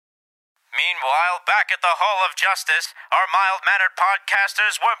Meanwhile, back at the Hall of Justice, our mild-mannered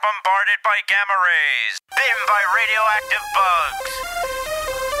podcasters were bombarded by gamma rays, bitten by radioactive bugs,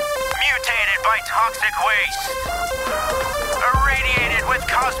 mutated by toxic waste, irradiated with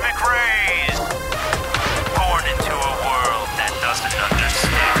cosmic rays, born into a world that doesn't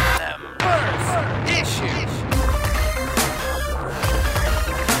understand them. First issue.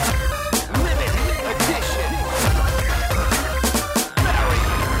 Limited edition. Barry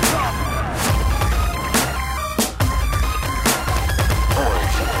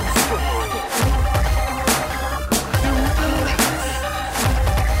Origin story.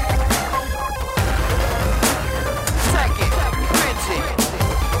 Second printing.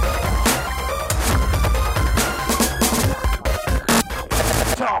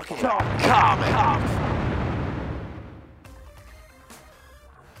 Talking comics.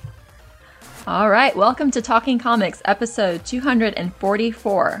 All right, welcome to Talking Comics, episode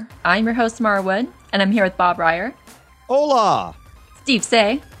 244. I'm your host, Mara Wood, and I'm here with Bob Ryer, Hola! Steve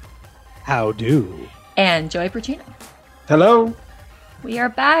Say, How do? and Joey Perchino. Hello. We are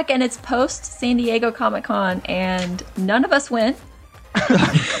back, and it's post San Diego Comic-Con, and none of us went. And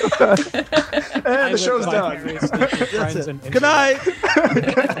the show's done. Good night!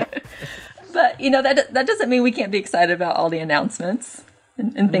 But, you know, that doesn't mean we can't be excited about all the announcements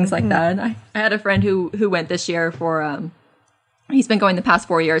and things like that. I had a friend who went this year for, he's been going the past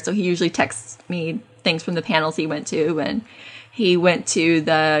 4 years, so he usually texts me things from the panels he went to, and he went to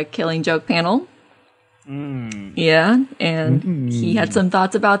the Killing Joke panel. Yeah, and he had some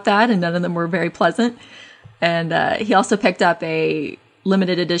thoughts about that, and none of them were very pleasant. And he also picked up a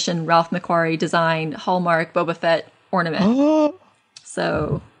limited edition Ralph McQuarrie designed Hallmark Boba Fett ornament. Oh,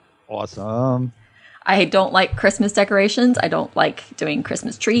 So awesome. I don't like Christmas decorations. I don't like doing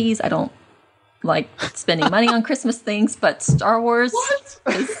Christmas trees. I don't like spending money on Christmas things, but Star Wars.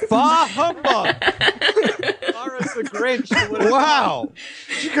 Bah humbug! Mara's the Grinch. Wow!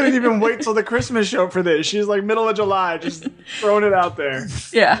 She couldn't even wait till the Christmas show for this. She's like middle of July, just throwing it out there.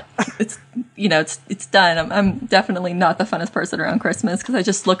 Yeah, it's it's done. I'm definitely not the funnest person around Christmas because I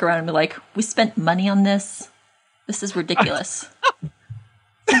just look around and be like, we spent money on this. This is ridiculous.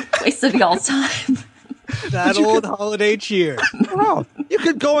 Waste of y'all's time. That old holiday cheer. Wow! You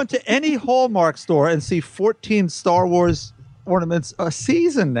could go into any Hallmark store and see 14 Star Wars ornaments a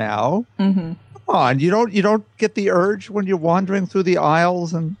season now. Mm-hmm. Come on, you don't get the urge when you're wandering through the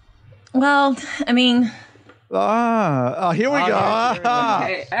aisles and. Well, I mean, Here we go.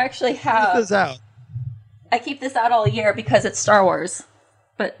 I actually Check have. this out. I keep this out all year because it's Star Wars.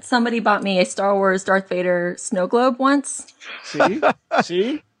 But somebody bought me a Star Wars Darth Vader snow globe once. See?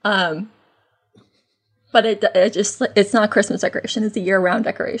 But it's not a Christmas decoration. It's a year-round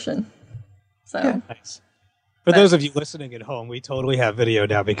decoration. So Nice. For those of you listening at home, we totally have video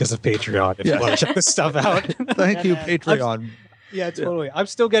now because of Patreon. If you want to check this stuff out. Thank you, Patreon. Yeah, totally. I'm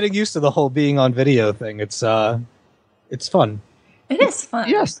still getting used to the whole being on video thing. It's fun. it is fun.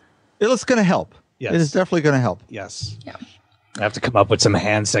 Yes, it's going to help. Yes. It is definitely going to help. Yes. Yeah. I have to come up with some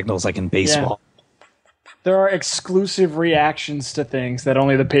hand signals like in baseball. There are exclusive reactions to things that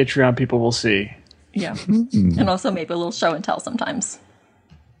only the Patreon people will see. Yeah. And also maybe a little show and tell sometimes.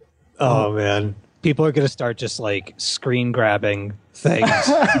 Oh man. People are going to start just like screen grabbing things,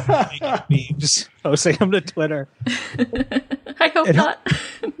 making memes, posting them to Twitter. I hope not.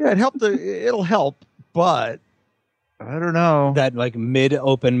 Yeah, it'll help, but I don't know. That like mid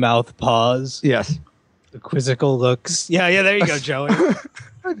open mouth pause. Yes. The quizzical looks. Yeah, there you go, Joey.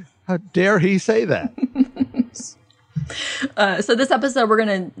 How dare he say that? So this episode, we're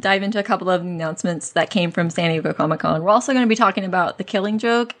going to dive into a couple of announcements that came from San Diego Comic-Con. We're also going to be talking about the Killing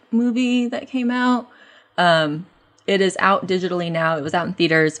Joke movie that came out. It is out digitally now. It was out in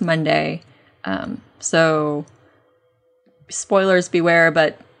theaters Monday. So spoilers beware,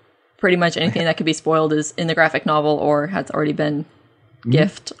 but pretty much anything that could be spoiled is in the graphic novel or has already been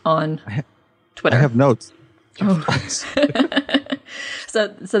gift on Twitter. I have notes. So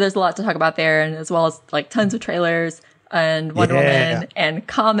there's a lot to talk about there, and as well as like tons of trailers and Wonder Woman and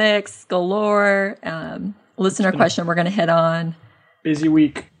comics galore. Listener question we're going to hit on. Busy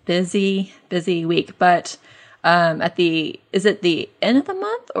week. Busy week. But is it the end of the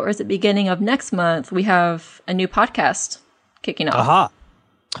month or is it beginning of next month? We have a new podcast kicking off.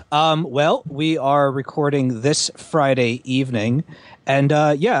 Aha. Well, we are recording this Friday evening. And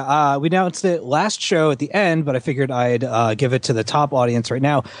we announced it last show at the end, but I figured I'd give it to the top audience right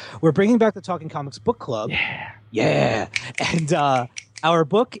now. We're bringing back the Talking Comics Book Club. Yeah. And Our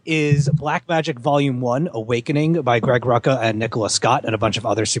book is Black Magic Volume 1, Awakening by Greg Rucka and Nicola Scott and a bunch of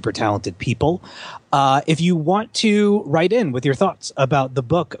other super talented people. If you want to write in with your thoughts about the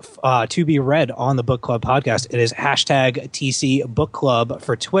book to be read on the Book Club podcast, it is hashtag TC Book Club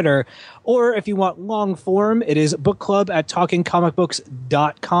for Twitter. Or if you want long form, it is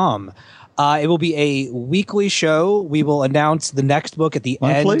bookclub@talkingcomicbooks.com. It will be a weekly show. We will announce the next book at the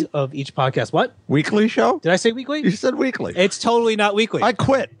Monthly? end of each podcast. What? Weekly show? Did I say weekly? You said weekly. It's totally not weekly. I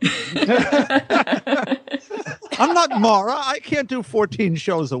quit. I'm not Mara. I can't do 14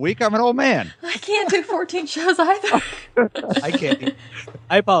 shows a week. I'm an old man. I can't do 14 shows either. I can't.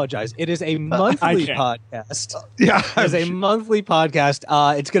 I apologize. It is a monthly podcast. Yeah. It is a monthly podcast.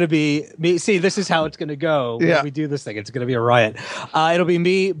 It's going to be me. See, this is how it's going to go when Yeah. we do this thing. It's going to be a riot. It'll be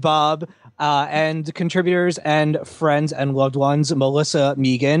me, Bob, and contributors and friends and loved ones, Melissa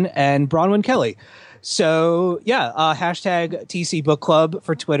Megan and Bronwyn Kelly. So, yeah, hashtag TC Book Club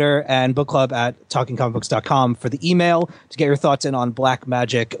for Twitter and bookclub@talkingcomicbooks.com for the email to get your thoughts in on Black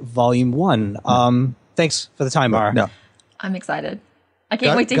Magic Volume 1. Thanks for the time, Mara. No. I'm excited. I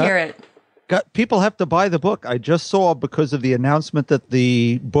can't wait to hear it. People have to buy the book. I just saw because of the announcement that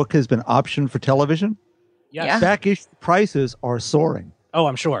the book has been optioned for television. Yes. Yeah. Back issue prices are soaring. Oh,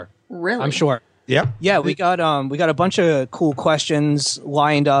 I'm sure. Really? I'm sure. Yep. Yeah, we got a bunch of cool questions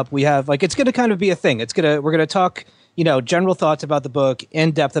lined up. We have it's going to kind of be a thing. We're going to talk, general thoughts about the book,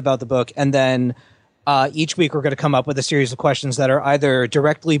 in depth about the book, and then each week we're going to come up with a series of questions that are either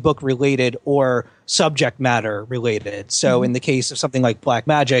directly book related or subject matter related. So in the case of something like Black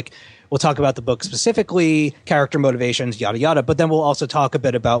Magic, we'll talk about the book specifically, character motivations, yada yada, but then we'll also talk a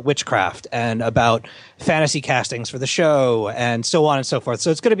bit about witchcraft and about fantasy castings for the show and so on and so forth.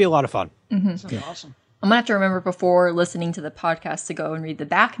 So it's going to be a lot of fun. Awesome. I'm going to have to remember before listening to the podcast to go and read the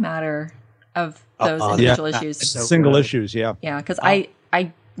back matter of those individual issues. Single issues, yeah. Yeah, because I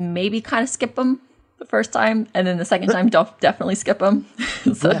maybe kind of skip them the first time, and then the second time definitely skip them.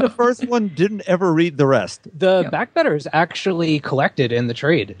 So The first one didn't ever read the rest. The back matter is actually collected in the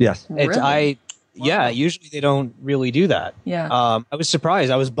trade. Yes. Really? Usually they don't really do that. Yeah. I was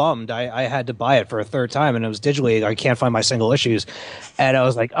surprised. I was bummed. I had to buy it for a third time, and it was digitally. I can't find my single issues, and I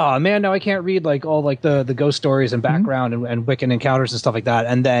was like, oh man, now I can't read all the ghost stories and background and Wiccan encounters and stuff like that.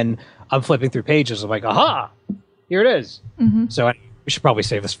 And then I'm flipping through pages. I'm like, aha, here it is. So we should probably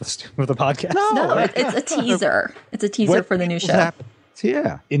save this for the podcast. no, it's a teaser. It's a teaser What for the new show. happens?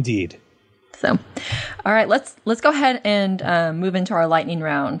 Yeah. Indeed. So, all right, let's go ahead and move into our lightning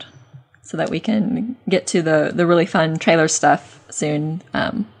round so that we can get to the really fun trailer stuff soon.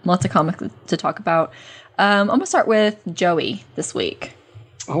 Lots of comics to talk about. I'm gonna start with Joey this week.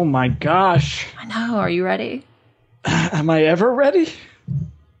 Oh my gosh. I know. Are you ready? Am I ever ready?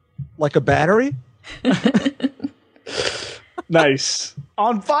 Like a battery? Nice.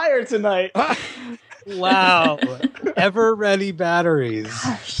 On fire tonight. Wow. Ever ready batteries.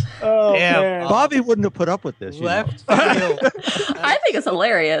 Oh, Damn. man. Bobby wouldn't have put up with this. Left field. I think it's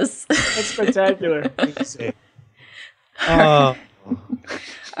hilarious. That's spectacular. All Oh.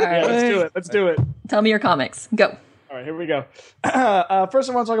 right, Let's do it. tell me your comics. Go. All right, here we go. First,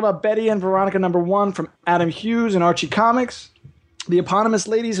 I want to talk about Betty and Veronica #1 from Adam Hughes and Archie Comics. The eponymous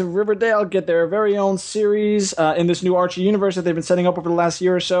ladies of Riverdale get their very own series in this new Archie universe that they've been setting up over the last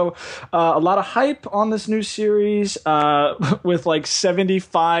year or so. A lot of hype on this new series with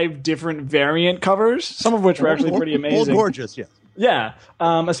 75 different variant covers, some of which were actually pretty amazing. Old gorgeous, yeah. Yeah,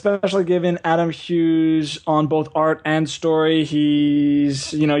 especially given Adam Hughes on both art and story.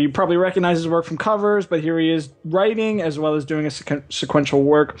 He's, you probably recognize his work from covers, but here he is writing as well as doing a sequential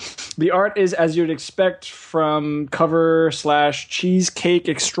work. The art is as you'd expect from cover/cheesecake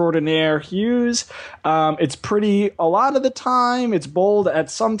extraordinaire Hughes. It's pretty a lot of the time. It's bold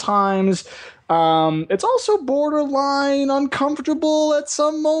at some times. It's also borderline uncomfortable at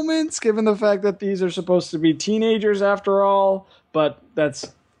some moments, given the fact that these are supposed to be teenagers after all, but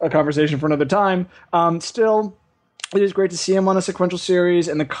that's a conversation for another time. Still, it is great to see him on a sequential series,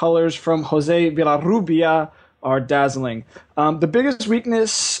 and the colors from Jose Villarrubia are dazzling. The biggest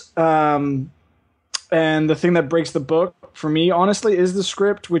weakness and the thing that breaks the book, for me, honestly, is the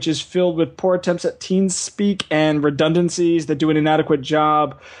script, which is filled with poor attempts at teen speak and redundancies that do an inadequate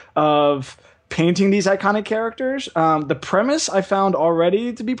job of painting these iconic characters. The premise I found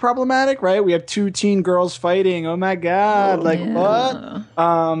already to be problematic, right? We have two teen girls fighting. Oh my God. What?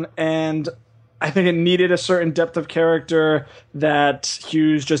 And I think it needed a certain depth of character that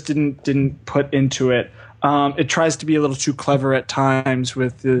Hughes just didn't put into it. It tries to be a little too clever at times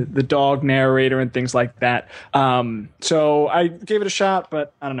with the dog narrator and things like that. So I gave it a shot,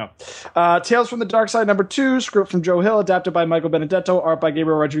 but I don't know. Tales from the Dark Side #2, script from Joe Hill, adapted by Michael Benedetto, art by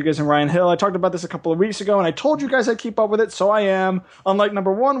Gabriel Rodriguez and Ryan Hill. I talked about this a couple of weeks ago, and I told you guys I'd keep up with it, so I am. Unlike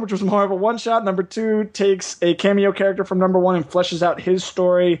 #1, which was more of a one-shot, #2 takes a cameo character from #1 and fleshes out his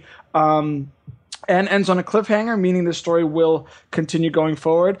story. And ends on a cliffhanger, meaning the story will continue going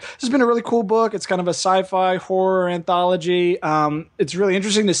forward. This has been a really cool book. It's kind of a sci-fi horror anthology. It's really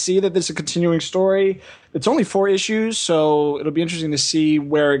interesting to see that this is a continuing story. It's only 4 issues, so it'll be interesting to see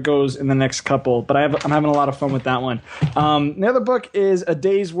where it goes in the next couple. But I'm having a lot of fun with that one. The other book is A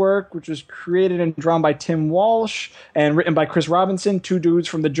Day's Work, which was created and drawn by Tim Walsh and written by Chris Robinson, 2 dudes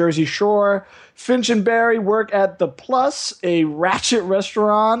from the Jersey Shore. Finch and Barry work at The Plus, a ratchet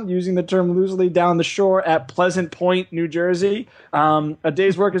restaurant, using the term loosely, down the shore at Pleasant Point, New Jersey. A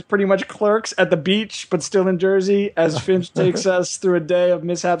Day's Work is pretty much Clerks at the beach, but still in Jersey, as Finch takes us through a day of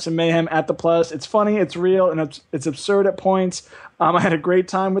mishaps and mayhem at The Plus. It's funny, it's real, and it's absurd at points. I had a great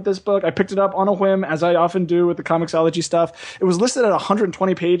time with this book. I picked it up on a whim, as I often do with the Comixology stuff. It was listed at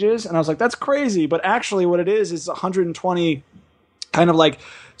 120 pages, and I was like, that's crazy. But actually what it is 120 kind of like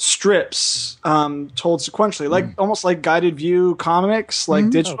strips told sequentially, like almost like guided view comics, like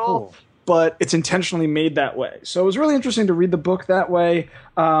digital. Oh, cool. But it's intentionally made that way. So it was really interesting to read the book that way.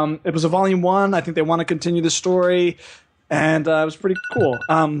 It was a volume 1. I think they want to continue the story. And it was pretty cool.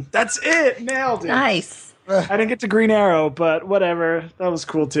 That's it. Nailed it. Nice. I didn't get to Green Arrow, but whatever. That was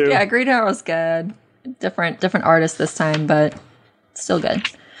cool too. Yeah, Green Arrow's good. Different artist this time, but still good.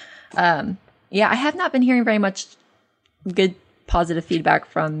 Yeah, I have not been hearing very much good positive feedback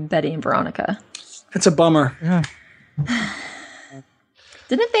from Betty and Veronica. It's a bummer. Yeah.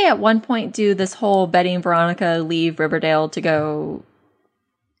 Didn't they at one point do this whole Betty and Veronica leave Riverdale to go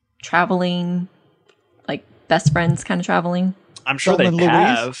traveling, like best friends kind of traveling? I'm sure Thelma they and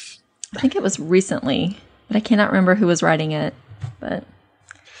Louise? have. I think it was recently, but I cannot remember who was writing it. But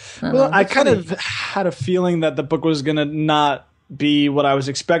I kind of had a feeling that the book was going to not be what I was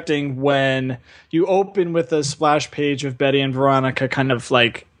expecting when you open with a splash page of Betty and Veronica kind of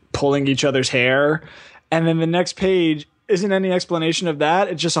like pulling each other's hair. And then the next page isn't any explanation of that.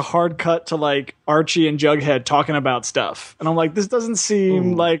 It's just a hard cut to like Archie and Jughead talking about stuff. And I'm like, this doesn't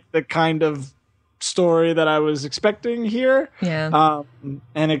seem like the kind of story that I was expecting here. yeah,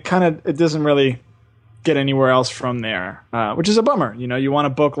 And it doesn't really get anywhere else from there, which is a bummer. You know, you want a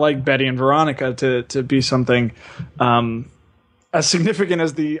book like Betty and Veronica to be something as significant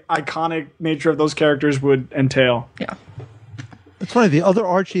as the iconic nature of those characters would entail. yeah. It's funny. The other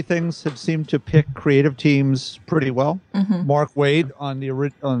Archie things have seemed to pick creative teams pretty well. Mark Waid on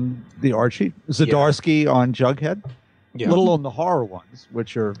the Archie, Zdarsky on Jughead. Yeah. Little on the horror ones,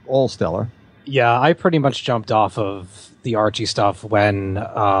 which are all stellar. Yeah, I pretty much jumped off of the Archie stuff when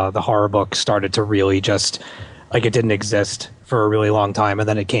the horror book started to really just, like, it didn't exist for a really long time, and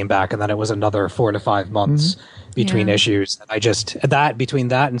then it came back, and then it was another 4 to 5 months between Yeah. issues. And I just, between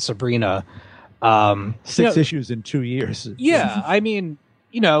that and Sabrina, 6 issues in 2 years. yeah, I mean,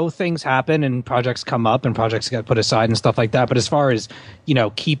 you know, things happen and projects come up and projects get put aside and stuff like that. But as far as, you know,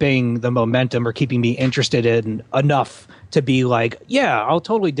 keeping the momentum or keeping me interested in enough to be like, yeah, I'll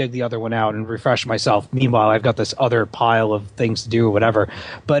totally dig the other one out and refresh myself. Meanwhile, I've got this other pile of things to do or whatever.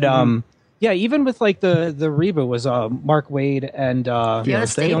 But yeah, even with like the reboot was Mark Waid and Fiona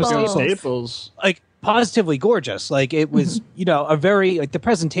Staples. Staples. like positively gorgeous. Like it was, you know, a very like the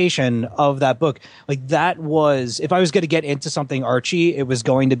presentation of that book. Like that was, if I was going to get into something Archie, it was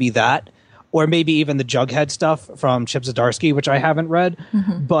going to be that, or maybe even the Jughead stuff from Chip Zdarsky, which I haven't read.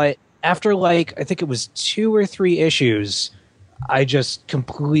 But after like I think it was 2 or 3 issues, I just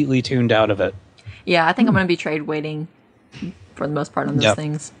completely tuned out of it. Yeah, I think I'm going to be trade waiting for the most part on those Yep.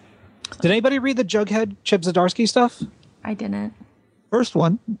 things. Did anybody read the Jughead Chip Zdarsky stuff? I didn't. First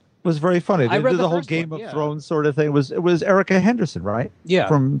one was very funny. I They read did the the whole first Game one, of yeah. Thrones sort of thing. It was Erica Henderson, right? Yeah.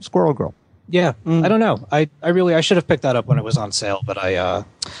 From Squirrel Girl. Yeah, I don't know. I should have picked that up when it was on sale, but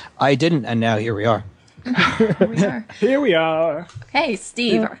I didn't, and now here we are. Here we are. Here we are. Hey,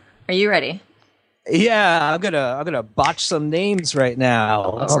 Steve, are you ready? Yeah, I'm gonna botch some names right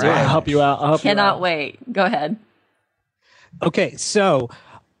now. Let's do it. I'll help you out. Cannot wait. Go ahead. Okay, so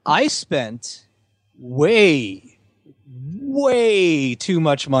I spent way too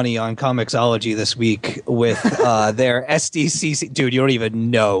much money on Comixology this week with their SDCC. Dude, you don't even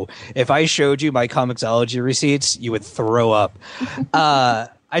know. If I showed you my Comixology receipts, you would throw up.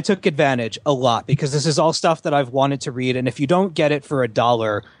 I took advantage a lot because this is all stuff that I've wanted to read, and if you don't get it for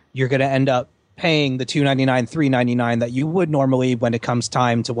 $1, you're going to end up paying the $2.99, $3.99 that you would normally when it comes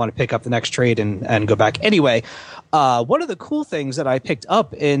time to want to pick up the next trade and go back. Anyway, one of the cool things that I picked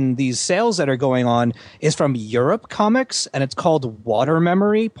up in these sales that are going on is from Europe Comics, and it's called Water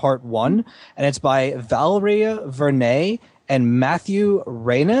Memory Part 1, and it's by Valeria Vernay and Matthew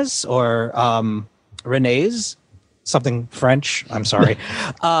Reines, or Renes, something French. I'm sorry.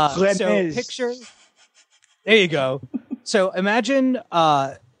 So picture. There you go. So imagine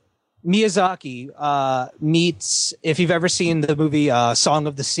Miyazaki meets, if you've ever seen the movie Song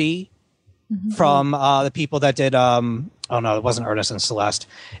of the Sea, from the people that did oh no, it wasn't Ernest and Celeste.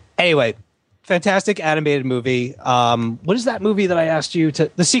 Anyway, fantastic animated movie. What is that movie that I asked you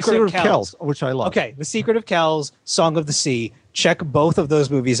to? The Secret of Kells, which I love. Okay, The Secret of Kells, Song of the Sea. Check both of those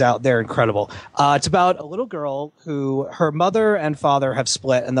movies out. They're incredible. It's about a little girl who her mother and father have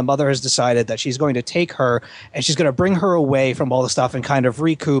split, and the mother has decided that she's going to take her and she's going to bring her away from all the stuff and kind of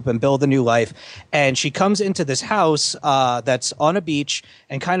recoup and build a new life. And she comes into this house that's on a beach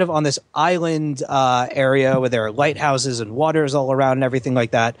and kind of on this island area where there are lighthouses and waters all around and everything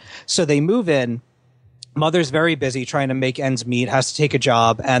like that. So they move in. Mother's very busy trying to make ends meet, has to take a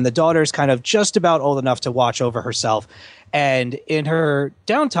job, and the daughter's kind of just about old enough to watch over herself. And in her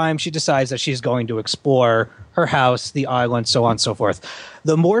downtime, she decides that she's going to explore her house, the island, so on and so forth.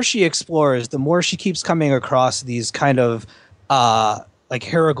 The more she explores, the more she keeps coming across these kind of like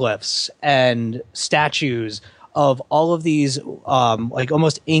hieroglyphs and statues of all of these like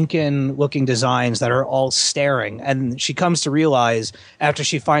almost Incan looking designs that are all staring. And she comes to realize after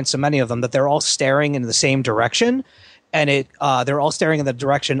she finds so many of them that they're all staring in the same direction. And they're all staring in the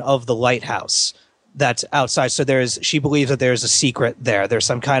direction of the lighthouse that's outside. So she believes that there's a secret there. There's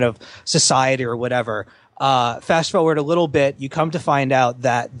some kind of society or whatever. Fast forward a little bit, you come to find out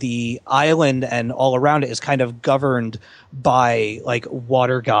that the island and all around it is kind of governed by like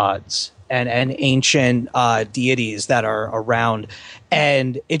water gods and ancient deities that are around.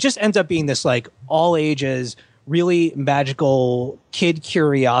 And it just ends up being this like all ages, really magical kid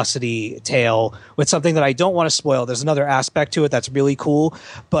curiosity tale with something that I don't want to spoil. There's another aspect to it that's really cool,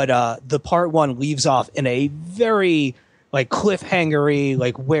 but the part 1 leaves off in a very like cliffhangery,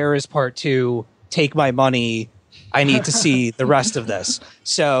 like where is part 2? Take my money. I need to see the rest of this.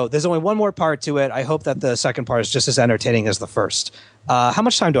 So there's only one more part to it. I hope that the second part is just as entertaining as the first. How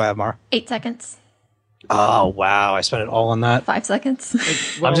much time do I have, Mar? 8 seconds. Oh, wow. I spent it all on that. 5 seconds.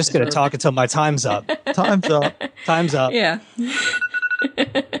 I'm just going to talk until my time's up. Time's up. Time's up. Yeah.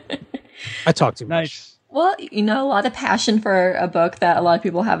 I talk too much. Nice. Well, a lot of passion for a book that a lot of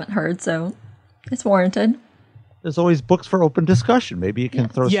people haven't heard, so it's warranted. There's always books for open discussion. Maybe you can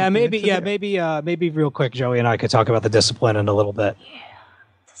throw. Yeah, maybe. into Yeah, there. maybe. Real quick, Joey and I could talk about The Discipline in a little bit.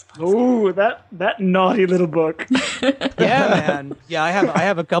 Ooh, that naughty little book. Yeah, man. Yeah, I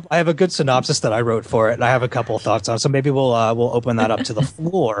have a good synopsis that I wrote for it, and I have a couple of thoughts on it. So maybe we'll open that up to the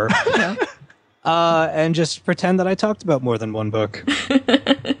floor, and just pretend that I talked about more than one book.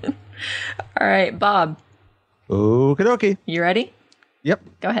 All right, Bob. Okie dokie. You ready? Yep.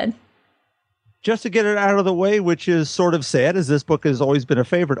 Go ahead. Just to get it out of the way, which is sort of sad, as this book has always been a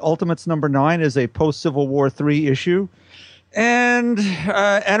favorite, Ultimates #9 is a post-Civil War 3 issue. And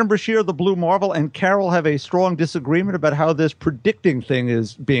Adam Brashear, the Blue Marvel, and Carol have a strong disagreement about how this predicting thing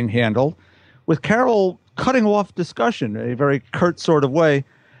is being handled, with Carol cutting off discussion in a very curt sort of way.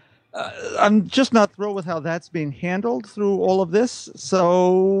 I'm just not thrilled with how that's being handled through all of this.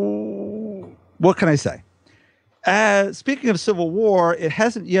 So what can I say? Speaking of Civil War, it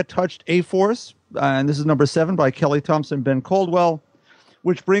hasn't yet touched A-Force, and this is #7 by Kelly Thompson, Ben Caldwell,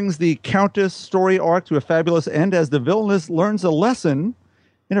 which brings the Countess story arc to a fabulous end as the villainess learns a lesson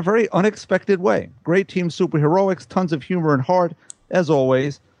in a very unexpected way. Great team superheroics, tons of humor and heart, as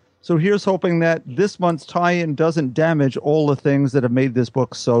always. So here's hoping that this month's tie-in doesn't damage all the things that have made this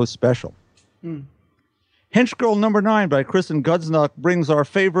book so special. Hench Girl #9 by Kristen Gudsnock brings our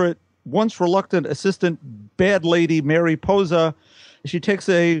favorite, once reluctant assistant bad lady Mary Posa. She takes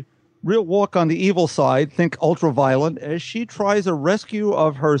a real walk on the evil side, think ultra-violent, as she tries a rescue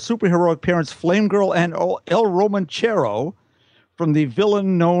of her superheroic parents Flame Girl and El Romanchero from the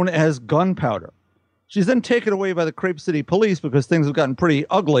villain known as Gunpowder. She's then taken away by the Crepe City police because things have gotten pretty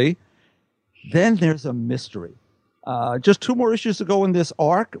ugly. Then there's a mystery. Just 2 more issues to go in this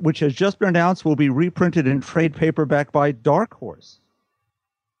arc, which has just been announced will be reprinted in trade paperback by Dark Horse.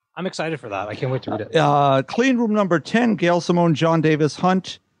 I'm excited for that. I can't wait to read it. Clean Room #10, Gail Simone, John Davis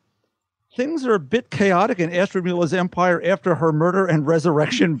Hunt. Things are a bit chaotic in Astrid Mueller's empire after her murder and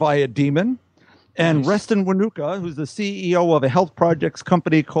resurrection by a demon. And Reston Wanuka, who's the CEO of a health projects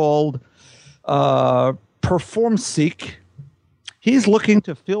company called PerformSeek, He's looking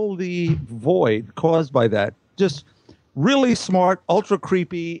to fill the void caused by that. Just really smart, ultra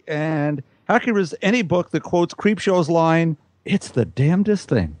creepy, and how can you resist any book that quotes Creepshow's line, "It's the damnedest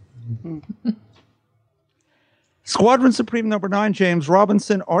thing." Squadron Supreme #9, James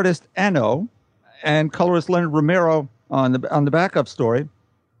Robinson, artist Anno, and colorist Leonard Romero on the backup story,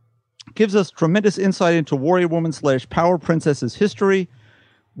 gives us tremendous insight into Warrior Woman / Power Princess's history,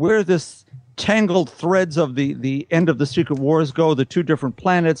 where this tangled threads of the end of the Secret Wars go, the two different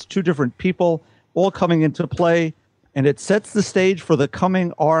planets, two different people, all coming into play, and it sets the stage for the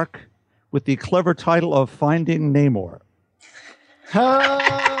coming arc with the clever title of Finding Namor.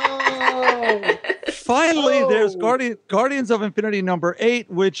 Finally, there's Guardians of Infinity #8,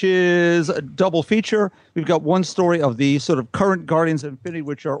 which is a double feature. We've got one story of the sort of current Guardians of Infinity,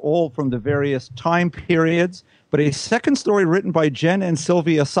 which are all from the various time periods, but a second story written by Jen and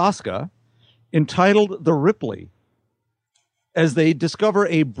Sylvia Saska entitled The Ripley, as they discover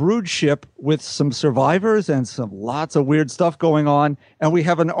a brood ship with some survivors and lots of weird stuff going on. And we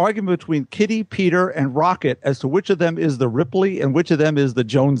have an argument between Kitty, Peter, and Rocket as to which of them is the Ripley and which of them is the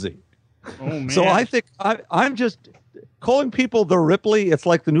Jonesy. Oh, man. So I think I'm just calling people the Ripley. It's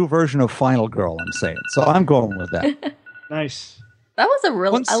like the new version of Final Girl, I'm saying. So I'm going with that. Nice. That was a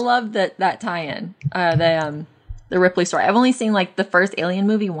really. I love that tie-in. The Ripley story. I've only seen like the first Alien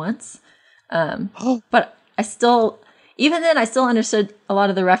movie once, but I still, even then, I still understood a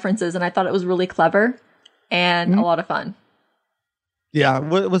lot of the references, and I thought it was really clever and a lot of fun. Yeah,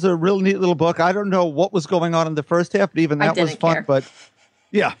 it was a real neat little book. I don't know what was going on in the first half, but even that was fun. Care. But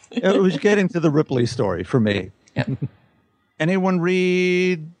yeah, it was getting to the Ripley story for me. Yeah. Anyone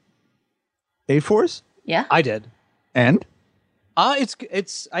read A-Force? Yeah, I did. And? It's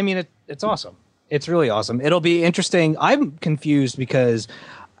awesome. It's really awesome. It'll be interesting. I'm confused because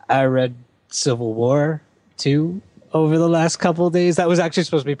I read Civil War 2 over the last couple of days. That was actually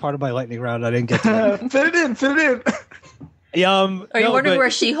supposed to be part of my lightning round. I didn't get to that. Fit it in. Are you wondering where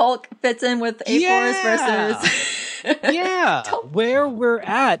She-Hulk fits in with A-Force versus... Yeah, where we're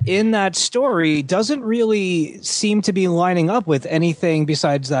at in that story doesn't really seem to be lining up with anything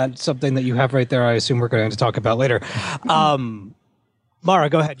besides that something that you have right there. I assume we're going to talk about later. Mara,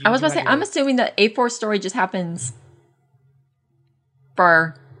 go ahead. I was about to say, I'm assuming that A-Force story just happens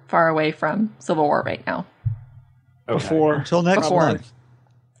far away from Civil War right now. Before Until next month.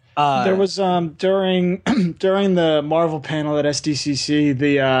 There was during the Marvel panel at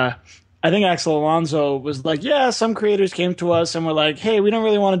SDCC, I think Axel Alonso was like, yeah, some creators came to us and were like, hey, we don't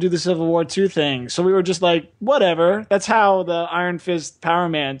really want to do the Civil War 2 thing. So we were just like, whatever. That's how the Iron Fist Power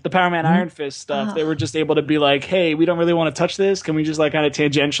Man Iron Fist stuff, they were just able to be like, hey, we don't really want to touch this. Can we just like kind of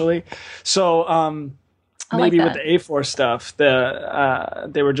tangentially? So maybe with the A-Force stuff,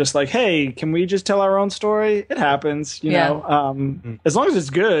 they were just like, hey, can we just tell our own story? It happens, you know, as long as it's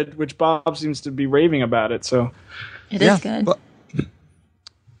good, which Bob seems to be raving about it. So it is good.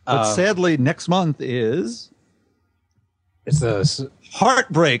 But sadly, next month is it's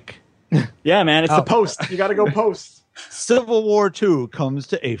Heartbreak. Yeah, man, it's the post. You got to go post. Civil War 2 comes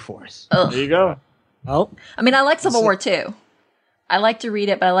to A-Force. There you go. Oh, I mean, I like Civil War 2. I like to read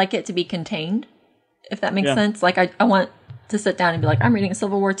it, but I like it to be contained, if that makes sense. Like, I want to sit down and be like, I'm reading a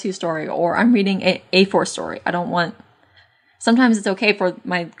Civil War 2 story, or I'm reading a Force story. I don't want... Sometimes it's okay for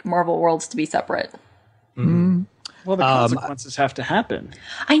my Marvel worlds to be separate. Mm-hmm. Well, the consequences have to happen.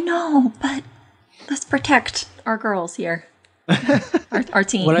 I know, but let's protect our girls here. our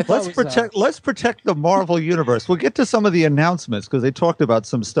team. Let's protect the Marvel universe. We'll get to some of the announcements because they talked about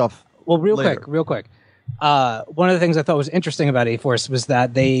some stuff. Well, real later. quick. One of the things I thought was interesting about A-Force was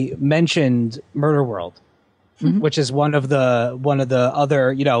that they mentioned Murder World, which is one of the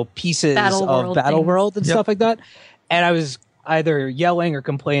other pieces of Battle World and stuff like that. And I was either yelling or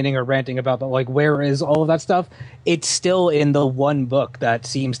complaining or ranting about, but like, where is all of that stuff? It's still in the one book that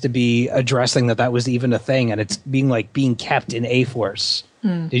seems to be addressing that was even a thing, and it's being kept in A-Force.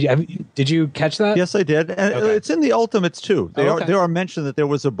 Did you catch that? Yes, I did. And it's in the Ultimates too. They are mentioned that there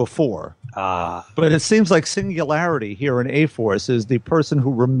was a before. But it seems like Singularity here in A-Force is the person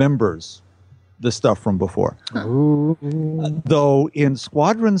who remembers the stuff from before. Though in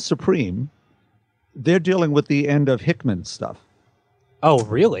Squadron Supreme, they're dealing with the end of Hickman's stuff. Oh,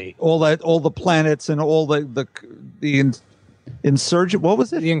 really? All the planets and all the insurgent. What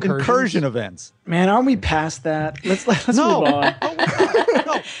was it? The incursion events. Man, aren't we past that? Let's move on.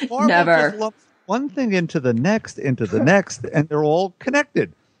 No, never. Just lumps one thing into the next, and they're all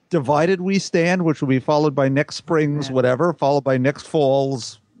connected. Divided we stand, which will be followed by next spring's whatever, followed by next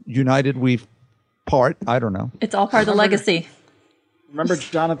fall's United we part. I don't know. It's all part of the legacy. Remember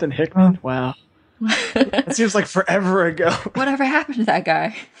Jonathan Hickman? Wow. It seems like forever ago. Whatever happened to that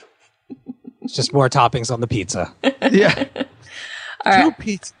guy? It's just more toppings on the pizza. Yeah. All Two right.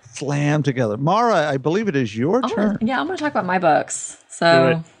 pizzas slammed together. Mara, I believe it is your turn. Yeah, I'm going to talk about my books. Do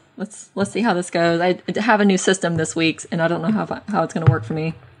So it. let's see how this goes. I have a new system this week, and I don't know how it's going to work for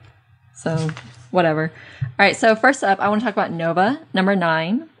me. So whatever. All right. So first up, I want to talk about Nova number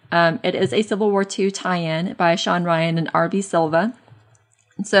 9. It is a Civil War II tie-in by Sean Ryan and R.B. Silva.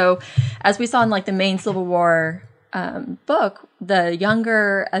 And so, as we saw in like the main Civil War book, the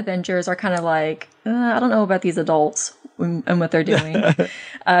younger Avengers are kind of like, I don't know about these adults and what they're doing.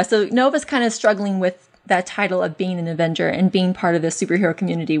 So Nova's kind of struggling with that title of being an Avenger and being part of the superhero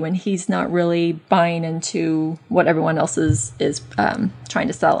community when he's not really buying into what everyone else is trying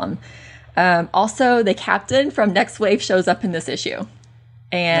to sell him. Also, the captain from Next Wave shows up in this issue.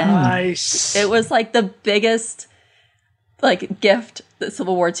 And Nice. it was like the biggest like gift that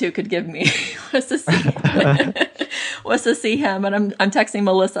Civil War II could give me was to see him. And I'm texting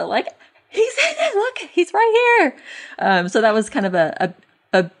Melissa like, he's in it. Look, he's right here. So that was kind of a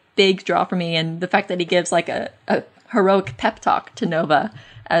big draw for me, and the fact that he gives like a heroic pep talk to Nova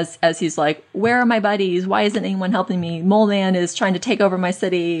as he's like, where are my buddies? Why isn't anyone helping me? Mole Man is trying to take over my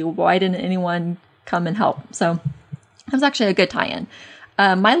city. Why didn't anyone come and help? So that was actually a good tie-in.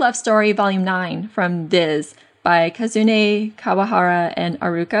 My Love Story, Volume 9 from Diz by Kazune Kawahara and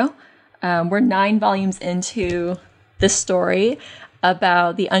Aruko. We're 9 volumes into this story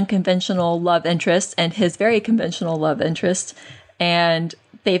about the unconventional love interest and his very conventional love interest. And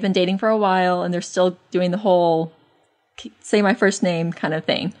they've been dating for a while, and they're still doing the whole say my first name kind of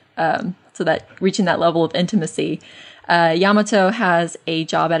thing. So that reaching that level of intimacy. Yamato has a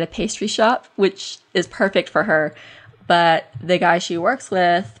job at a pastry shop, which is perfect for her. But the guy she works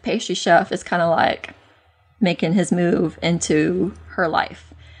with, pastry chef, is kind of like making his move into her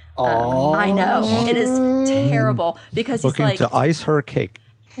life. I know. It is terrible because he's Looking like, to ice her cake.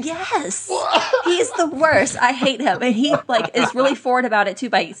 yes, he's the worst. I hate him. And he like is really forward about it too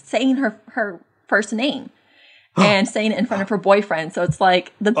by saying her first name and saying it in front of her boyfriend. So it's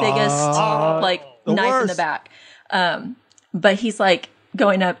like the biggest like the knife in the worst. back. But he's like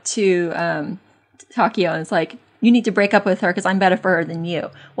going up to Takio and it's like, you need to break up with her because I'm better for her than you.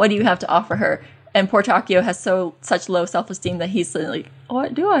 What do you have to offer her? And poor Takio has such low self-esteem that he's like,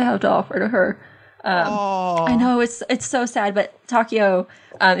 what do I have to offer to her? I know it's so sad, but Takio,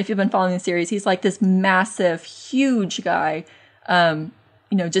 if you've been following the series, he's like this massive, huge guy.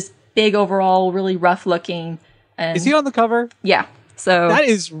 Just big overall, really rough looking. And Is he on the cover? yeah. So That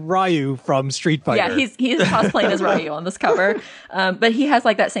is Ryu from Street Fighter. yeah, he is cosplaying as Ryu on this cover. But he has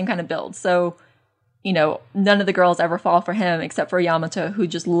like that same kind of build. So, none of the girls ever fall for him except for Yamato, who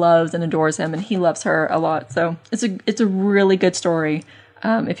just loves and adores him, and he loves her a lot. So it's a really good story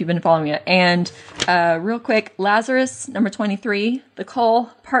if you've been following it. And real quick, Lazarus number 23, The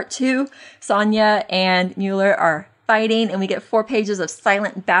Cull Part 2. Sonya and Mueller are fighting, and we get 4 pages of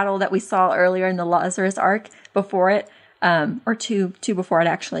silent battle that we saw earlier in the Lazarus arc before it, or two before it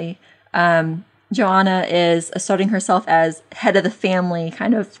actually. Joanna is asserting herself as head of the family,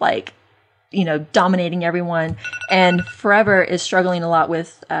 kind of like, dominating everyone, and Forever is struggling a lot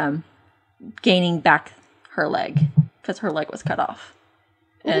with gaining back her leg because her leg was cut off.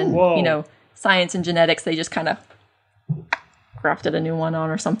 And, Whoa. science and genetics, they just kind of grafted a new one on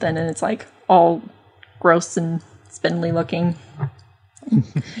or something, and it's like all gross and spindly looking.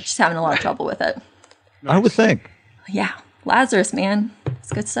 She's having a lot of trouble with it. I would think. Yeah, Lazarus, man,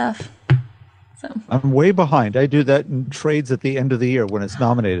 it's good stuff. So I'm way behind. I do that in trades at the end of the year when it's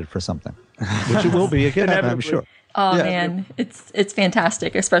nominated for something, which it will be again, I'm Inevitably. sure. oh Yeah. man, it's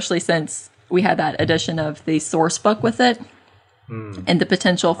fantastic, especially since we had that edition of the source book with it, and the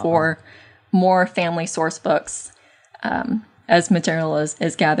potential for more family source books as material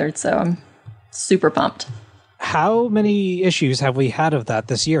is gathered. So I'm super pumped. How many issues have we had of that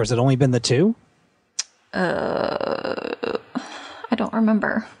this year? Has it only been the 2? I don't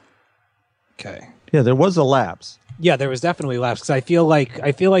remember. Okay. Yeah, there was a lapse. Yeah, there was definitely lapse because I feel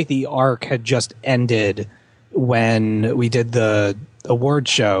like the arc had just ended when we did the award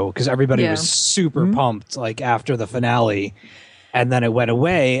show because everybody Yeah. was super pumped like after the finale, and then it went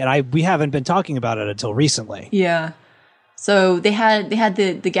away, and we haven't been talking about it until recently. Yeah. So they had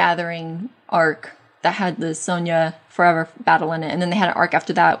the Gathering arc that had the Sonya Forever battle in it, and then they had an arc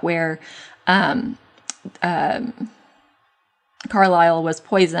after that where Carlisle was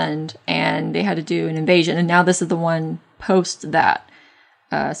poisoned and they had to do an invasion, and now this is the one post that.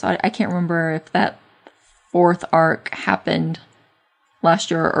 So I can't remember if that 4th arc happened last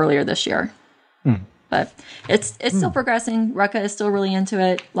year or earlier this year. But it's still progressing. Rucka is still really into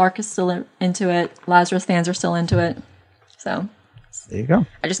it. Lark is still into it. Lazarus fans are still into it. So There you go.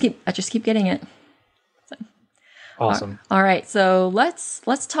 I just keep getting it. Awesome. All right, so let's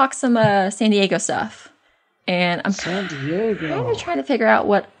talk some San Diego stuff. And I'm San kind Diego. of trying to figure out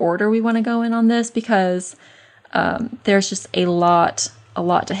what order we want to go in on this because there's just a lot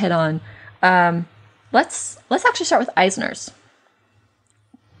to hit on. Let's actually start with Eisner's.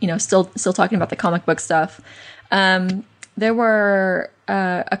 You know, still talking about the comic book stuff. There were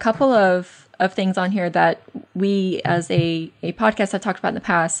a couple of things on here that we, as a podcast, have talked about in the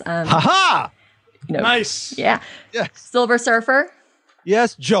past. Ha! You know, Nice. yeah. Yes. Silver Surfer.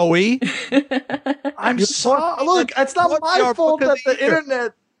 Yes, Joey. I'm sorry. Look, it's not What's my your fault book of that the the year?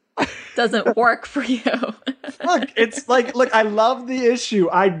 internet. Doesn't work for you. Look, it's like, look, I love the issue.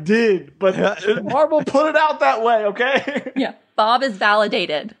 I did, but Marvel put it out that way, okay? Yeah, Bob is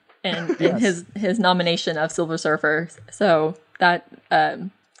validated in his nomination of Silver Surfer. So that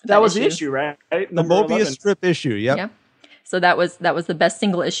That was the issue, right? The Number Mobius 11. strip issue. Yep. Yeah. So that was the best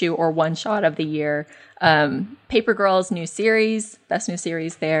single issue or one shot of the year. Paper Girls new series, best new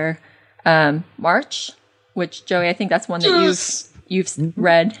series there. March, which Joey, I think that's one that you've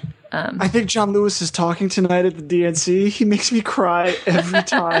read. I think John Lewis is talking tonight at the DNC. He makes me cry every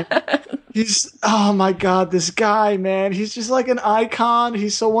time. Oh my God, this guy, man. He's just like an icon.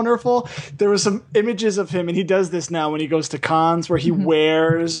 He's so wonderful. There were some images of him, and he does this now when he goes to cons where he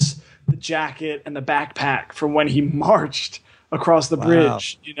wears the jacket and the backpack from when he marched across the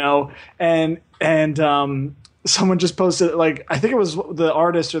bridge, you know? And someone just posted, like, I think it was the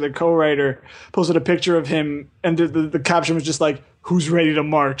artist or the co-writer posted a picture of him, and the caption was just like, "Who's ready to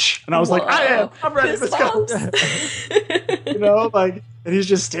march?" And I was like, "I am. I'm ready. Let's go." You know, like, and he's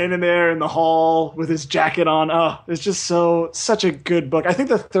just standing there in the hall with his jacket on. Oh, it's just such a good book. I think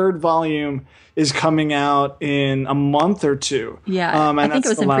the third volume is coming out in a month or two. Yeah, and I think it that's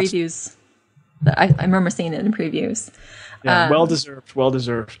was in the last- previews. I remember seeing it in previews. Yeah, well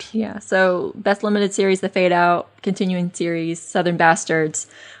deserved. Yeah, so best limited series, The Fade Out, continuing series, Southern Bastards,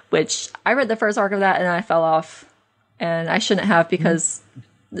 which I read the first arc of that and I fell off, and I shouldn't have because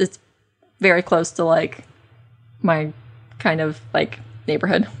it's very close to like my kind of like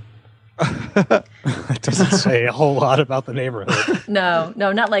neighborhood. That doesn't say a whole lot about the neighborhood. No,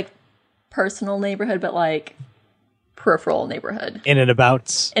 not like personal neighborhood, but like peripheral neighborhood. In and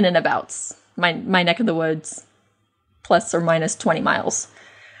abouts. In and abouts. My neck of the woods, plus or minus 20 miles.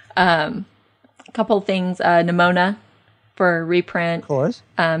 A couple of things, Nimona for reprint. Of course.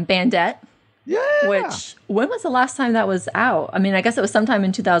 Bandette, Yeah. which, when was the last time that was out? I mean, I guess it was sometime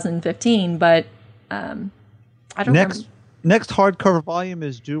in 2015, but I don't remember. Next hardcover volume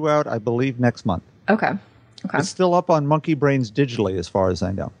is due out, I believe, next month. Okay. It's still up on Monkey Brains digitally, as far as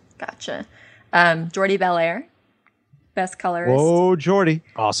I know. Gotcha. Jordi Belair, best colorist. Whoa, Jordy.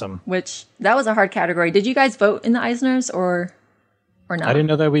 Awesome. Which, that was a hard category. Did you guys vote in the Eisners or not? I didn't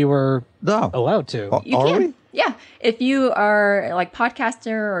know that we were No. allowed to. You Are can. we? Yeah. If you are like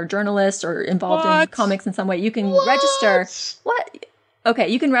podcaster or journalist or involved in comics in some way, you can register. What? Okay,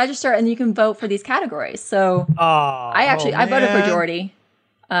 you can register and you can vote for these categories. So I voted for man. Jordy.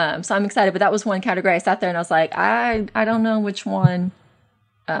 So I'm excited, but that was one category. I sat there and I was like, I don't know which one.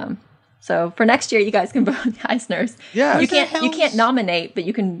 So for next year, you guys can vote the Eisners. Yeah. You can't nominate, but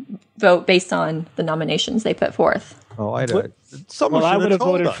you can vote based on the nominations they put forth. Oh, I don't. Someone Well, I should would have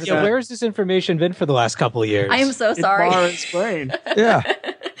told voted us. for Yeah, that. where's this information been for the last couple of years? I am so sorry. It's Mara's brain. Yeah.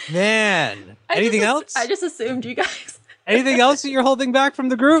 Man. I Anything just else? I just assumed you guys. Anything else that you're holding back from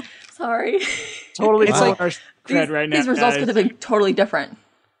the group? Sorry. Totally It's pulling like- our cred right now. These results guys. could have been totally different.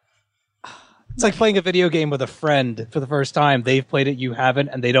 It's like playing a video game with a friend for the first time. They've played it, you haven't,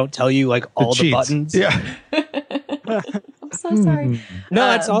 and they don't tell you like all the cheats. buttons. Yeah. I'm so sorry. No,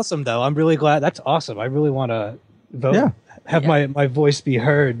 that's awesome though. I'm really glad. That's awesome. I really want to vote. Yeah. Have my voice be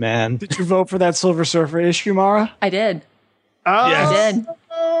heard, man. Did you vote for that Silver Surfer issue, Mara? I did. Oh, I did.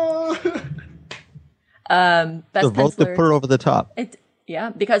 Best The vote to penciler. put her over the top. Yeah,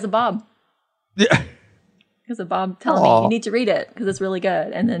 because of Bob. Yeah. Because of Bob telling me Aw. you need to read it because it's really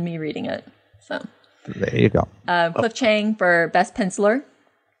good, and then me reading it. So There you go. Cliff Chang for best penciler,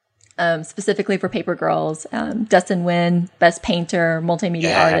 specifically for Paper Girls. Dustin Nguyen, best painter,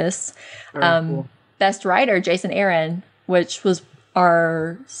 multimedia artist. cool. Best writer, Jason Aaron, which was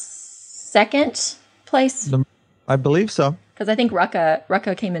our second place. I believe so. Because I think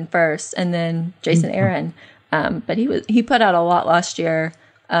Rucka came in first, and then Jason Aaron. But he put out a lot last year.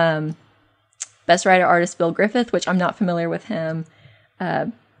 Best writer artist Bill Griffith, which I'm not familiar with him.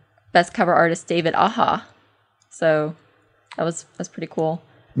 Best cover artist David Aha. So that's pretty cool.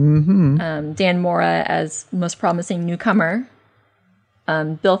 Dan Mora as most promising newcomer.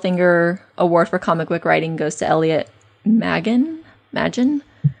 Bill Finger Award for comic book writing goes to Elliot Magin.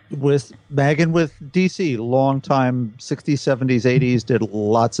 With Magan with DC, long time 60s, 70s, 80s, did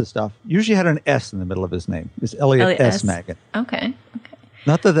lots of stuff. Usually had an S in the middle of his name. It's Elliot S. Magan. Okay.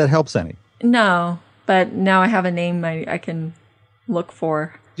 Not that helps any. No, but now I have a name I can look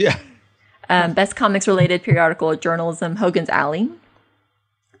for. Yeah. Best comics related periodical or journalism, Hogan's Alley.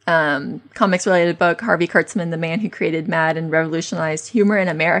 Comics related book, Harvey Kurtzman, the man who created Mad and revolutionized humor in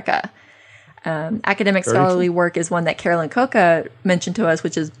America. Academic scholarly work is one that Carolyn Coca mentioned to us,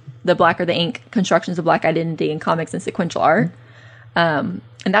 which is The Black or the Ink, Constructions of Black Identity in Comics and Sequential Art. And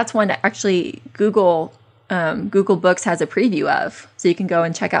that's one that actually Google Books has a preview of. So you can go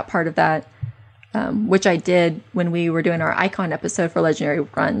and check out part of that, which I did when we were doing our Icon episode for Legendary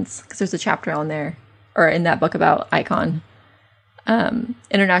Runs, because there's a chapter on there, or in that book about Icon.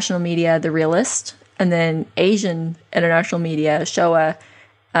 International media, The Realist, and then Asian international media, Showa,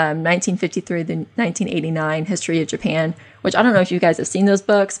 1953 to 1989, History of Japan, which I don't know if you guys have seen those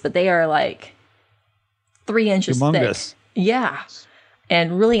books, but they are like 3 inches Humongous. thick. Yeah.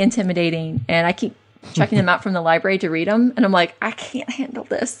 And really intimidating. And I keep checking them out from the library to read them. And I'm like, I can't handle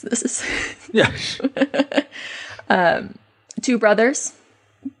this. This is... Yeah. Two Brothers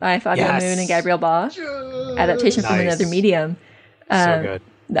by Fabio Moon and Gabriel Ba. Adaptation from another medium. So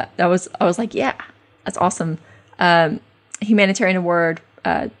good. I was like, yeah, that's awesome. Humanitarian award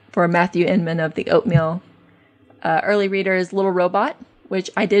for Matthew Inman of The Oatmeal. Early readers, Little Robot, which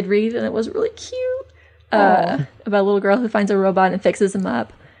I did read, and it was really cute. About a little girl who finds a robot and fixes him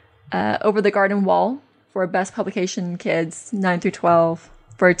up. Over the Garden Wall for best publication kids, 9 through 12.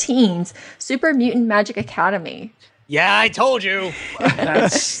 For teens, Super Mutant Magic Academy. Yeah, I told you.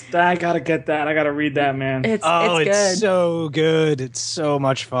 I gotta get that. I gotta read that, man. It's good. It's so good. It's so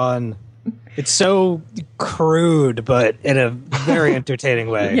much fun. It's so crude, but in a very entertaining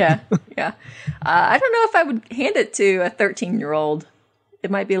way. Yeah. I don't know if I would hand it to a 13-year-old.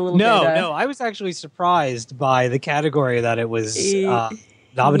 It might be a little bit... No, I was actually surprised by the category that it was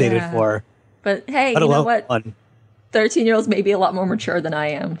nominated for. But hey, you know what? 13-year-olds may be a lot more mature than I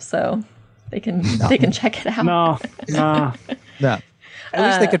am, so they can check it out. No. No. At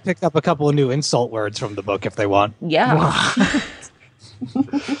least they could pick up a couple of new insult words from the book if they want. Yeah.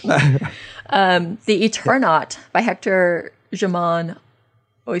 The Eternaut by Hector Jamon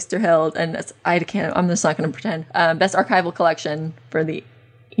Oysterheld, and I'm just not going to pretend. Best archival collection for the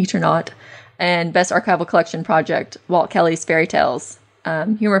Eternaut, and best archival collection project, Walt Kelly's Fairy Tales.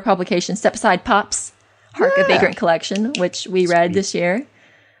 Humor publication, Step Aside Pops, Hark a Vagrant Collection, which we read this year,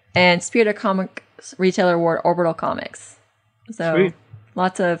 and Spirit of Comics Retailer Award, Orbital Comics. So Sweet.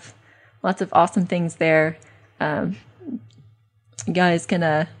 lots of awesome things there. You guys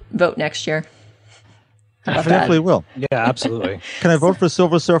can vote next year. How about I definitely will. Yeah, absolutely. Can I vote for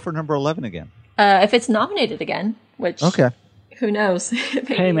Silver Surfer number 11 again? If it's nominated again, which Okay. who knows?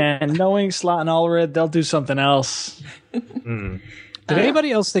 Hey, man, knowing Slot and Allred, they'll do something else. Did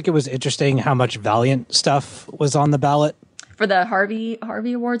anybody else think it was interesting how much Valiant stuff was on the ballot? For the Harvey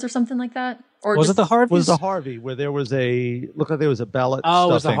Awards or something like that? Or Was just, it the Harveys? Was the Harvey where there was looked like there was a ballot? Oh,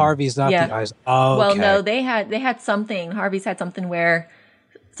 it was the stuffing. Harveys, not Yeah. the guys. Oh, Well, okay. no, they had something. Harvey's had something where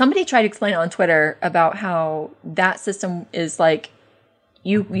somebody tried to explain it on Twitter about how that system is like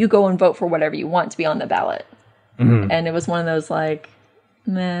you go and vote for whatever you want to be on the ballot, and it was one of those like,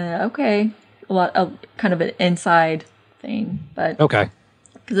 meh, okay, a lot of kind of an inside thing, but Okay.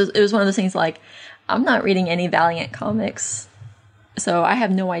 because it was one of those things like I'm not reading any Valiant comics, so I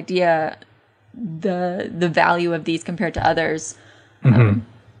have no idea the value of these compared to others.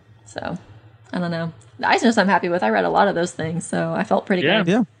 So I don't know. The Eisners I'm happy with. I read a lot of those things, so I felt pretty Yeah.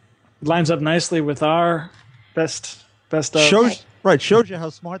 good. Yeah. Lines up nicely with our best of. Shows you how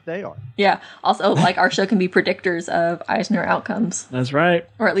smart they are. Yeah. Also, like our show can be predictors of Eisner outcomes, That's right.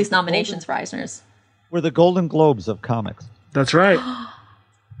 or at least nominations for Eisners. We're the Golden Globes of comics. That's right.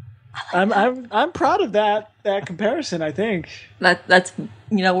 I'm proud of that comparison, I think. That's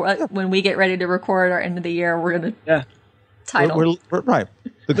when we get ready to record our end of the year, we're gonna Yeah. title. We're right.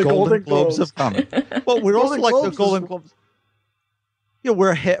 The Golden Golden Globes Globes. of comics. Well, we're also Golden like the Globes Golden is- Globes. Yeah,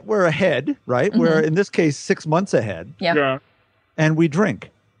 we're ahead, right? We're in this case 6 months ahead, yeah. and we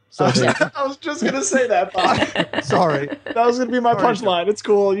drink. So I was just gonna say that, Bob. sorry. That was gonna be my punchline. It's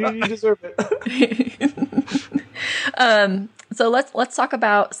cool. You deserve it. So let's talk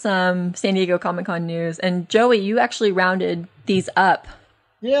about some San Diego Comic-Con news. And Joey, you actually rounded these up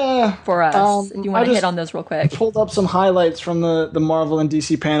Yeah. for us? If you want I to hit just on those real quick. pulled up some highlights from the Marvel and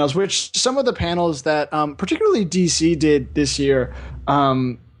DC panels, which some of the panels that particularly DC did this year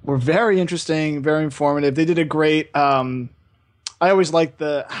were very interesting, very informative. They did a great. I always liked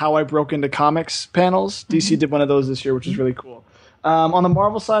the How I Broke Into Comics panels. DC did one of those this year, which is really cool. On the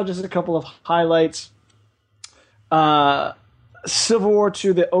Marvel side, just a couple of highlights. Civil War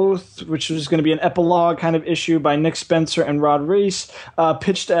II: The Oath, which was going to be an epilogue kind of issue by Nick Spencer and Rod Reis,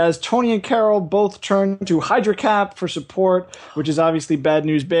 pitched as Tony and Carol both turn to Hydra Cap for support, which is obviously Bad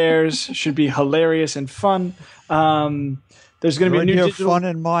News Bears. Should be hilarious and fun. There's going to be a new your digital... fun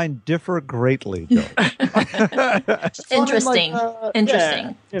and mine differ greatly, Joe. Interesting.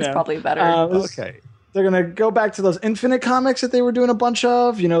 Interesting. It's probably better. Okay. They're going to go back to those Infinite comics that they were doing a bunch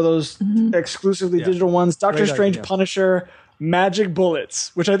of, those exclusively digital ones. Doctor Great Strange, idea. Punisher, Magic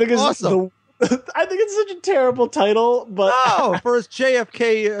Bullets, which I think is Awesome. I think it's such a terrible title, but Oh, for us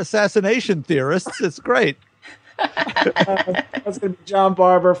JFK assassination theorists, it's great. that's going to be John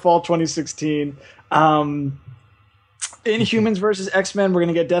Barber, fall 2016. Inhumans versus X-Men, we're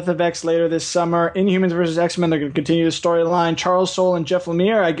going to get Death of X later this summer. Inhumans versus X-Men, they're going to continue the storyline. Charles Soule and Jeff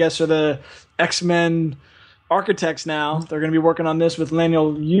Lemire, I guess, are the X-Men architects now. They're going to be working on this with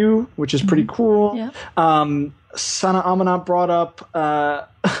Laniel Yu, which is pretty cool. Yeah. Sana Amanat brought up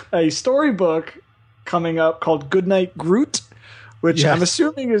a storybook coming up called Goodnight Groot, which Yes. I'm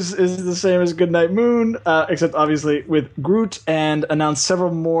assuming is the same as Goodnight Moon, except obviously with Groot, and announced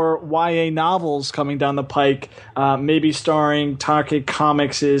several more YA novels coming down the pike, maybe starring Take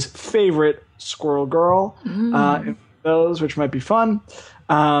Comics' favorite Squirrel Girl, in those, which might be fun.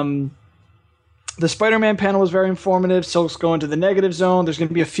 The Spider-Man panel was very informative. Silk's going to the negative zone. There's going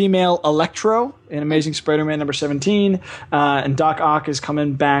to be a female Electro in Amazing Spider-Man number 17. And Doc Ock is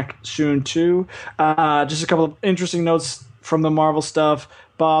coming back soon, too. Just a couple of interesting notes from the Marvel stuff.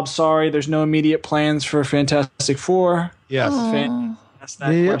 Bob, sorry, there's no immediate plans for Fantastic Four. Yes. That's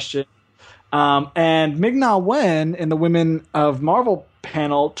that Yep. question. And Ming-Na Wen in the Women of Marvel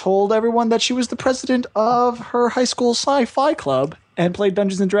panel told everyone that she was the president of her high school sci-fi club and played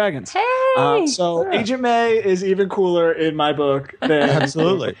Dungeons and Dragons. Hey! So Agent May is even cooler in my book than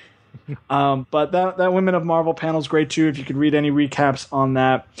Absolutely. but that Women of Marvel panel is great too. If you could read any recaps on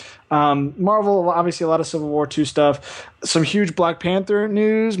that. Marvel, obviously a lot of Civil War II stuff. Some huge Black Panther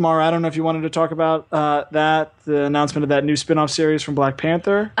news. Mara, I don't know if you wanted to talk about that, the announcement of that new spin-off series from Black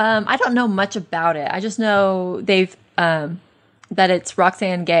Panther. I don't know much about it. I just know they've that it's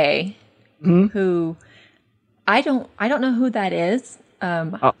Roxanne Gay, who I don't know who that is.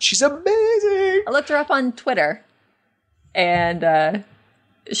 She's amazing. I looked her up on Twitter, and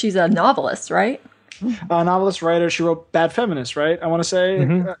she's a novelist, right? Novelist, writer. She wrote Bad Feminist, right? I want to say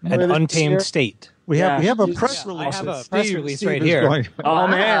An Untamed State. We have Yeah. a press I release. have a that press Steve- release Steve right is here. going- Oh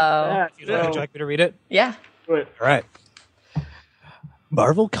man, Wow. Would you like me to read it? Yeah. Good. All right.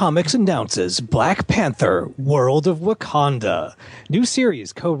 Marvel Comics announces Black Panther World of Wakanda. New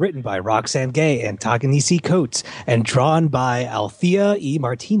series co-written by Roxanne Gay and Ta-Nehisi Coates and drawn by Althea E.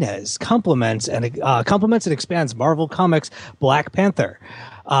 Martinez. Complements and expands Marvel Comics Black Panther.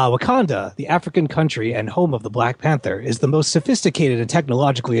 Wakanda, the African country and home of the Black Panther, is the most sophisticated and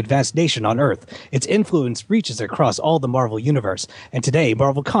technologically advanced nation on Earth. Its influence reaches across all the Marvel universe, and today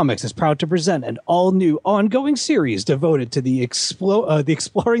Marvel Comics is proud to present an all-new ongoing series devoted to the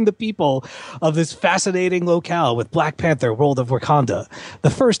exploring the people of this fascinating locale with Black Panther World of Wakanda. The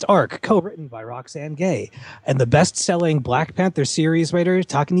first arc, co-written by Roxanne Gay, and the best-selling Black Panther series writer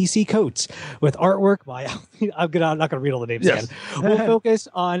Ta-Nehisi Coates, with artwork by I'm not going to read all the names Yes. again. We'll focus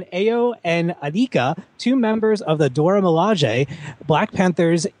on Ayo and Anika, two members of the Dora Milaje, Black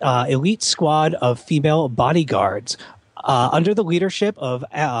Panther's elite squad of female bodyguards. Under the leadership of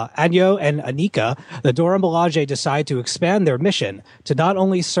Ayo and Anika, the Dora Milaje decide to expand their mission to not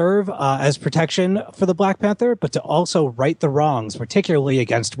only serve as protection for the Black Panther, but to also right the wrongs, particularly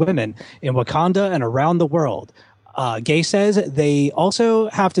against women in Wakanda and around the world. Gay says they also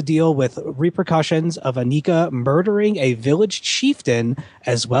have to deal with repercussions of Anika murdering a village chieftain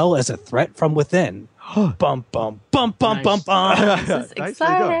as well as a threat from within. Bum, bum, bum, bum, bum, bum. This is Nicely done.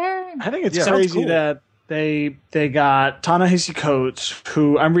 exciting. I think it's Yeah, sounds crazy cool. that they got Ta-Nehisi Coates,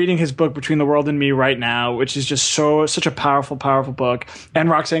 who I'm reading his book Between the World and Me right now, which is just such a powerful book, and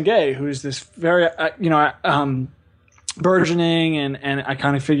Roxanne Gay, who's this very burgeoning and I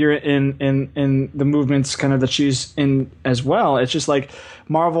kind of figure in the movements kind of that she's in as well. It's just like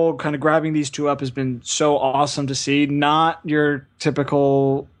Marvel kind of grabbing these two up has been so awesome to see. Not your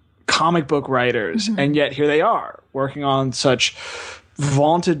typical comic book writers, and yet here they are working on such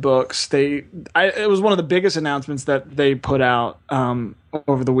vaunted books. It was one of the biggest announcements that they put out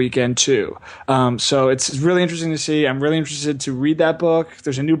over the weekend too. So it's really interesting to see. I'm really interested to read that book.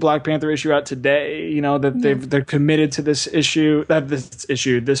 There's a new Black Panther issue out today. You know that they're committed to this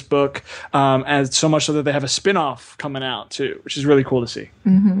book, as so much so that they have a spin-off coming out too, which is really cool to see.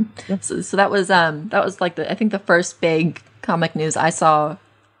 So that was like I think the first big comic news I saw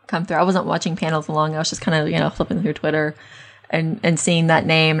come through. I wasn't watching panels along. I was just kind of flipping through Twitter and seeing that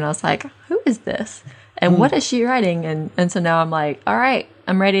name, and I was like, who is this? And what is she writing? And so now I'm like, all right,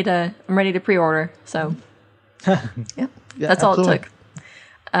 I'm ready to pre-order. So yeah, that's all it took.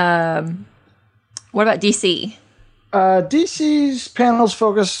 What about DC? DC's panel's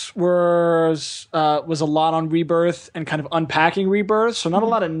focus was a lot on Rebirth and kind of unpacking Rebirth. So not a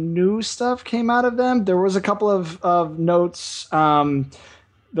lot of new stuff came out of them. There was a couple of notes.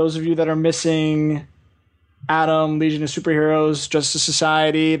 Those of you that are missing Atom, Legion of Superheroes, Justice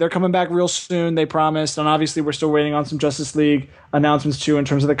Society, they're coming back real soon, they promised. And obviously we're still waiting on some Justice League announcements too in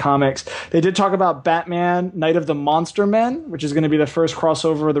terms of the comics. They did talk about Batman, Night of the Monster Men, which is going to be the first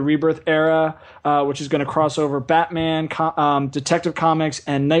crossover of the Rebirth era, which is going to cross over Batman, Detective Comics,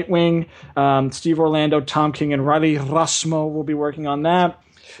 and Nightwing. Steve Orlando, Tom King, and Riley Rossmo will be working on that.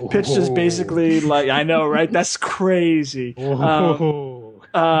 Pitched is basically like, I know, right? That's crazy. Pitched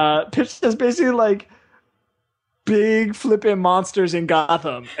is basically like big flipping monsters in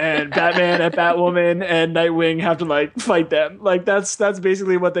Gotham, and Batman and Batwoman and Nightwing have to like fight them. Like that's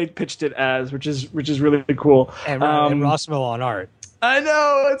basically what they pitched it as, which is really cool. And Rossmo on art. I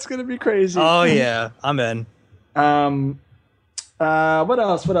know, it's gonna be crazy. Oh yeah, I'm in. What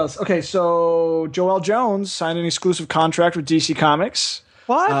else? Okay, so Joelle Jones signed an exclusive contract with DC Comics.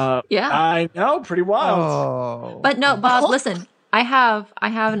 What? Yeah, I know, pretty wild. Oh. but no, Bob. Listen, I have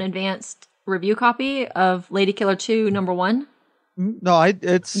an advanced review copy of Lady Killer 2 #1. No,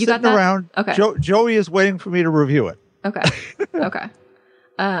 it's You got sitting that? around. Okay. Joey is waiting for me to review it. Okay.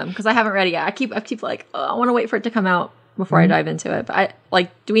 Because I haven't read it yet. I keep like, oh, I want to wait for it to come out before I dive into it. But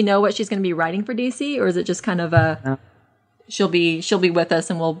do we know what she's going to be writing for DC, or is it just kind of she'll be with us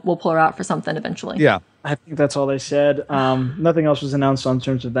and we'll pull her out for something eventually? Yeah. I think that's all they said. Nothing else was announced in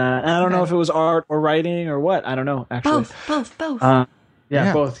terms of that. And I don't know if it was art or writing or what. I don't know, actually. Both.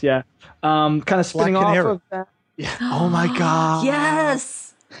 Yeah, both, yeah. Kind of spinning Black off Canary. of that. Yeah. Oh my God.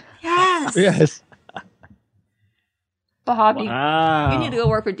 Yes. Yes. Bob, Wow. you need to go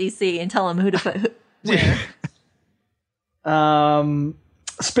work for DC and tell them who to put where.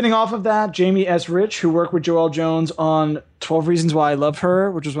 Spinning off of that, Jamie S. Rich, who worked with Joelle Jones on 12 Reasons Why I Love Her,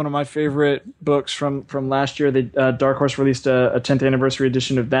 which was one of my favorite books from last year. Dark Horse released a 10th anniversary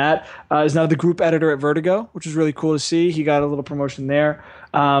edition of that. Is now the group editor at Vertigo, which is really cool to see. He got a little promotion there.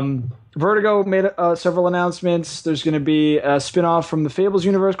 Vertigo made several announcements. There's going to be a spin-off from the Fables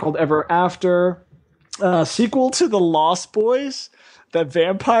universe called Ever After. Sequel to The Lost Boys, the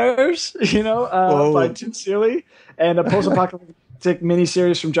vampires, by Tim Seeley. And a post-apocalyptic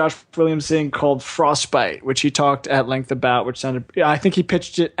miniseries from Josh Williamson called Frostbite, which he talked at length about, which sounded, I think he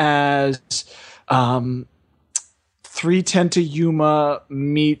pitched it as 3:10 to Yuma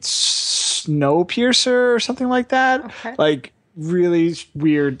meets Snowpiercer or something like that. Okay. Like really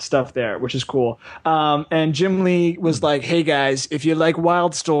weird stuff there, which is cool. And Jim Lee was like, hey guys, if you like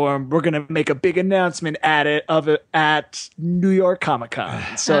Wildstorm, we're going to make a big announcement at New York Comic-Con.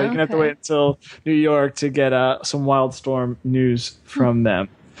 So you're going to have to wait until New York to get some Wildstorm news from them.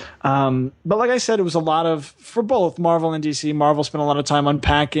 But like I said, it was a lot of, for both Marvel and DC, Marvel spent a lot of time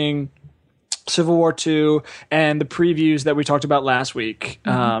unpacking Civil War II and the previews that we talked about last week,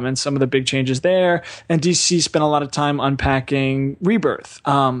 and some of the big changes there. And DC spent a lot of time unpacking Rebirth.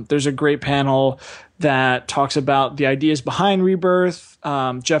 There's a great panel that talks about the ideas behind Rebirth.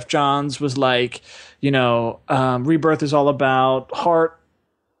 Jeff Johns was like, Rebirth is all about heart,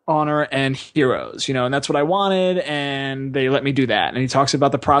 honor, and heroes, and that's what I wanted, and they let me do that. And he talks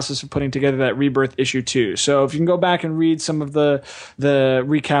about the process of putting together that Rebirth issue too. So if you can go back and read some of the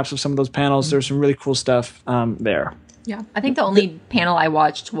recaps of some of those panels, there's some really cool stuff there. Yeah, I think the only panel I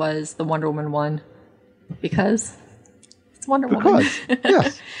watched was the Wonder Woman one because it's Wonder Woman.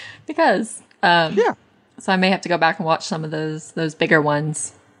 Yes. Because Yeah. so I may have to go back and watch some of those bigger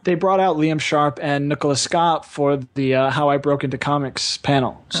ones. They brought out Liam Sharp and Nicola Scott for the How I Broke Into Comics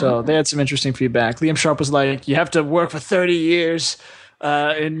panel. So they had some interesting feedback. Liam Sharp was like, you have to work for 30 years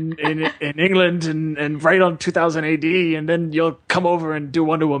in England and write on 2000 AD, and then you'll come over and do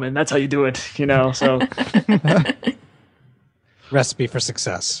Wonder Woman. That's how you do it, so. Recipe for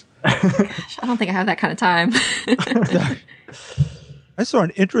success. I don't think I have that kind of time. I saw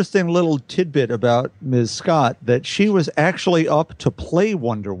an interesting little tidbit about Ms. Scott that she was actually up to play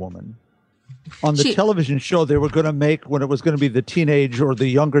Wonder Woman on the television show they were going to make when it was going to be the teenage or the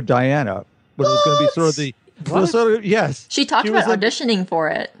younger Diana. But it was going to be sort of the yes. She talked about auditioning for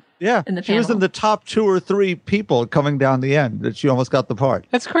it. Yeah, in the she was in the top 2 or 3 people coming down the end that she almost got the part.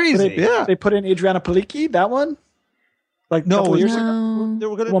 That's crazy. They put in Adriana Palicki, that one? Like no, a couple years ago? They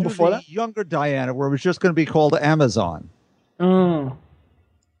were going to do before the that? younger Diana where it was just going to be called Amazon. Oh.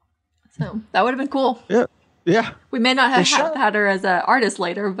 So that would have been cool. Yeah. We may not have had her as an artist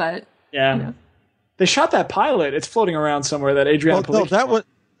later, but yeah. You know. They shot that pilot. It's floating around somewhere that Adriana Palicki. No, that was...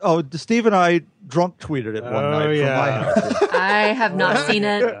 Oh, Steve and I drunk tweeted it one night from my house. I have not seen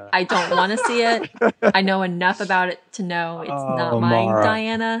it. I don't want to see it. I know enough about it to know it's not my Mara.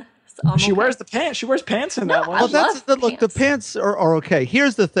 Diana. So She wears the pants. She wears pants in that one. I Well, love look. The pants are okay.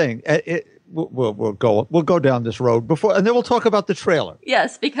 Here's the thing. We'll go down this road before, and then we'll talk about the trailer.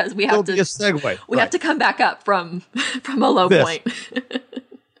 Yes, because we There'll have to. be a segue. We have to come back up from a low point.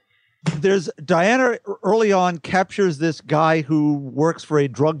 There's Diana early on captures this guy who works for a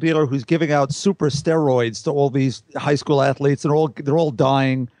drug dealer who's giving out super steroids to all these high school athletes, and they're all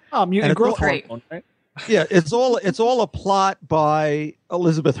dying. Oh, mutant growth great. hormone, right? Yeah, it's all a plot by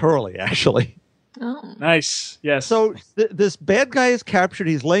Elizabeth Hurley, actually. Oh. Nice. Yes. So this bad guy is captured.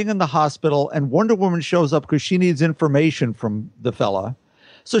 He's laying in the hospital, and Wonder Woman shows up because she needs information from the fella.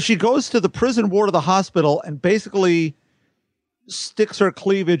 So she goes to the prison ward of the hospital and basically sticks her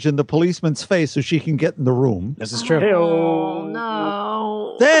cleavage in the policeman's face so she can get in the room. This is true. Oh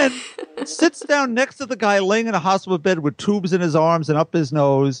no! Then sits down next to the guy laying in a hospital bed with tubes in his arms and up his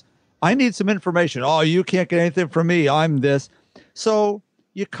nose. I need some information. Oh, you can't get anything from me. I'm this. So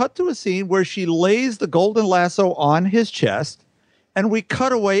you cut to a scene where she lays the golden lasso on his chest, and we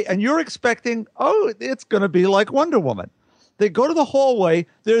cut away, and you're expecting, oh, it's going to be like Wonder Woman. They go to the hallway.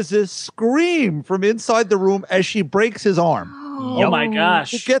 There's this scream from inside the room as she breaks his arm Oh my to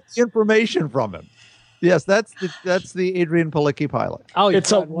gosh. get the information from him. Yes, that's the Adrian Palicki pilot. Oh, you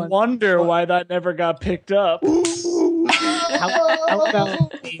It's a got one. wonder why that never got picked up. How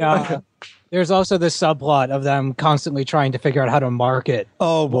about there's also this subplot of them constantly trying to figure out how to market,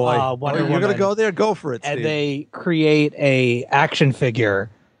 Oh boy, Wonder you're going to Woman. go there? Go for it, and Steve. they create a action figure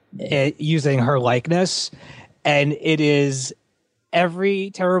using her likeness, and it is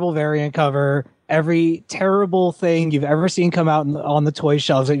every terrible variant cover, every terrible thing you've ever seen come out on the toy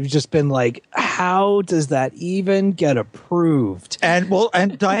shelves that you've just been like, how does that even get approved? And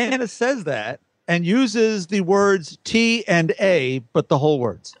Diana says that and uses the words T and A, but the whole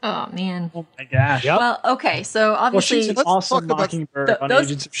words. Oh man. Oh my gosh. Yep. Well, okay. So Well, obviously, she's an let's awesome talk about Mockingbird on those-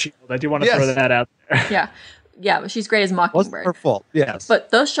 Agents of S.H.I.E.L.D. I do want to Yes. throw that out there. yeah, but she's great as Wasn't Mockingbird. her fault. Yes.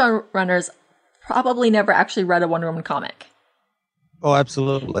 But those showrunners probably never actually read a Wonder Woman comic. Oh,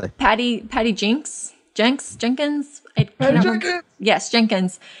 absolutely. Patty Jenkins. I can't remember. Yes,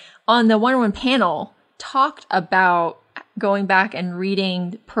 Jenkins on the Wonder Woman panel talked about going back and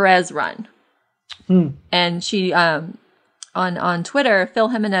reading Perez run. And she on Twitter, Phil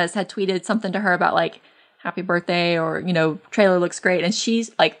Jimenez had tweeted something to her about like happy birthday or trailer looks great, and she's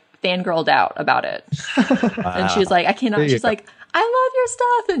like fangirled out about it. And she was like, I cannot. There you She's go. like, I love your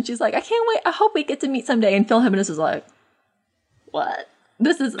stuff, and she's like, I can't wait. I hope we get to meet someday. And Phil Jimenez was like, what?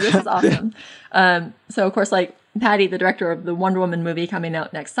 This is awesome. So of course, like Patty, the director of the Wonder Woman movie coming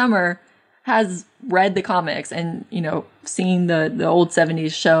out next summer, has read the comics and seen the old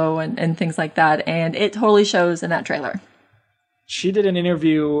 70s show and things like that, and it totally shows in that trailer. She did an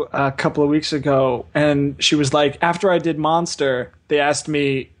interview a couple of weeks ago, and she was like, after I did Monster, they asked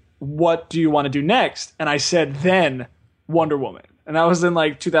me, what do you want to do next? And I said, then Wonder Woman. And that was in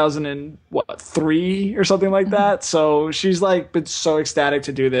like 2003 or something like that. So she's like been so ecstatic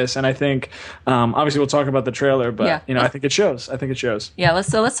to do this. And I think, obviously we'll talk about the trailer, but Yeah. I think it shows. Yeah, let's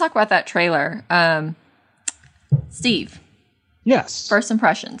talk about that trailer. Steve, Yes. first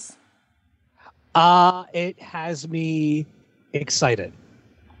impressions. It has me excited.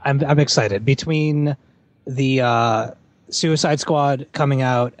 I'm excited. Between the Suicide Squad coming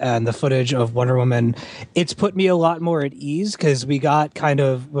out and the footage of Wonder Woman, it's put me a lot more at ease because we got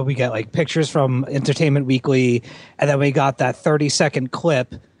we get like pictures from Entertainment Weekly, and then we got that 30-second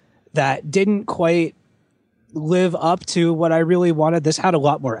clip that didn't quite live up to what I really wanted. This had a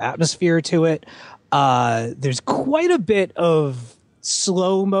lot more atmosphere to it. There's quite a bit of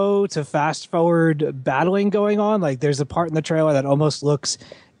slow-mo to fast-forward battling going on. Like there's a part in the trailer that almost looks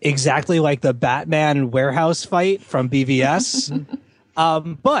exactly like the Batman warehouse fight from BVS.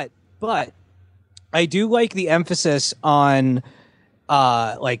 But I do like the emphasis on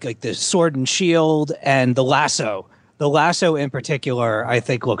like the sword and shield and the lasso The lasso in particular, I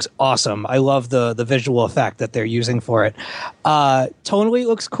think, looks awesome. I love the visual effect that they're using for it. Tonally, it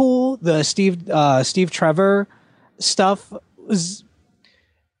looks cool. The Steve Trevor stuff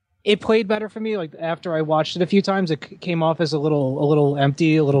it played better for me. Like after I watched it a few times, it came off as a little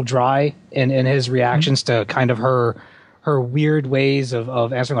empty, a little dry in his reactions to kind of her weird ways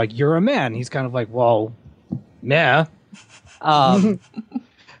of answering. Like, you're a man. He's kind of like, well, yeah.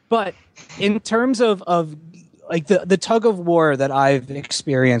 But in terms of like the tug of war that I've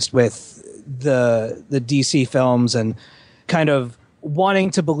experienced with the DC films and kind of wanting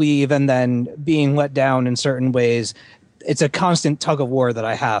to believe and then being let down in certain ways, it's a constant tug of war that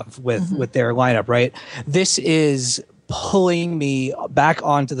I have with their lineup, right? This is pulling me back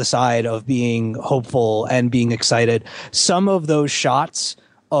onto the side of being hopeful and being excited. Some of those shots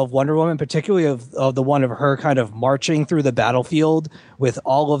of Wonder Woman, particularly of the one of her kind of marching through the battlefield with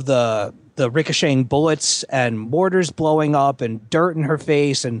all of the ricocheting bullets and mortars blowing up and dirt in her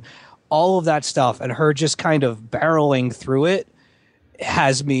face and all of that stuff, and her just kind of barreling through it,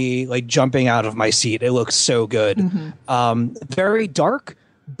 has me like jumping out of my seat. It looks so good. Very dark,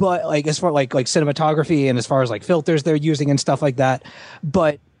 but like as far like cinematography and as far as like filters they're using and stuff like that,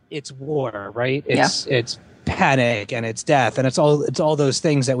 but it's war, right? It's panic and it's death and it's all those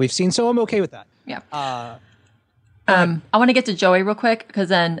things that we've seen. So I'm okay with that. Yeah. I want to get to Joey real quick because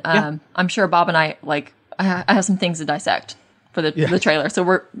then I'm sure Bob and I I have some things to dissect for the trailer.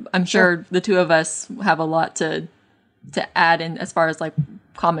 So I'm sure the two of us have a lot to add in as far as like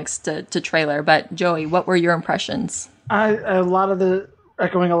comics to trailer. But Joey, what were your impressions?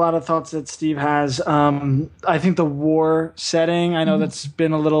 Echoing a lot of thoughts that Steve has. I think the war setting, I know that's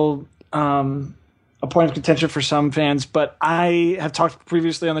been a little a point of contention for some fans, but I have talked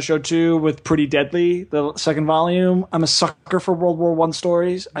previously on the show too with Pretty Deadly, the second volume. I'm a sucker for World War I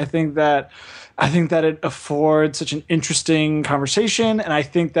stories. I think that it affords such an interesting conversation, and I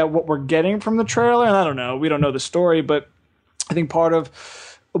think that what we're getting from the trailer, and I don't know, we don't know the story, but I think part of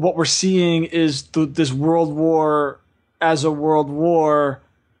what we're seeing is this world war as a world war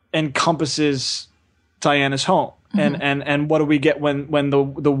encompasses Diana's home. And what do we get when the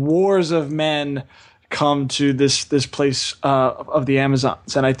wars of men come to this place of the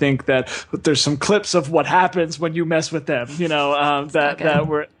Amazons? And I think that there's some clips of what happens when you mess with them, that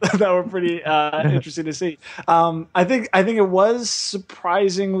were pretty interesting to see. I think it was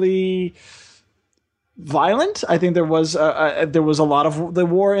surprisingly violent. I think there was a lot of the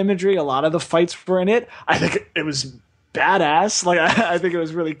war imagery, a lot of the fights were in it. I think it was badass. Like I think it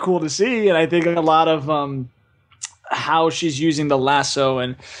was really cool to see, and I think a lot of how she's using the lasso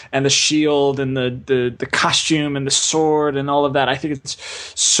and the shield and the costume and the sword and all of that. I think it's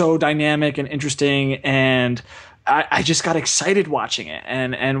so dynamic and interesting, and I just got excited watching it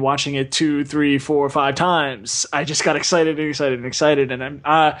and watching it 2, 3, 4, 5 times. I just got excited. And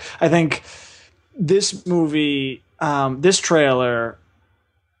I think this movie, this trailer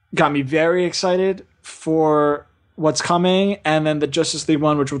got me very excited for what's coming. And then the Justice League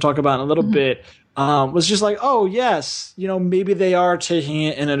one, which we'll talk about in a little bit, was just like, oh yes, maybe they are taking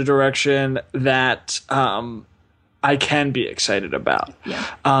it in a direction that I can be excited about. Yeah.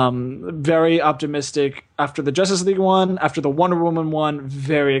 Very optimistic after the Justice League one, after the Wonder Woman one.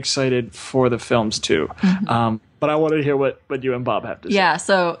 Very excited for the films too. But I want to hear what you and Bob have to say. Yeah.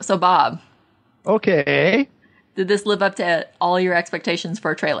 So Bob. Okay. Did this live up to all your expectations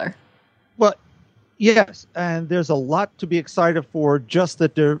for a trailer? Well, yes, and there's a lot to be excited for, just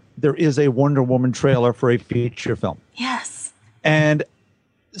that there is a Wonder Woman trailer for a feature film. Yes. And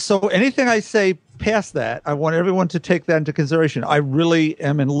so anything I say past that, I want everyone to take that into consideration. I really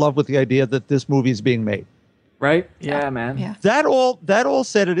am in love with the idea that this movie is being made. Right? Yeah, man. Yeah. That all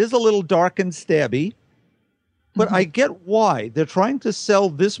said, it is a little dark and stabby, but I get why. They're trying to sell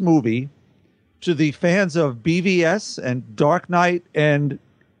this movie to the fans of BVS and Dark Knight and,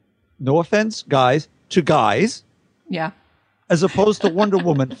 no offense, guys, Yeah. as opposed to Wonder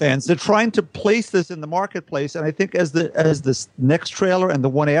Woman fans. They're trying to place this in the marketplace, and I think as this next trailer and the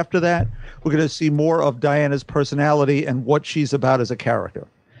one after that, we're going to see more of Diana's personality and what she's about as a character.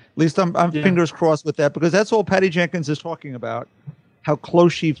 At least I'm fingers crossed with that, because that's all Patty Jenkins is talking about, how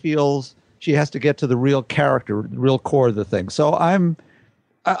close she feels she has to get to the real character, the real core of the thing. So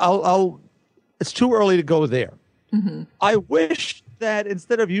it's too early to go there. I wish that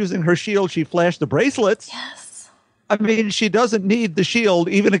instead of using her shield, she flashed the bracelets. Yes. I mean, she doesn't need the shield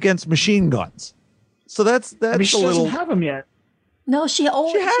even against machine guns. So that's I mean, a she little. doesn't have them yet. No, she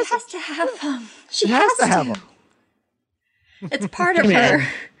has to have them. She has to have them. It's part of her.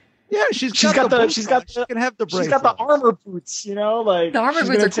 Yeah, she's got the. She can have the bracelets. She's got the armor boots. The armor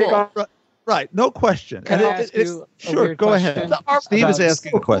boots are cool. Right, no question. Can And I ask you a sure, weird go question? ahead. Steve is About-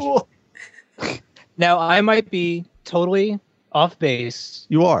 asking a question. Now, I might be totally off base.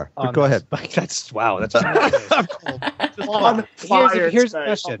 You are, but on go this, ahead. but that's wow. That's On fire. here's the today,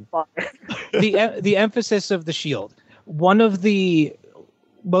 question. on fire. the emphasis of the shield. One of the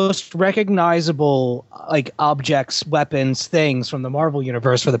most recognizable like objects, weapons, things from the Marvel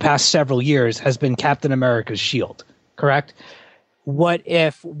universe for the past several years has been Captain America's shield. Correct? What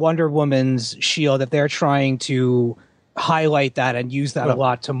if Wonder Woman's shield, if they're trying to highlight that and use that a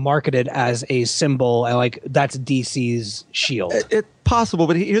lot to market it as a symbol, and like that's DC's shield? It's possible,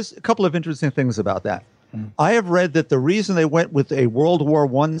 but here's a couple of interesting things about that. I have read that the reason they went with a World War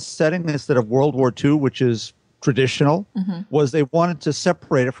I setting instead of World War II, which is traditional, was they wanted to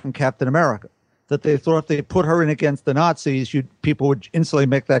separate it from Captain America. That they thought if they put her in against the Nazis, people would instantly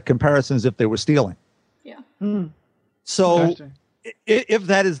make that comparison as if they were stealing. Yeah. So Interesting. if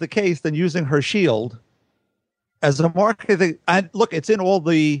that is the case, then using her shield as a marketing thing, and look, it's in all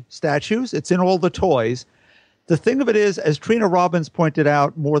the statues, it's in all the toys. The thing of it is, as Trina Robbins pointed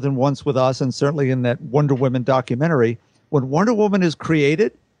out more than once with us, and certainly in that Wonder Woman documentary, when Wonder Woman is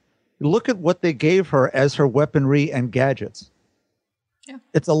created, look at what they gave her as her weaponry and gadgets. Yeah.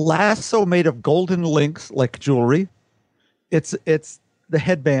 It's a lasso made of golden links like jewelry. It's the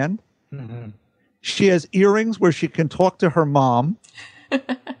headband. She has earrings where she can talk to her mom,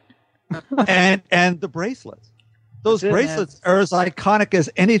 and the bracelets. Those That's it, bracelets are as iconic as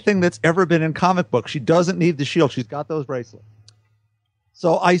anything that's ever been in comic books. She doesn't need the shield. She's got those bracelets.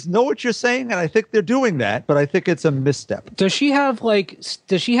 So I know what you're saying, and I think they're doing that, but I think it's a misstep. Does she have bulletproof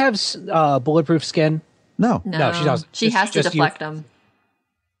skin? No, No, she doesn't. She It's has to just deflect them.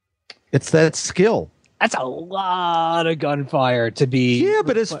 it's that skill. That's a lot of gunfire to be. Yeah,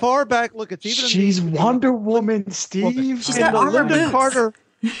 but as far back, look, it's even. She's Wonder Woman, Steve. She's in got the armor Linda boots. Carter,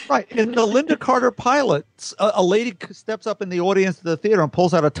 right? In the Linda Carter pilot, a lady steps up in the audience of the theater and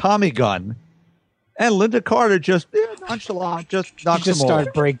pulls out a Tommy gun, and Linda Carter just nonchalant just knocks just them over.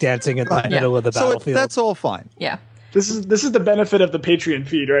 start breakdancing in the Right. middle of the So battlefield. that's all fine. Yeah. This is the benefit of the Patreon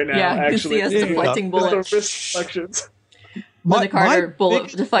feed right now. Yeah, you can actually, see us Yeah. deflecting Just bullets. the wrist deflections. Linda Carter bullet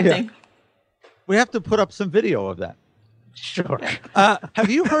big- deflecting. yeah. We have to put up some video of that. Sure. Have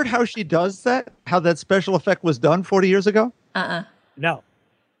you heard how she does that? How that special effect was done 40 years ago? No.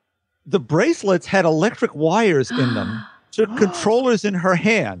 The bracelets had electric wires in them, so controllers in her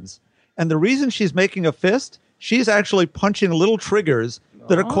hands. And the reason she's making a fist, she's actually punching little triggers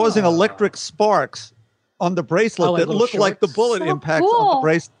that are causing electric sparks on the bracelet Oh, like that little look like the shorts? bullet So impacts on cool. the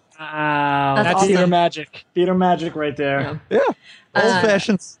bracelet. Wow, That's that's theater awesome. magic. Theater magic right there. Yeah. Yeah,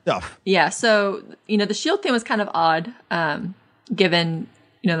 old-fashioned stuff. Yeah, so the shield thing was kind of odd, given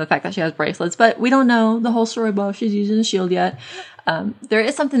the fact that she has bracelets, but we don't know the whole story about if she's using a shield yet. There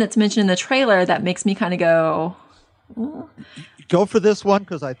is something that's mentioned in the trailer that makes me kind of go. Go for this one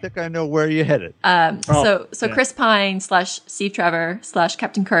because I think I know where you're headed. So Chris Pine / Steve Trevor /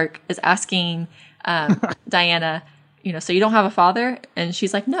 Captain Kirk is asking Diana, so you don't have a father, and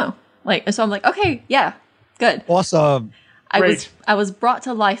she's like, no, and so I'm like, okay, yeah, good. Awesome. I was brought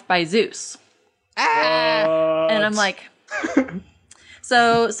to life by Zeus. And I'm like,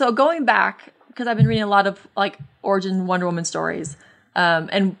 so going back, because I've been reading a lot of origin Wonder Woman stories,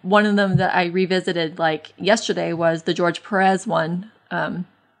 and one of them that I revisited yesterday was the George Perez one,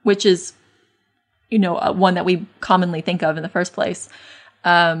 which is one that we commonly think of in the first place.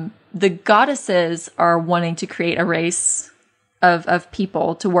 The goddesses are wanting to create a race of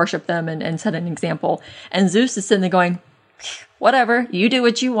people to worship them and set an example, and Zeus is sitting there going, whatever, you do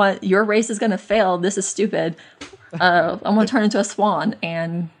what you want. Your race is going to fail. This is stupid. I'm going to turn into a swan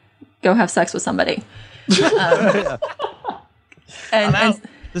and go have sex with somebody. And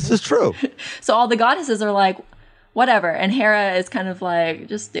This is true. so all the goddesses are like, whatever. And Hera is kind of like,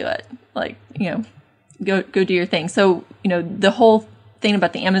 just do it. Go do your thing. So, the whole thing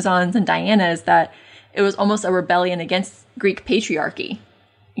about the Amazons and Diana is that it was almost a rebellion against Greek patriarchy.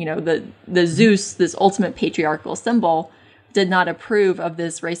 The Zeus, this ultimate patriarchal symbol, did not approve of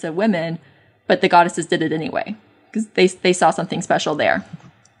this race of women, but the goddesses did it anyway because they saw something special there.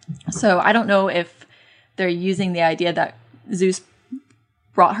 So I don't know if they're using the idea that Zeus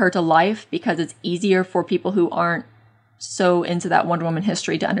brought her to life because it's easier for people who aren't so into that Wonder Woman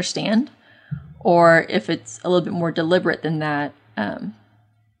history to understand, or if it's a little bit more deliberate than that.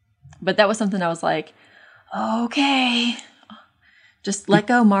 But that was something I was like, okay, just let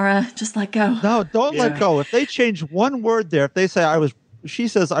go, Mara. Just let go. No, don't let go. If they change one word there, if they say she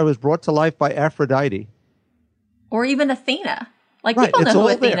says I was brought to life by Aphrodite. Or even Athena. Right, People know it's who all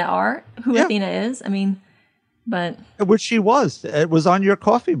Athena there. Athena is. I mean, but Which she was. It was on your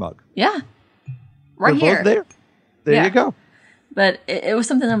coffee mug. yeah. right They're here. both there. There Yeah. you go. But it was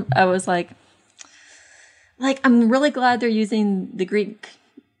something I was like, I'm really glad they're using the Greek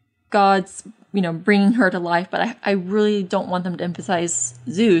gods, bringing her to life, but I really don't want them to emphasize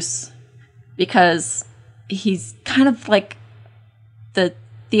Zeus because he's kind of like the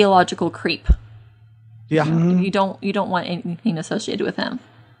theological creep. Yeah. You don't want anything associated with him.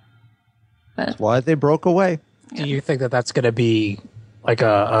 But Why they broke away. Do you think that that's going to be like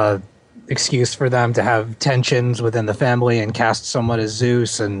a excuse for them to have tensions within the family and cast someone as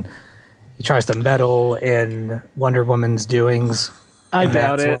Zeus, and he tries to meddle in Wonder Woman's doings? I And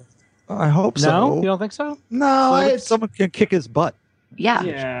doubt that's it. I hope so. No, you don't think so? No, What if someone can kick his butt?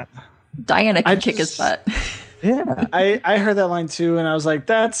 yeah, Diana can I kick his just- butt. Yeah. I heard that line too, and I was like,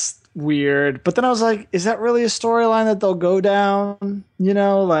 that's weird. But then I was like, is that really a storyline that they'll go down?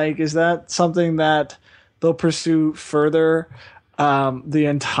 Is that something that they'll pursue further? The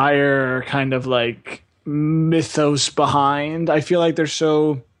entire kind of like mythos behind. I feel like they're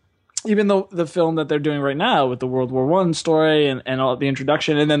so. Even though the film that they're doing right now with the World War I story and all the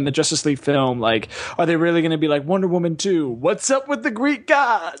introduction, and then the Justice League film, like, are they really going to be like Wonder Woman 2? What's up with the Greek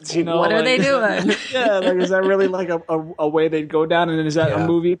gods? What are they doing? Yeah, like, is that really like a way they'd go down? And is that Yeah. a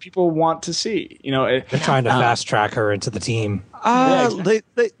movie people want to see? They're trying to fast track her into the team. exactly.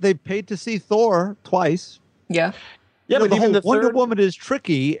 They paid to see Thor twice. Yeah. Yeah, The but even whole the Wonder third, Woman is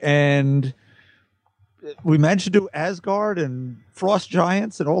tricky, and we managed to do Asgard and Frost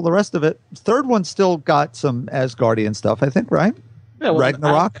Giants and all the rest of it. Third one still got some Asgardian stuff, I think, right? yeah, well,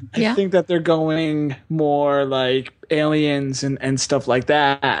 Ragnarok. I Yeah. think that they're going more like aliens and stuff like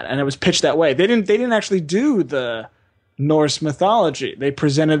that, and it was pitched that way. They didn't actually do the Norse mythology. They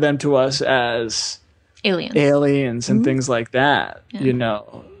presented them to us as Aliens. aliens and things like that. Yeah.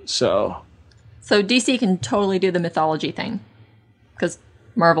 So So DC can totally do the mythology thing because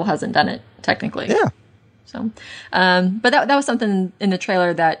Marvel hasn't done it technically. Yeah. So, but that was something in the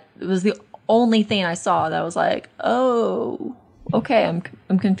trailer that was the only thing I saw that was like, oh, okay,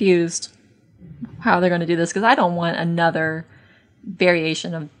 I'm confused how they're going to do this because I don't want another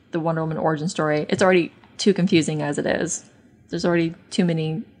variation of the Wonder Woman origin story. It's already too confusing as it is. There's already too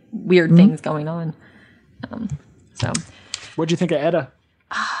many weird things going on. So, what'd you think of Edda?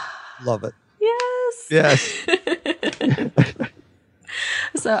 Love it. yes. Yes.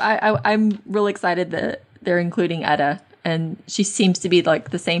 So I'm really excited that they're including Edda, and she seems to be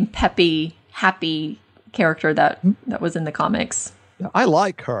like the same peppy, happy character that was in the comics. I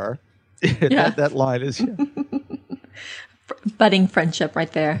like her. Yeah. that line is. Budding friendship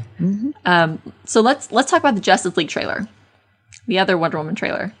right there. So let's talk about the Justice League trailer, the other Wonder Woman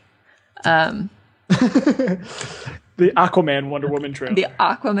trailer, The Aquaman Wonder Woman trailer. the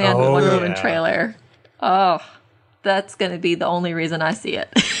Aquaman Oh, Wonder Woman yeah. trailer. Oh, that's gonna be the only reason I see it.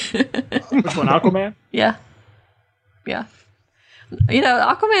 Which one, Aquaman? Yeah.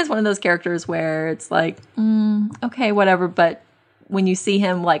 Aquaman is one of those characters where it's like, okay, whatever. But when you see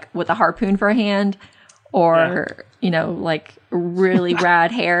him like with a harpoon for a hand, or like really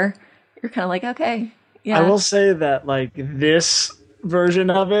rad hair, you're kind of like, okay, yeah. I will say that like this version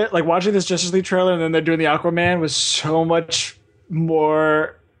of it, like watching this Justice League trailer and then they're doing the Aquaman was so much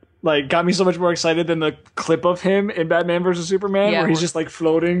more like got me so much more excited than the clip of him in Batman vs Superman Yeah. where he's just like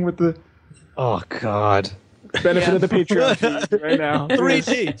floating with the Oh God. benefit of the Patreon feed right now.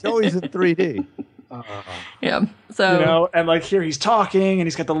 3D. It's always in 3D. Yeah. So And like here he's talking and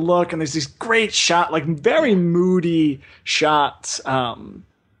he's got the look and there's these great shot, like very moody shots.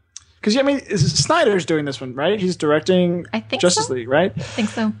 Because Snyder's doing this one, right? He's directing I think Justice so. League, right? I think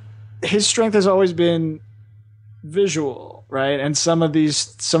so. His strength has always been visual, right? And some of the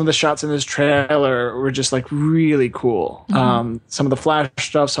shots in this trailer were just like really cool. Some of the Flash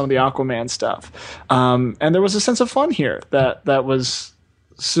stuff, some of the Aquaman stuff, and there was a sense of fun here that was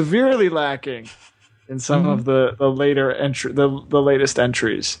severely lacking in some of the later the latest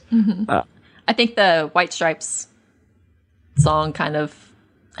entries. I think the White Stripes song kind of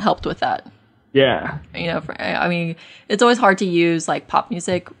helped with that. Yeah, It's always hard to use like pop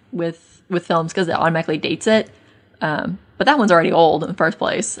music with films because it automatically dates it. But that one's already old in the first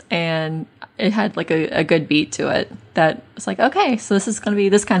place, and it had like a good beat to it. That it's like, okay, so this is going to be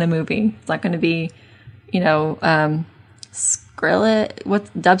this kind of movie. It's not going to be, Skrilla, what's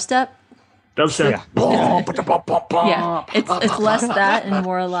dubstep? dubstep. Yeah, it's less that and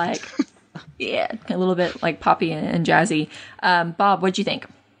more like, yeah, a little bit like poppy and jazzy. Bob, what'd you think?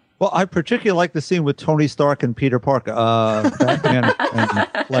 Well, I particularly like the scene with Tony Stark and Peter Parker, Batman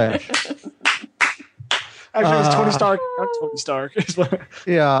and Flash. Actually, it's Tony Stark. Not Tony Stark.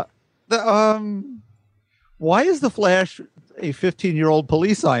 Yeah. Why is the Flash a 15-year-old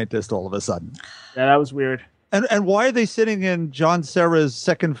police scientist all of a sudden. Yeah, that was weird. And why are they sitting in John Serra's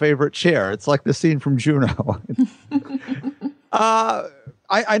second favorite chair? It's like the scene from Juno.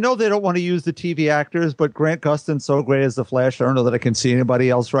 I know they don't want to use the TV actors, but Grant Gustin's so great as the Flash. I don't know that I can see anybody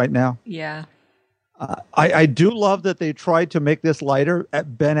else right now. Yeah. I do love that they tried to make this lighter.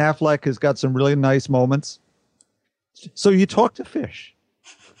 Ben Affleck has got some really nice moments. So you talk to fish.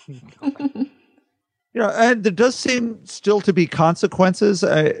 And there does seem still to be consequences.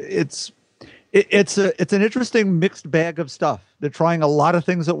 It's an interesting mixed bag of stuff. They're trying a lot of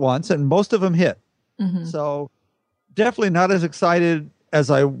things at once, and most of them hit. Mm-hmm. So definitely not as excited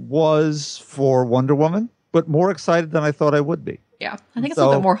as I was for Wonder Woman, but more excited than I thought I would be. Yeah, I think it's a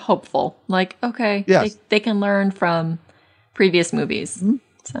little bit more hopeful. Like, okay, yes. they can learn from previous movies.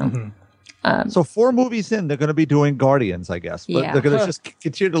 Mm-hmm. So 4 movies in, they're going to be doing Guardians, I guess. But they're going to just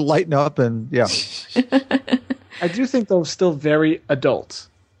continue to lighten up and, yeah. I do think they're still very adult.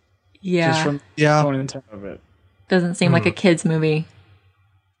 Yeah. Just from tone and tone of it. Doesn't seem like a kid's movie.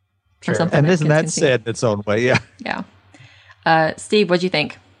 Or something. And isn't that sad in its own way? Yeah. Yeah. Steve, what'd you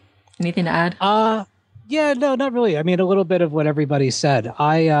think? Anything to add? Yeah, no, not really. I mean, a little bit of what everybody said.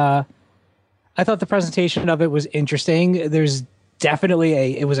 I thought the presentation of it was interesting. There's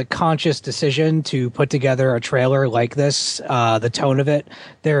definitely it was a conscious decision to put together a trailer like this. The tone of it,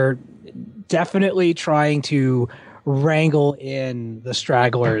 they're definitely trying to wrangle in the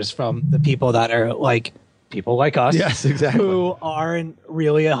stragglers from the people that are like people like us. Yes, exactly. Who aren't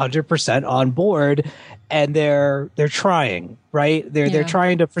really 100% on board. And they're trying, right? They're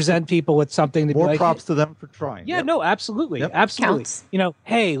trying to present people with something to more be like, props to them for trying. Yeah, no, absolutely, absolutely. Counts.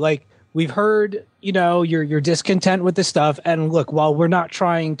 Hey, like we've heard, you're discontent with this stuff, and look, while we're not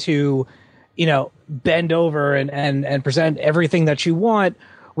trying to, bend over and present everything that you want,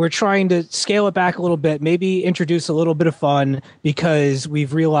 we're trying to scale it back a little bit, maybe introduce a little bit of fun because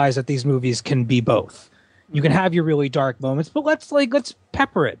we've realized that these movies can be both. You can have your really dark moments, but let's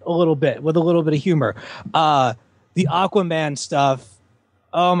pepper it a little bit with a little bit of humor. The Aquaman stuff,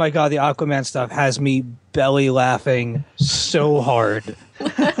 oh my God, the Aquaman stuff has me belly laughing so hard.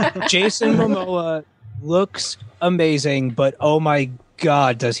 Jason Momoa looks amazing, but oh my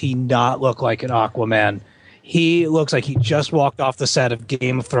God, does he not look like an Aquaman? He looks like he just walked off the set of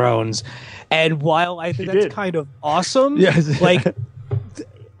Game of Thrones. And while I think that's kind of awesome, like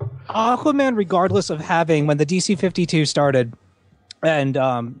Aquaman, regardless of having, when the DC 52 started, and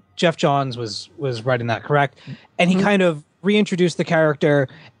Jeff Johns was writing that, correct? And he kind of reintroduced the character,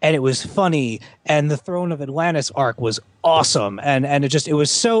 and it was funny, and the Throne of Atlantis arc was awesome, and it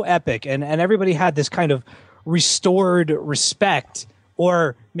was so epic, and everybody had this kind of restored respect,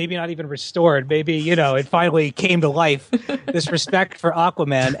 or maybe not even restored, maybe, it finally came to life, this respect for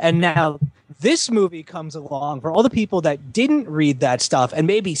Aquaman, and now this movie comes along for all the people that didn't read that stuff and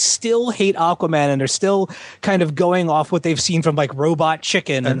maybe still hate Aquaman and are still kind of going off what they've seen from like Robot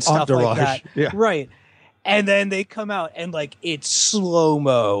Chicken and stuff Entourage. like that. Yeah. Right. And then they come out and like it's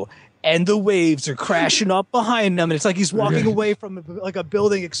slow-mo and the waves are crashing up behind him and it's like he's walking away from like a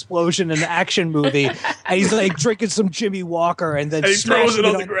building explosion in an action movie and he's like drinking some Jimmy Walker and then he throws it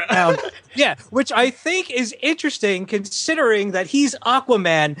on the ground. Yeah, which I think is interesting considering that he's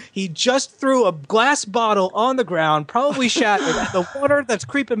Aquaman. He just threw a glass bottle on the ground, probably shattered, and the water that's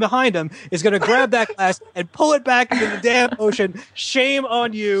creeping behind him is going to grab that glass and pull it back into the damn ocean. Shame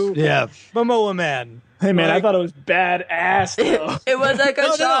on you, Momoa Man. Hey man, I thought it was badass though. It was a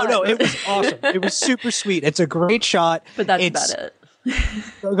good shot. No, it was awesome. It was super sweet. It's a great shot. But that's about it.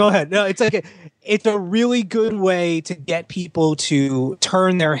 Go ahead. No, it's a really good way to get people to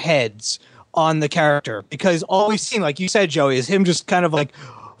turn their heads on the character because all we've seen, like you said, Joey, is him just kind of like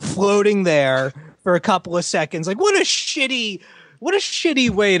floating there for a couple of seconds. Like what a shitty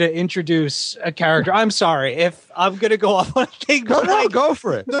way to introduce a character. I'm sorry if I'm going to go off on a thing. Go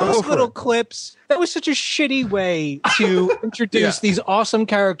for it. Those little clips, that was such a shitty way to introduce these awesome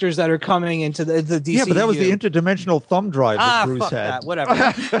characters that are coming into the DCU. Yeah, but that was the interdimensional thumb drive that Bruce fuck had. That, whatever.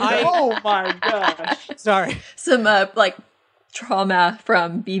 Oh my gosh. Sorry. Some trauma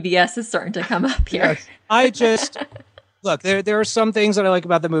from BVS is starting to come up here. Yes. Look, there are some things that I like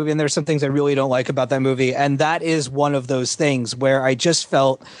about the movie, and there's some things I really don't like about that movie, and that is one of those things where I just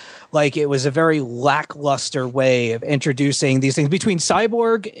felt like it was a very lackluster way of introducing these things between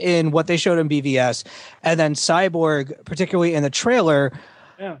Cyborg in what they showed in BVS, and then Cyborg, particularly in the trailer.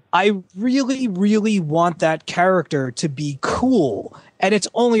 Yeah. I really, really want that character to be cool. And it's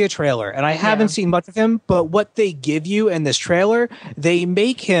only a trailer, and I haven't seen much of him, but what they give you in this trailer, they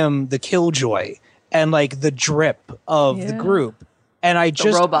make him the killjoy and like the drip of the group. And I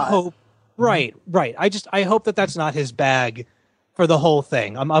just hope Right. I hope that that's not his bag for the whole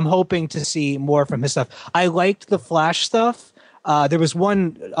thing. I'm hoping to see more from his stuff. I liked the Flash stuff. There was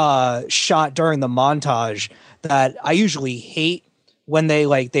one shot during the montage that I usually hate when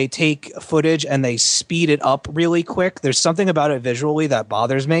they take footage and they speed it up really quick. There's something about it visually that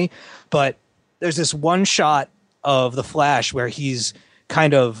bothers me, but there's this one shot of the Flash where he's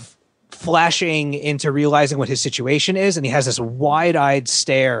kind of flashing into realizing what his situation is, and he has this wide-eyed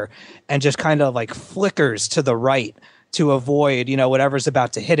stare and just kind of like flickers to the right to avoid, whatever's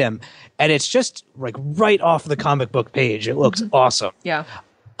about to hit him. And it's just like right off the comic book page. It looks awesome. Yeah.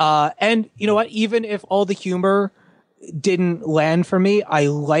 And you know what? Even if all the humor didn't land for me, I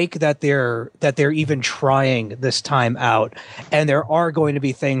like that they're even trying this time out. And there are going to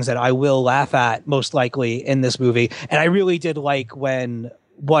be things that I will laugh at most likely in this movie. And I really did like when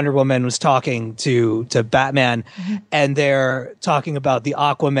Wonder Woman was talking to Batman and they're talking about the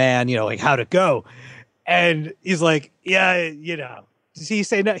Aquaman, like how'd it go? And he's like, yeah, Did he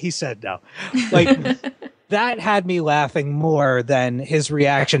say no? He said no. Like that had me laughing more than his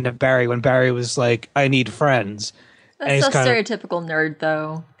reaction to Barry when Barry was like, I need friends. That's so stereotypical nerd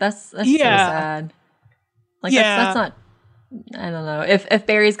though. That's so sad. Like that's not, I don't know. If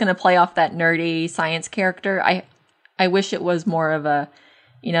Barry's going to play off that nerdy science character, I wish it was more of a,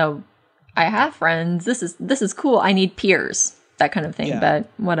 I have friends. This is cool. I need peers. That kind of thing. Yeah. But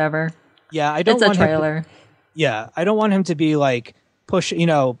whatever. Yeah, I don't want a trailer. I don't want him to be like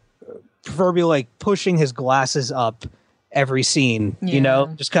proverbial like pushing his glasses up every scene,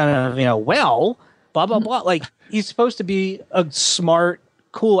 just kind of, well, blah, blah, blah. Like he's supposed to be a smart,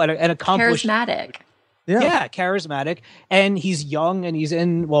 cool, and accomplished. Charismatic. Yeah, charismatic. And he's young and he's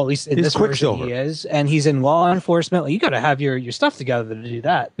in this version he is, and he's in law enforcement. Like, you got to have your stuff together to do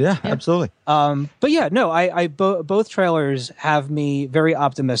that. Yeah, absolutely. But yeah, no, both trailers have me very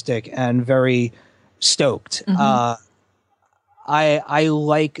optimistic and very stoked. I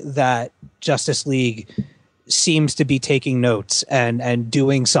like that Justice League seems to be taking notes and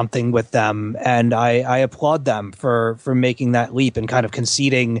doing something with them, and I applaud them for making that leap and kind of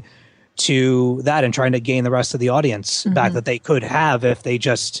conceding to that and trying to gain the rest of the audience back that they could have if they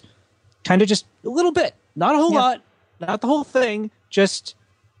just a little bit, not a whole lot, not the whole thing, just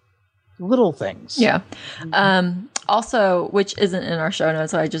little things. Yeah. Also, which isn't in our show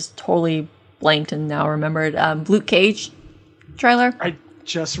notes, so I just totally blanked and now remembered, Luke Cage trailer. I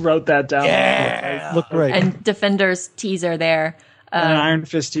just wrote that down. Yeah. Look great. And Defenders teaser there. And an Iron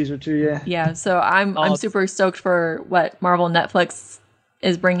Fist teaser too, yeah. Yeah, so I'm super stoked for what Marvel Netflix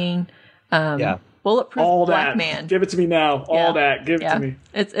is bringing. Bulletproof all Black that. Man. Give it to me now. All that. Give it to me.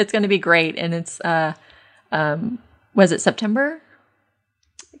 It's going to be great, and it's was it September?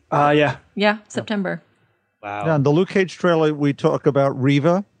 Yeah. Yeah, September. Wow. Now, in the Luke Cage trailer, we talk about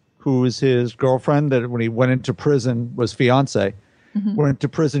Reva, who is his girlfriend that when he went into prison was fiance. Went into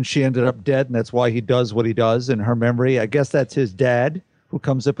prison, she ended up dead, and that's why he does what he does in her memory. I guess that's his dad, who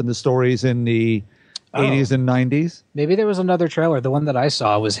comes up in the stories in the 80s and 90s. Maybe there was another trailer. The one that I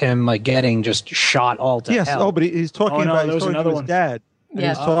saw was him like getting just shot all to hell. Oh, but he's talking about his dad. And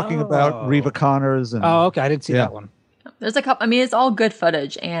he's talking about Reva Connors. And, okay. I didn't see that one. There's a couple. I mean, it's all good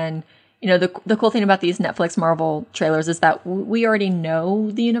footage, and the cool thing about these Netflix Marvel trailers is that we already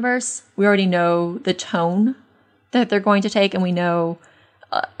know the universe. We already know the tone that they're going to take, and we know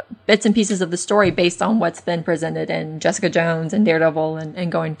bits and pieces of the story based on what's been presented in Jessica Jones and Daredevil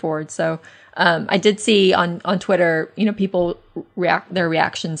and going forward. So I did see on Twitter, people their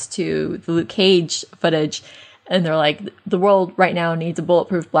reactions to the Luke Cage footage, and they're like, the world right now needs a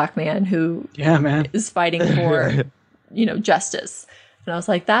bulletproof black man who is fighting for justice. And I was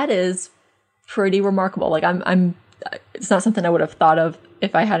like, that is pretty remarkable. Like I'm it's not something I would have thought of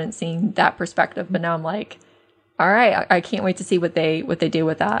if I hadn't seen that perspective, but now I'm like, all right, I can't wait to see what they do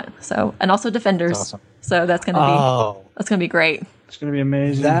with that. So, and also Defenders. Awesome. So that's gonna be great. It's gonna be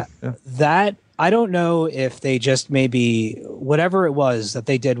amazing. That I don't know if they just maybe whatever it was that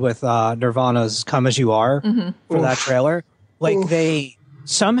they did with Nirvana's "Come as You Are" for that trailer. Like they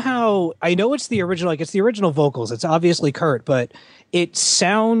somehow, I know it's the original. Like it's the original vocals. It's obviously Kurt, but it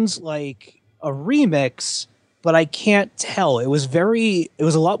sounds like a remix. But I can't tell. It was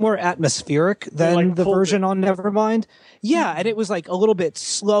a lot more atmospheric than the version on Nevermind. Yeah, and it was like a little bit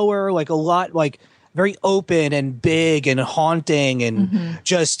slower, like a lot, like very open and big and haunting and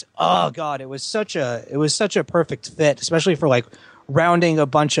just, oh God, it was such a perfect fit, especially for like rounding a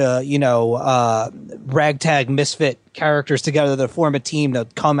bunch of, ragtag misfit characters together to form a team to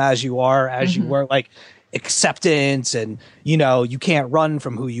come as you are, as you were, like acceptance and you can't run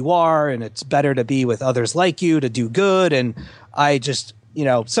from who you are and it's better to be with others like you to do good. And I just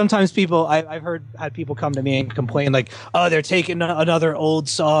sometimes I've had people come to me and complain like, oh, they're taking another old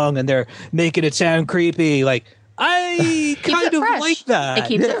song and they're making it sound creepy. Like, I kind of like that. It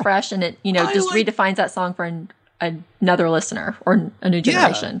keeps it fresh, and it redefines that song for another listener or a new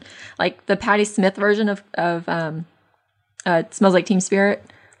generation. Like the Patti Smith version of It Smells Like Teen Spirit.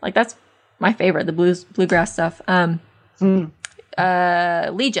 Like that's my favorite, the bluegrass stuff. Legion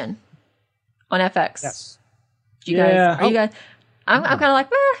on FX. Yes. Are you guys? I'm kind of like,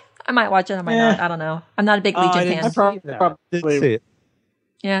 I might watch it. I might not. I don't know. I'm not a big Legion fan. I probably Didn't see it.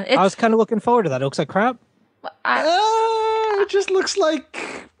 Yeah, I was kind of looking forward to that. It looks like crap. it just looks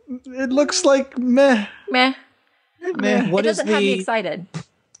like meh. Meh. What it is doesn't have me excited.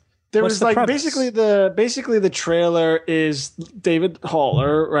 There What's was the like premise? basically the trailer is David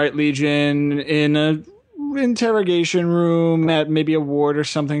Haller, right, Legion, in a interrogation room at maybe a ward or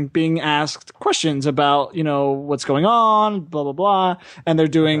something, being asked questions about what's going on, blah blah blah, and they're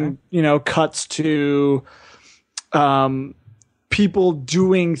doing cuts to people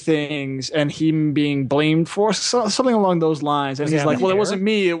doing things and him being blamed for something along those lines, and he's like, well, it wasn't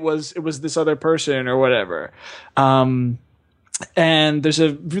me, it was this other person or whatever. And there's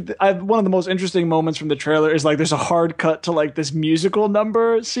one of the most interesting moments from the trailer is like there's a hard cut to like this musical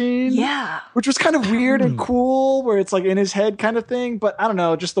number scene, which was kind of weird and cool, where it's like in his head kind of thing. But I don't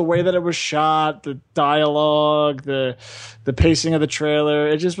know, just the way that it was shot, the dialogue, the pacing of the trailer,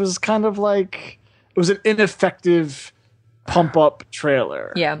 it just was kind of like it was an ineffective pump up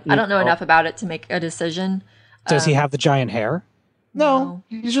trailer. Yeah, I don't know enough about it to make a decision. Does he have the giant hair? No,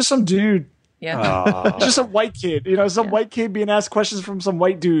 he's just some dude. Yeah, Just some white kid, some white kid being asked questions from some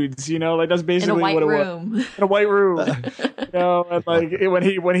white dudes, like that's basically what it was. In a white room, and like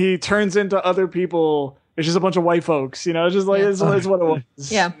when he turns into other people, it's just a bunch of white folks, it's just like it's what it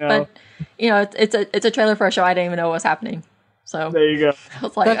was. Yeah, but it's a trailer for a show I didn't even know what was happening. So there you go. I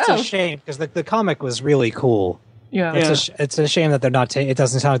was like, That's a shame because the comic was really cool. Yeah, it's a shame that they're not. It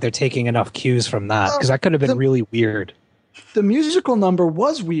doesn't sound like they're taking enough cues from that because that could have been really weird. The musical number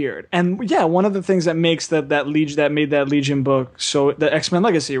was weird, and one of the things that makes that made that Legion book so the X-Men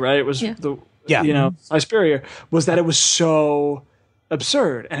Legacy, right? It was Hyperion, was that it was so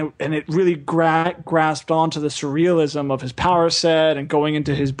absurd, and it really grasped onto the surrealism of his power set and going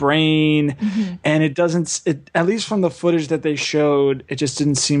into his brain, and it at least from the footage that they showed, it just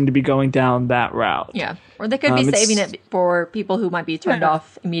didn't seem to be going down that route. Yeah, or they could be saving it for people who might be turned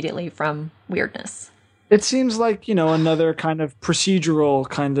off immediately from weirdness. It seems like, another kind of procedural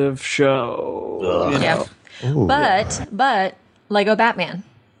kind of show. Yeah. Ooh, But Lego Batman.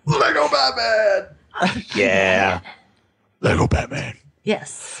 Lego Batman! Yeah. Lego Batman.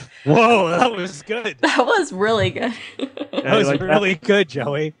 Yes. Whoa, that was good. That was really good. That was really good,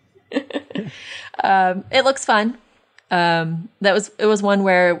 Joey. It looks fun. It was one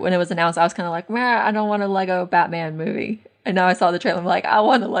where when it was announced, I was kind of like, I don't want a Lego Batman movie. And now I saw the trailer, I'm like, I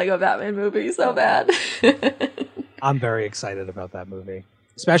want a Lego Batman movie so bad. I'm very excited about that movie,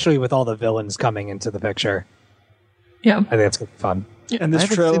 especially with all the villains coming into the picture. Yeah. I think it's going to be fun. And I this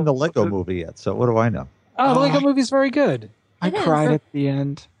haven't trailer, seen the Lego movie yet, so what do I know? Oh, the Lego movie's very good. I cried at the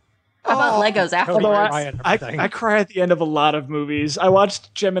end. How about Legos afterwards? Although I cry at the end of a lot of movies. I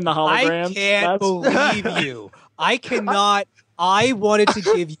watched Gem and the Holograms. I can't believe you. I cannot. I wanted to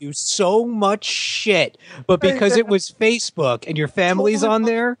give you so much shit, but because it was Facebook and your family's on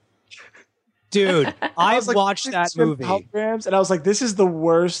there, dude, I watched that movie. Holograms, and I was like, this is the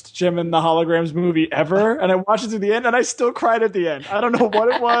worst Gem and the Holograms movie ever. And I watched it to the end, and I still cried at the end. I don't know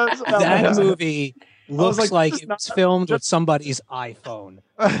what it was. That movie looks like it was filmed with somebody's iPhone.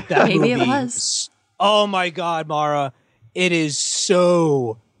 That Maybe movie it was. Oh my God, Mara. It is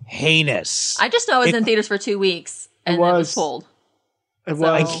so heinous. I just know it was in theaters for 2 weeks, and it was pulled. It So-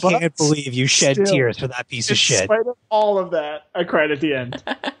 I was. can't believe you shed Still, tears for that piece of shit. Despite of all of that, I cried at the end.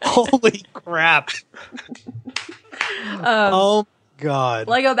 Holy crap. Oh, God.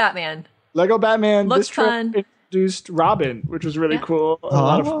 Lego Batman. Lego Batman. Looks this trailer fun. introduced Robin, which was really cool. A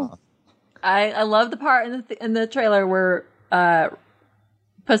lot of fun. I love the part in the trailer where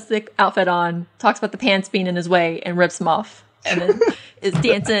puts the outfit on, talks about the pants being in his way, and rips them off, and then is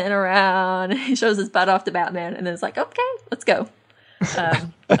dancing around. He shows his butt off to Batman, and then it's like, okay, let's go. I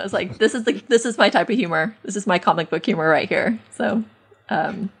was like, this is my type of humor. This is my comic book humor right here. So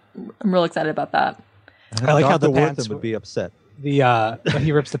I'm real excited about that. I like how the Dr. pants Wortham would be upset. when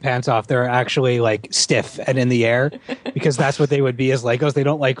he rips the pants off, they're actually like stiff and in the air because that's what they would be as Legos. They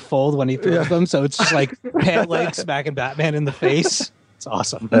don't like fold when he throws them, so it's just like pant leg smacking Batman in the face. It's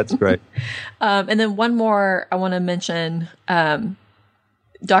awesome. That's great. And then one more I want to mention,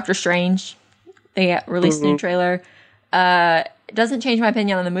 Doctor Strange. They released a new trailer. it doesn't change my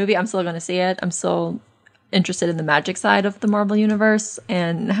opinion on the movie. I'm still going to see it. I'm still interested in the magic side of the Marvel Universe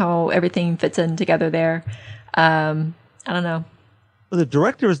and how everything fits in together there. I don't know. Well, the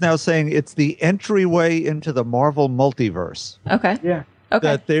director is now saying it's the entryway into the Marvel multiverse. Okay. Yeah. Okay.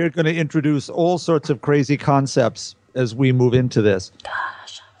 That they're going to introduce all sorts of crazy concepts as we move into this.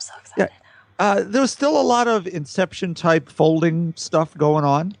 Gosh, I'm so excited. There's still a lot of Inception type folding stuff going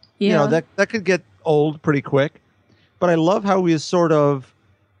on. You know, Yeah. that could get old pretty quick. But I love how he is sort of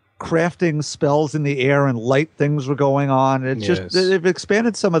crafting spells in the air and light things were going on. It's just, Yes. they've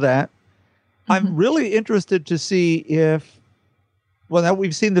expanded some of that. I'm really interested to see if, well, now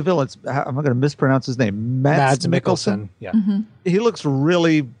we've seen the villains. I'm not going to mispronounce his name. Mads Mikkelsen. Mikkelsen. Yeah. He looks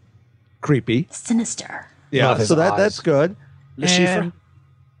really creepy. Sinister. Yeah, Love his so eyes. that's good. Le Chiffre? And-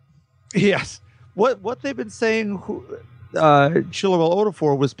 Yes. What they've been saying, Chiwetel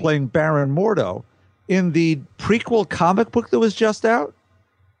Ejiofor was playing Baron Mordo in the prequel comic book that was just out.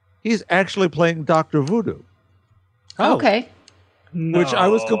 He's actually playing Dr. Voodoo, Oh. Okay. which I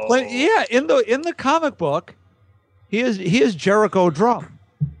was complaining. Yeah, in the comic book, he is Jericho Drum.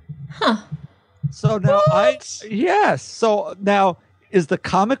 Huh. So now yes. So now is the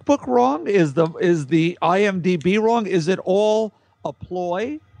comic book wrong? Is the IMDb wrong? Is it all a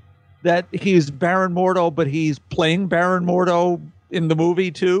ploy that he's Baron Mordo, but he's playing Baron Mordo in the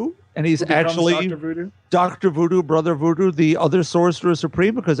movie too? And he's actually Dr. Voodoo. Dr. Voodoo, Brother Voodoo, the other Sorcerer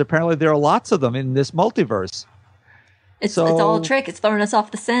Supreme, because apparently there are lots of them in this multiverse. It's So- all a trick. It's throwing us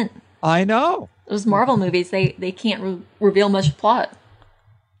off the scent. I know. Those Marvel movies, they can't reveal much plot.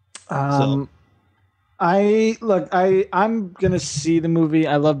 I'm gonna see the movie.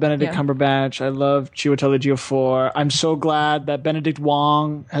 I love Benedict Yeah. Cumberbatch. I love Chiwetel Ejiofor. I'm so glad that Benedict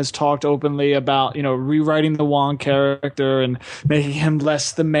Wong has talked openly about, rewriting the Wong character and making him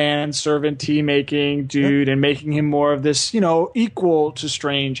less the man-servant tea-making dude and making him more of this, equal to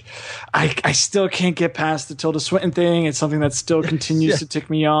Strange. I still can't get past the Tilda Swinton thing. It's something that still continues to tick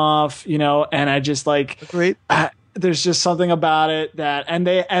me off, and I just Great. there's just something about it that,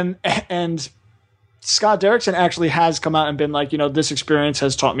 and Scott Derrickson actually has come out and been like, this experience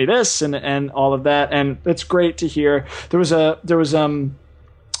has taught me this and all of that, and it's great to hear. There was the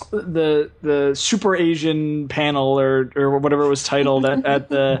Super Asian panel or whatever it was titled at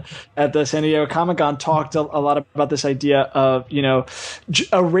the San Diego Comic-Con talked a lot about this idea of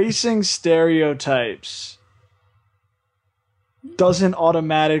erasing stereotypes doesn't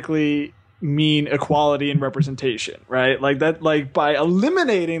automatically mean equality and representation, right? Like that, like by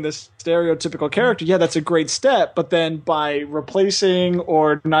eliminating this stereotypical character, yeah, that's a great step. But then by replacing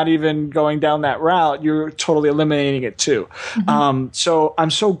or not even going down that route, you're totally eliminating it too. So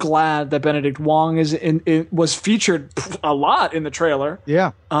I'm so glad that Benedict Wong was featured a lot in the trailer.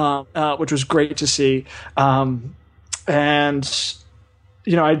 Yeah. Which was great to see. And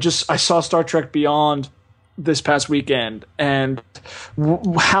I saw Star Trek Beyond this past weekend, and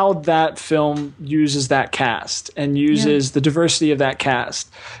how that film uses that cast and uses the diversity of that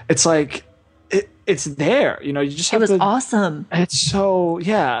cast. It's like it's there. You just It have was to. awesome. It's so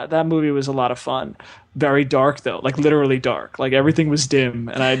that movie was a lot of fun. Very dark though, like literally dark. Like everything was dim,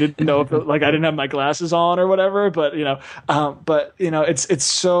 and I didn't know if I didn't have my glasses on or whatever. But it's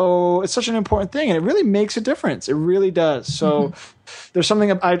such an important thing, and it really makes a difference. It really does. So there's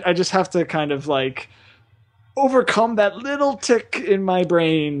something I just have to kind of like overcome that little tick in my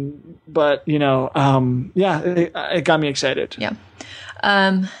brain, but it got me excited. Yeah.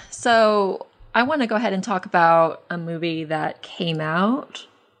 So I want to go ahead and talk about a movie that came out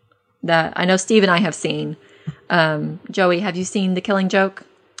that I know Steve and I have seen. Joey, have you seen The Killing Joke?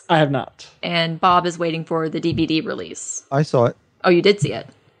 I have not. And Bob is waiting for the DVD release. I saw it. Oh, you did see it?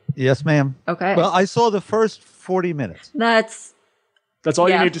 Yes, ma'am. Okay. Well, I saw the first 40 minutes. That's all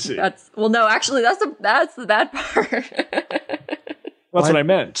you need to see. That's the bad part. That's what I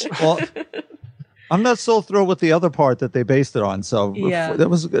meant. Well, I'm not so thrilled with the other part that they based it on, so that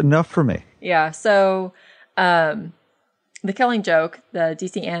was enough for me. Yeah. So, The Killing Joke, the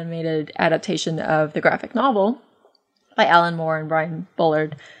DC animated adaptation of the graphic novel by Alan Moore and Brian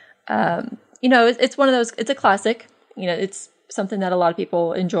Bullard. It's one of those. It's a classic. It's something that a lot of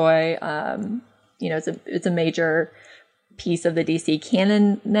people enjoy. It's a major piece of the DC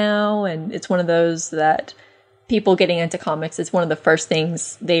canon now, and it's one of those that people getting into comics, it's one of the first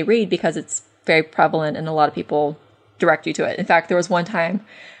things they read because it's very prevalent and a lot of people direct you to it. In fact, there was one time,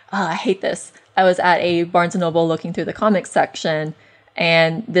 I hate this, I was at a Barnes & Noble looking through the comics section,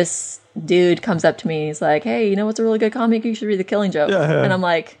 and this dude comes up to me, he's like, hey, what's a really good comic? You should read The Killing Joke. And I'm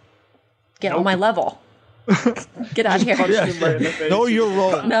like, get on my level. Get out of here. Punched him right in the face. Know your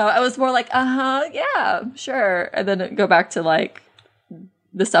role. No, I was more like, yeah, sure. And then go back to like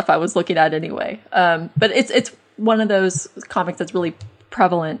the stuff I was looking at anyway. But it's one of those comics that's really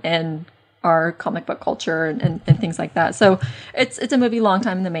prevalent in our comic book culture and things like that. So it's a movie long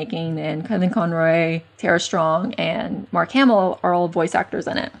time in the making, and Kevin Conroy, Tara Strong, and Mark Hamill are all voice actors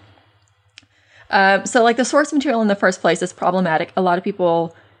in it. So like the source material in the first place is problematic. A lot of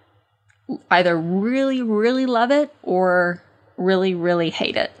people either really, really love it or really, really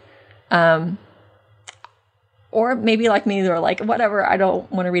hate it. Or maybe like me, they're like, whatever, I don't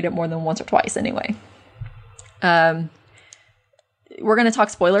want to read it more than once or twice anyway. We're going to talk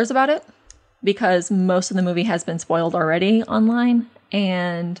spoilers about it because most of the movie has been spoiled already online.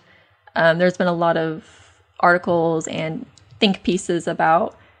 And there's been a lot of articles and think pieces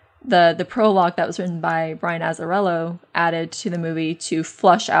about the prologue that was written by Brian Azzarello added to the movie to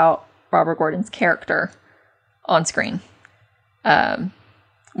flush out Robert Gordon's character on screen.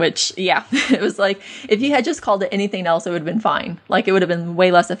 Which, yeah, it was like, if you had just called it anything else, it would have been fine. Like, it would have been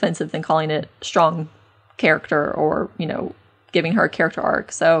way less offensive than calling it strong character or, giving her a character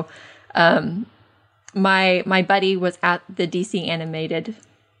arc. So, my buddy was at the DC animated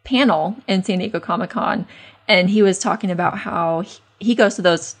panel in San Diego Comic-Con, and he was talking about how he goes to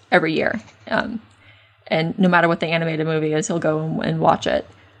those every year. And no matter what the animated movie is, he'll go and watch it.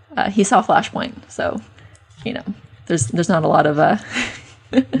 He saw Flashpoint, so, there's not a lot of,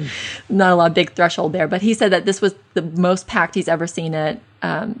 not a lot of big threshold there, but he said that this was the most packed he's ever seen it.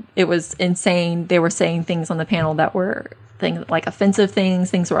 It was insane. They were saying things on the panel that were things like offensive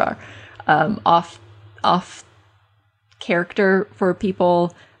things were off character for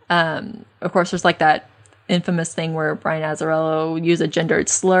people. Of course, there's like that infamous thing where Brian Azzarello used a gendered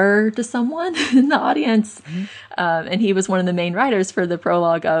slur to someone in the audience. And he was one of the main writers for the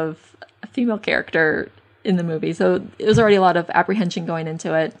prologue of a female character in the movie. So it was already a lot of apprehension going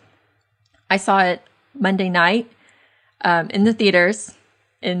into it. I saw it Monday night in the theaters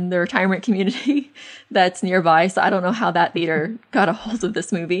in the retirement community that's nearby. So I don't know how that theater got a hold of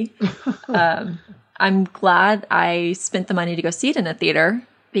this movie. I'm glad I spent the money to go see it in a theater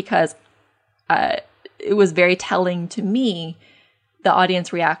because it was very telling to me, the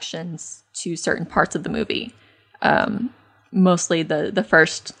audience reactions to certain parts of the movie. Mostly the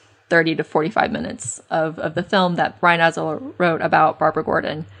first 30 to 45 minutes of the film that Brian Azzarello wrote about Barbara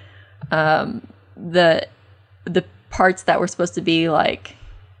Gordon. The parts that were supposed to be like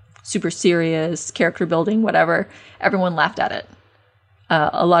super serious, character building, whatever, everyone laughed at it.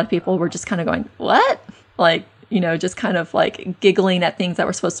 A lot of people were just kind of going, what? Like, just kind of like giggling at things that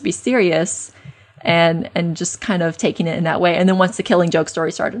were supposed to be serious and just kind of taking it in that way. And then once the Killing Joke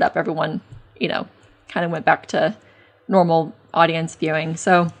story started up, everyone, kind of went back to normal audience viewing.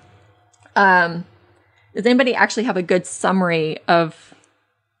 So, does anybody actually have a good summary of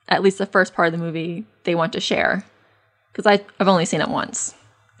at least the first part of the movie they want to share? Because I've only seen it once,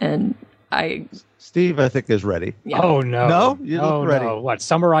 and Steve, I think, is ready. Yeah. Oh no! No, you look ready. No. What?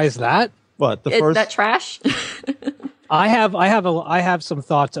 Summarize that? What the Is first? that trash? I have some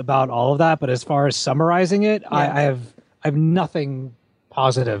thoughts about all of that, but as far as summarizing it, I have nothing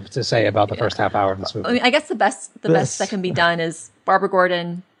positive to say about the first half hour of this movie. I mean, I guess the best that can be done is Barbara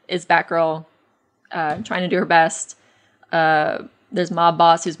Gordon is Batgirl, trying to do her best. There's mob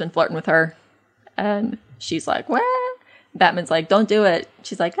boss who's been flirting with her, and she's like, "What?" Batman's like, "Don't do it."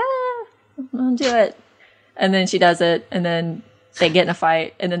 She's like, "Don't do it." And then she does it, and then they get in a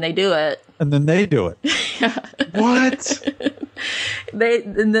fight, and then they do it. And then they do it. What? They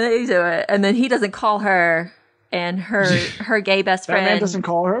do it, and then he doesn't call her, and her gay best friend. Batman doesn't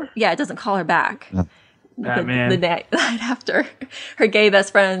call her? Yeah, it doesn't call her back. No. Batman. The night after, her gay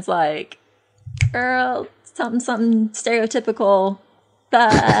best friend's like, "Girl, something stereotypical."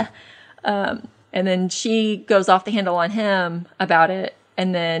 Blah. And then she goes off the handle on him about it,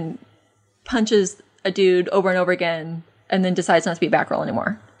 and then punches a dude over and over again, and then decides not to be Batgirl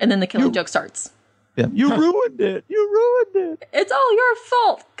anymore. And then the Killing Joke starts. Yeah. You ruined it. You ruined it. It's all your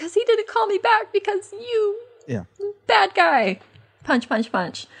fault because he didn't call me back because you Yeah. bad guy. Punch, punch,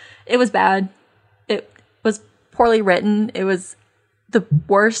 punch. It was bad. It was poorly written. It was the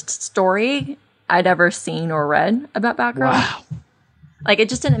worst story I'd ever seen or read about Batgirl. Wow. Like, it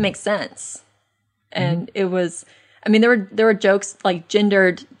just didn't make sense. And it was, I mean, there were jokes, like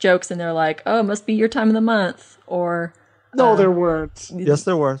gendered jokes, and they're like, "Oh, it must be your time of the month," or No, there weren't. Yes,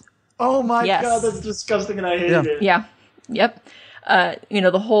 there were. Oh my Yes. god, that's disgusting, and I hated it. yeah, yep.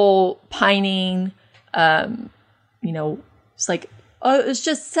 The whole pining, it's like, "Oh, it was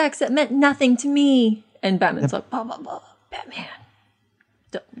just sex. It meant nothing to me." And Batman's like, "Blah blah blah, Batman,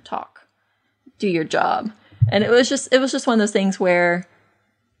 don't talk, do your job." And it was just one of those things where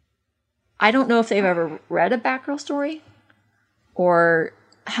I don't know if they've ever read a Batgirl story or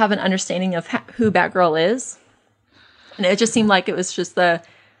have an understanding of who Batgirl is. And it just seemed like it was just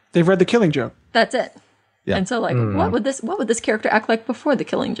They've read The Killing Joke. that's it. Yeah. And so like what would this character act like before the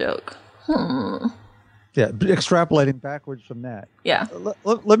Killing Joke? Yeah, extrapolating backwards from that. Yeah.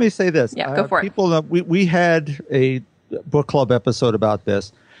 Let me say this. Yeah, go for it. People, we had a book club episode about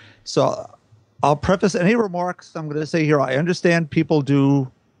this. So I'll preface any remarks I'm going to say here. I understand people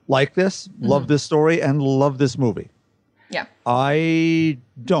do like this, love this story, and love this movie. Yeah. I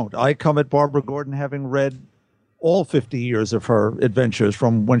don't. I come at Barbara Gordon having read all 50 years of her adventures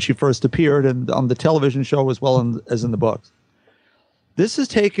from when she first appeared and on the television show as well as in the books. This has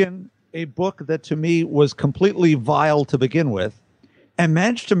taken a book that to me was completely vile to begin with and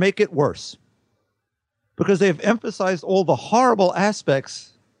managed to make it worse because they've emphasized all the horrible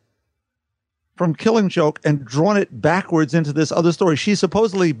aspects from Killing Joke and drawn it backwards into this other story. She's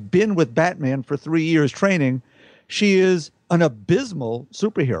supposedly been with Batman for 3 years training. She is an abysmal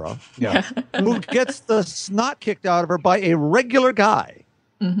superhero who gets the snot kicked out of her by a regular guy.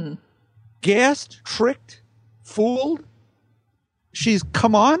 Gassed, tricked, fooled. She's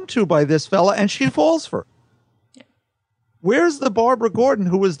come on to by this fella, and she falls for it. Yeah. Where's the Barbara Gordon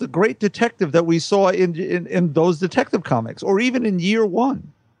who was the great detective that we saw in those detective comics, or even in year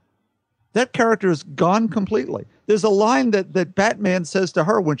one? That character is gone completely. There's a line that Batman says to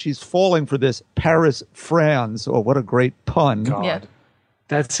her when she's falling for this Paris Franz. Oh, what a great pun. God. Yeah.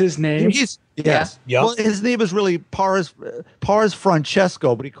 That's his name? Yes. Yep. Well, his name is really Paris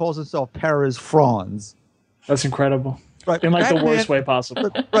Francesco, but he calls himself Paris Franz. That's incredible. Right. In like Batman, the worst way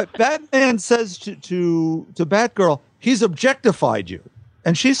possible. Right. Batman says to Batgirl, he's objectified you.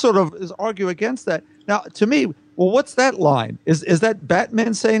 And she sort of is arguing against that. Now, to me, well, what's that line? Is that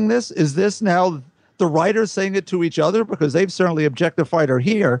Batman saying this? Is this now the writers saying it to each other? Because they've certainly objectified her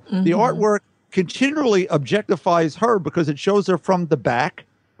here. The artwork continually objectifies her because it shows her from the back,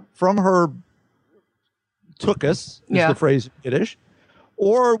 from her tuchus, is the phrase in Yiddish.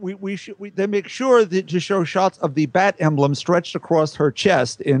 Or they make sure to show shots of the bat emblem stretched across her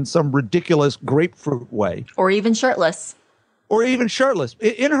chest in some ridiculous grapefruit way. Or even shirtless. Or even shirtless.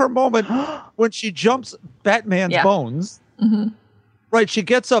 In her moment when she jumps Batman's bones, right, she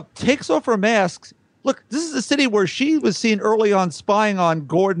gets up, takes off her mask. Look, this is a city where she was seen early on spying on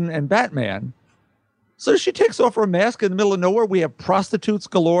Gordon and Batman. So she takes off her mask in the middle of nowhere. We have prostitutes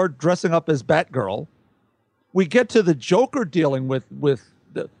galore dressing up as Batgirl. We get to the Joker dealing with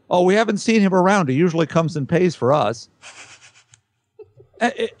we haven't seen him around. He usually comes and pays for us.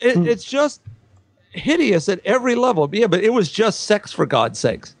 It's just hideous at every level. Yeah, but it was just sex, for God's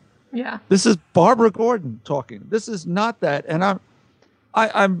sakes. Yeah. This is Barbara Gordon talking. This is not that. And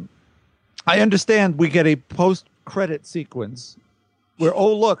I understand we get a post-credit sequence where,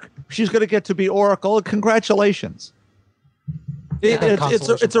 oh, look, she's going to get to be Oracle. Congratulations.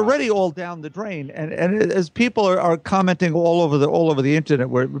 It's already all down the drain, and as people are commenting all over the internet,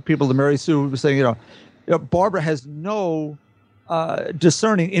 where people, the Mary Sue, was saying, you know, Barbara has no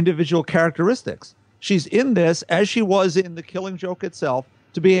discerning individual characteristics. She's in this, as she was in The Killing Joke itself,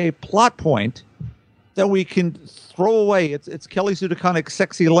 to be a plot point that we can throw away. It's Kelly Sue DeConnick's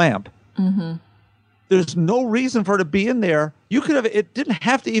sexy lamp. There's no reason for her to be in there. You could have. It didn't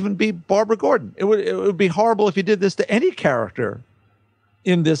have to even be Barbara Gordon. It would be horrible if you did this to any character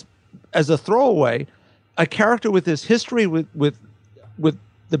in this as a throwaway. A character with this history with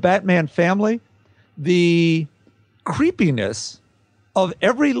the Batman family, the creepiness of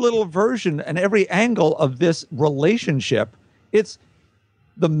every little version and every angle of this relationship. It's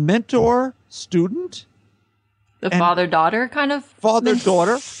the mentor-student. The father-daughter kind of?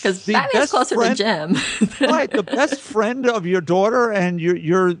 Father-daughter. Because Batman's closer to Jim. Right, the best friend of your daughter, and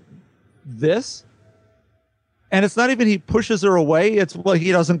you're this. And it's not even he pushes her away, it's, well,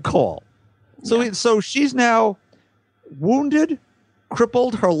 he doesn't call. So she's now wounded,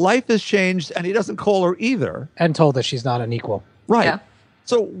 crippled, her life has changed, and he doesn't call her either. And told that she's not an equal. Right. Yeah.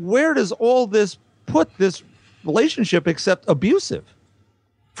 So where does all this put this relationship except abusive?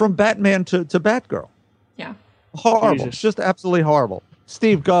 From Batman to Batgirl. Yeah. Horrible. Jesus. Just absolutely horrible.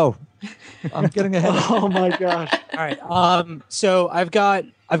 Steve, go. I'm getting ahead. Oh my gosh. All right. So I've got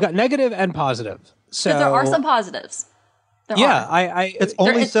negative and positive. So Because there are some positives. There yeah, are. It's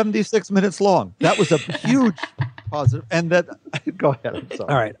only 76 minutes long. That was a huge positive. And that, go ahead. I'm sorry.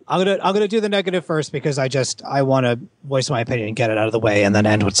 all right. I'm gonna do the negative first because I want to voice my opinion and get it out of the way, and then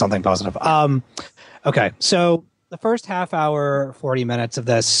end with something positive. Okay. So the first half hour, 40 minutes of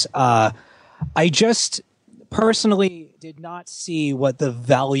this, I just personally did not see what the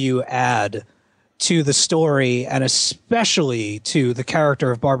value add to the story, and especially to the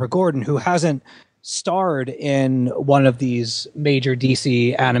character of Barbara Gordon, who hasn't starred in one of these major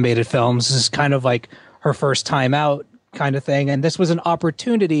DC animated films. This is kind of like her first time out kind of thing. And this was an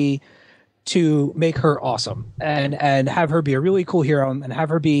opportunity to make her awesome and have her be a really cool hero and have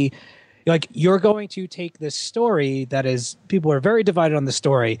her be like, you're going to take this story that is, people are very divided on the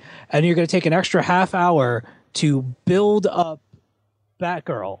story, and you're going to take an extra half hour to build up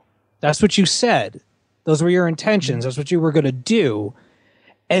Batgirl. That's what you said. Those were your intentions. That's what you were going to do.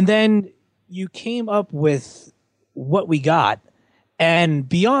 And then you came up with what we got. And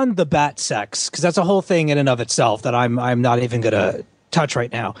beyond the bat sex, because that's a whole thing in and of itself that I'm not even going to touch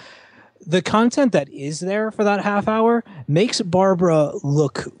right now. The content that is there for that half hour makes Barbara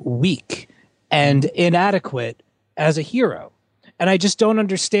look weak and inadequate as a hero. And I just don't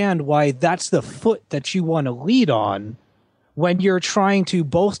understand why that's the foot that you want to lead on when you're trying to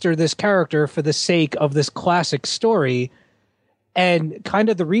bolster this character for the sake of this classic story. And kind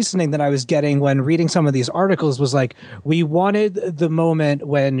of the reasoning that I was getting when reading some of these articles was like, we wanted the moment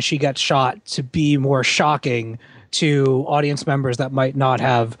when she got shot to be more shocking to audience members that might not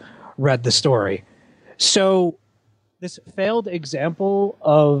have read the story. So this failed example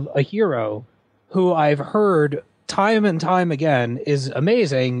of a hero who I've heard time and time again is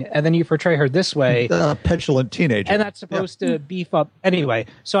amazing, and then you portray her this way, a petulant teenager, and that's supposed to beef up anyway.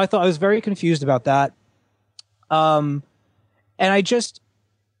 So I thought I was very confused about that. And I just,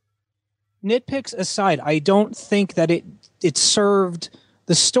 nitpicks aside, I don't think that it served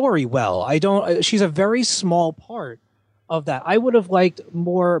the story well. She's a very small part of that. I would have liked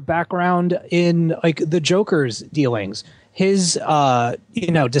more background in like the Joker's dealings, his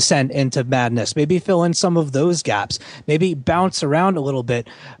descent into madness, maybe fill in some of those gaps, maybe bounce around a little bit,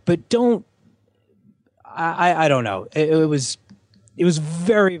 but don't, I don't know. It was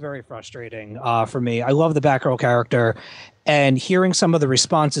very, very frustrating for me. I love the Batgirl character, and hearing some of the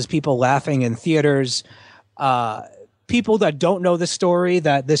responses, people laughing in theaters, people that don't know the story,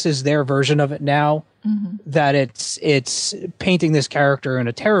 that this is their version of it now, that it's painting this character in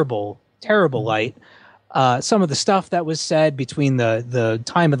a terrible, terrible light. Some of the stuff that was said between the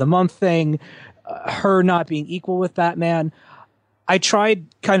time of the month thing, her not being equal with Batman. I tried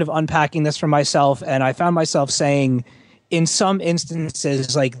kind of unpacking this for myself, and I found myself saying, in some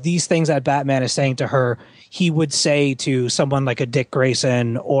instances, like these things that Batman is saying to her, he would say to someone like a Dick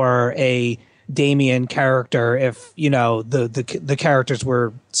Grayson or a Damian character if, the characters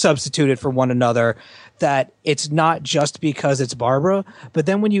were substituted for one another, that it's not just because it's Barbara, but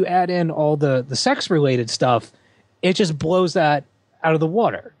then when you add in all the sex-related stuff, it just blows that out of the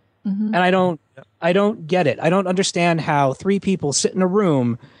water. And I don't get it. I don't understand how three people sit in a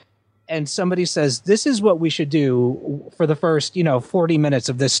room and somebody says, this is what we should do for the first, 40 minutes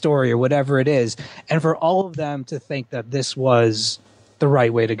of this story or whatever it is, and for all of them to think that this was the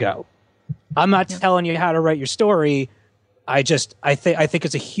right way to go. I'm not telling you how to write your story. I think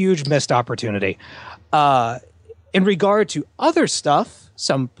it's a huge missed opportunity. In regard to other stuff,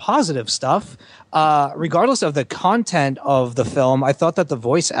 some positive stuff, regardless of the content of the film, I thought that the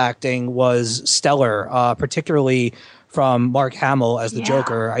voice acting was stellar, particularly from Mark Hamill as the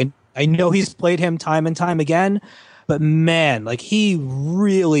Joker. I know he's played him time and time again, but man, like he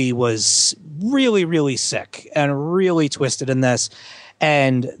really was really, really sick and really twisted in this.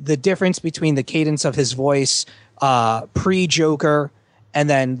 And the difference between the cadence of his voice pre-Joker and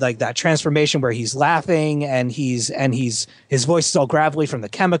then like that transformation where he's laughing and his voice is all gravelly from the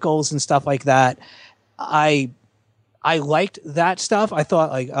chemicals and stuff like that. I liked that stuff. I thought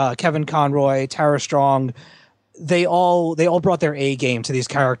like Kevin Conroy, Tara Strong, they all brought their A game to these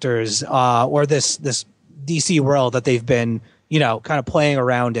characters or this DC world that they've been, kind of playing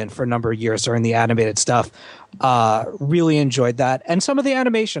around in for a number of years during the animated stuff. Really enjoyed that. And some of the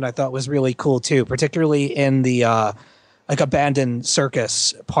animation I thought was really cool too, particularly in the like abandoned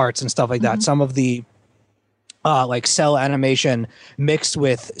circus parts and stuff like that. Some of the like cell animation mixed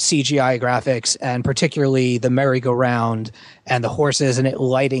with CGI graphics, and particularly the merry-go-round and the horses and it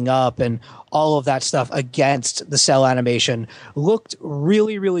lighting up and all of that stuff against the cell animation looked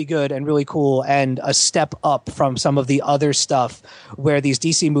really, really good and really cool, and a step up from some of the other stuff where these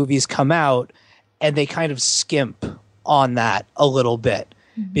DC movies come out and they kind of skimp on that a little bit.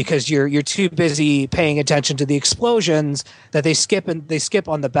 Because you're too busy paying attention to the explosions that they skip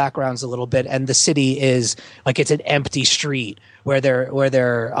on the backgrounds a little bit, and the city is like it's an empty street where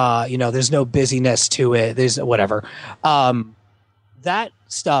there's no busyness to it. There's whatever. That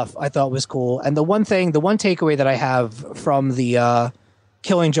stuff I thought was cool. And the one takeaway that I have from the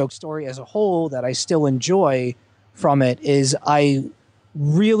Killing Joke story as a whole that I still enjoy from it is I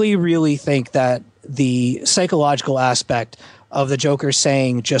really, really think that the psychological aspect of the Joker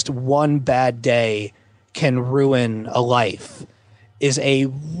saying just one bad day can ruin a life is a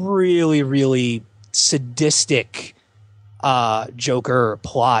really, really sadistic Joker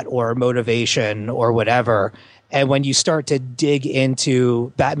plot or motivation or whatever. And when you start to dig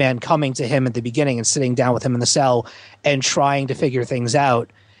into Batman coming to him at the beginning and sitting down with him in the cell and trying to figure things out,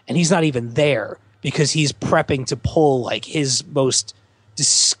 and he's not even there because he's prepping to pull like his most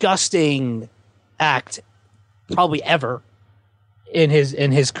disgusting act probably ever in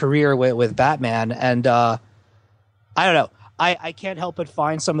his career with Batman. And I don't know. I can't help but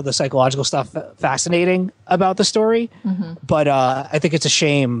find some of the psychological stuff fascinating about the story. But I think it's a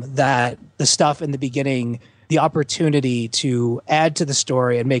shame that the stuff in the beginning, the opportunity to add to the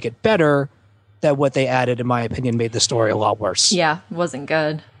story and make it better, that what they added, in my opinion, made the story a lot worse. Yeah, it wasn't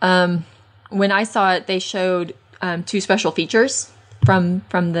good. When I saw it, they showed 2 special features from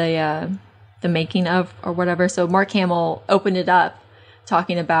the making of or whatever. So Mark Hamill opened it up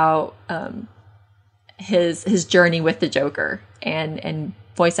talking about his journey with the Joker and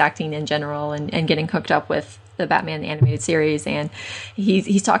voice acting in general and getting hooked up with the Batman animated series. And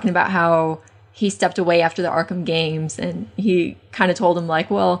he's talking about how he stepped away after the Arkham games, and he kind of told him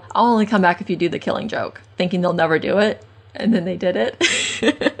like, well, I'll only come back if you do the Killing Joke, thinking they'll never do it. And then they did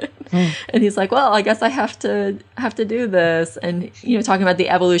it. And he's like, well, I guess I have to do this. And, talking about the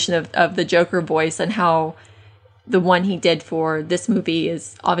evolution of the Joker voice and how the one he did for this movie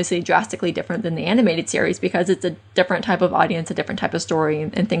is obviously drastically different than the animated series because it's a different type of audience, a different type of story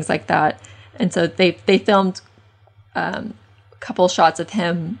and things like that. And so they filmed a couple shots of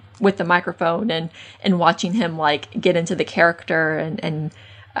him with the microphone and watching him like get into the character and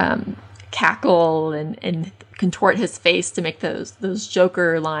cackle and contort his face to make those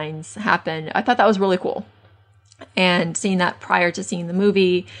Joker lines happen. I thought that was really cool. And seeing that prior to seeing the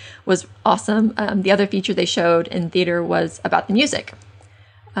movie was awesome. The other feature they showed in theater was about the music,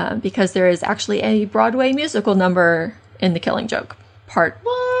 because there is actually a Broadway musical number in the Killing Joke part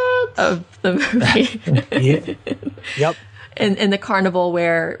of the movie. Yep. In the carnival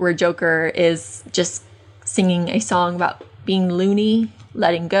where Joker is just singing a song about being loony,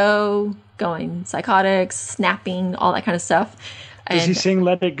 letting go, going psychotic, snapping, all that kind of stuff. Does he sing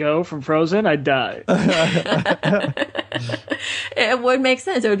Let It Go from Frozen? I'd die. It would make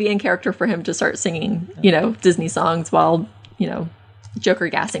sense. It would be in character for him to start singing, Disney songs while, Joker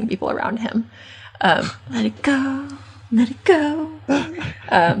gassing people around him. Let it go, let it go.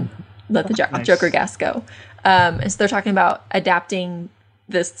 Let the Nice. Joker gas go. And so they're talking about adapting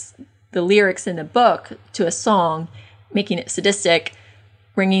the lyrics in the book to a song, making it sadistic,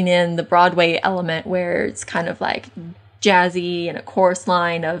 bringing in the Broadway element where it's kind of like jazzy and a chorus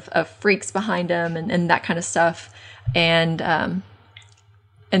line of freaks behind him and that kind of stuff. And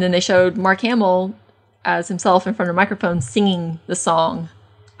then they showed Mark Hamill as himself in front of a microphone singing the song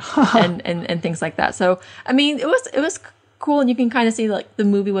and things like that. So, I mean, it was cool. And you can kind of see like the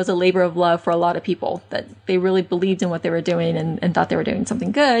movie was a labor of love for a lot of people, that they really believed in what they were doing and thought they were doing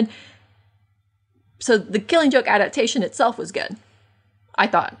something good. So the Killing Joke adaptation itself was good, I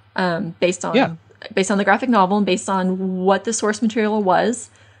thought, based on the graphic novel and based on what the source material was.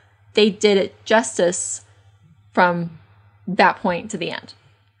 They did it justice from that point to the end.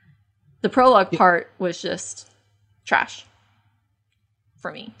 The prologue part was just trash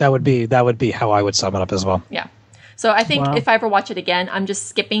for me. That would be how I would sum it up as well. Yeah. So I think Wow. if I ever watch it again, I'm just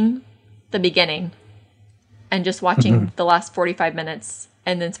skipping the beginning and just watching the last 45 minutes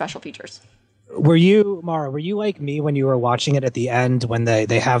and then special features. Were you, Mara, like me when you were watching it at the end when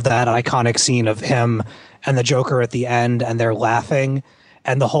they have that iconic scene of him and the Joker at the end and they're laughing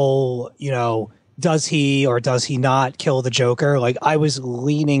and the whole, does he or does he not kill the Joker? Like I was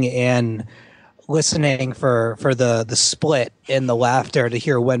leaning in, listening for the split in the laughter to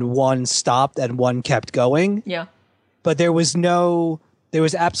hear when one stopped and one kept going. Yeah. But there was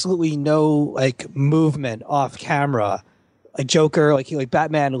absolutely no like movement off camera. Like Joker, like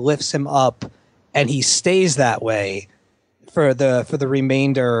Batman lifts him up and he stays that way for the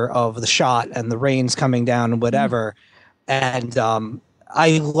remainder of the shot and the rain's coming down and whatever. And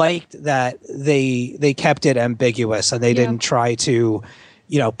I liked that they kept it ambiguous and they didn't try to,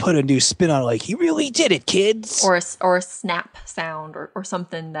 put a new spin on it, like he really did it, kids. Or a snap sound or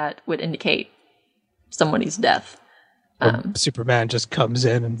something that would indicate somebody's death. Superman just comes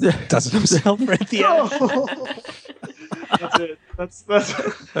in and does it himself right at the end. That's it.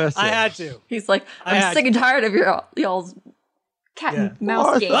 That's I had to. He's like, I'm sick and tired of y'all's cat and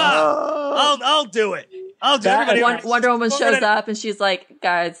mouse game. I'll do it. I'll do it. Wonder Woman shows up and she's like,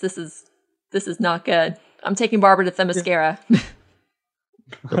 guys, this is not good. I'm taking Barbara to Themyscira.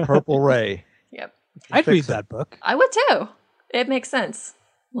 The Purple Ray. Yep. I'd read fix it. that book. I would too. It makes sense.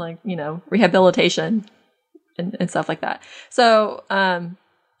 Like, rehabilitation and stuff like that. So,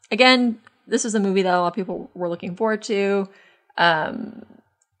 again, this is a movie that a lot of people were looking forward to.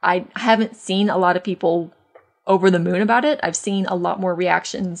 I haven't seen a lot of people over the moon about it. I've seen a lot more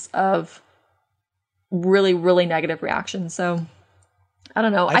reactions of really, really negative reactions. So, I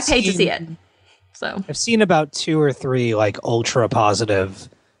don't know. I paid to see it. So I've seen about 2 or 3 like ultra positive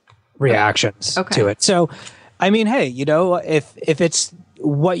reactions to it. So, I mean, hey, if it's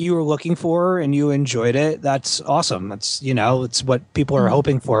what you were looking for and you enjoyed it, that's awesome. That's it's what people are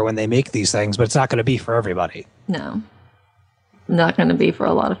hoping for when they make these things, but it's not going to be for everybody. no, not going to be for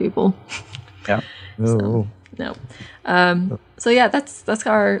a lot of people. Yeah. Ooh. No. So yeah, that's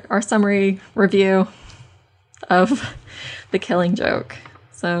our summary review of The Killing Joke.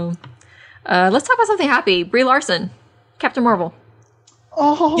 So let's talk about something happy. Brie Larson, Captain Marvel.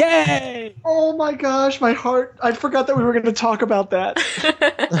 Oh, Yay! oh my gosh, my heart. I forgot that we were going to talk about that.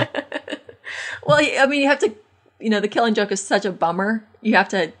 Well, I mean, you have to, The Killing Joke is such a bummer. You have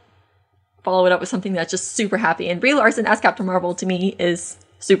to follow it up with something that's just super happy. And Brie Larson as Captain Marvel to me is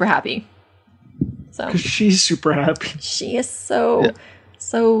super happy. So She's super happy. she is so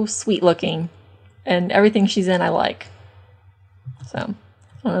sweet looking, and everything she's in I like. So I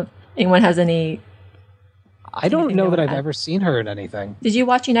don't know if anyone has any. I don't know that I've add? ever seen her in anything. Did you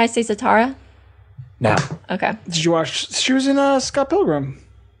watch United States of Tara? No. Okay. Did you watch? She was in Scott Pilgrim.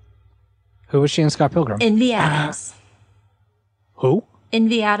 Who was she in Scott Pilgrim? Envy Adams. Who?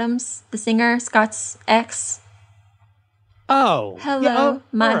 Envy Adams, the singer, Scott's ex. Oh. Hello, yeah, oh,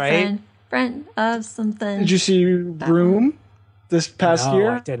 my all right. friend of something. Did you see Room this past No,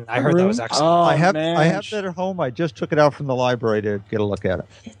 year? I didn't. I heard that was excellent. Oh, I have man. that at home. I just took it out from the library to get a look at it.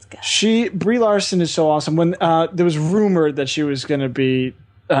 It's good. Brie Larson is so awesome. When there was rumored that she was going to be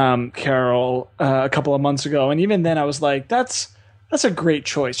Carol a couple of months ago, and even then I was like, that's a great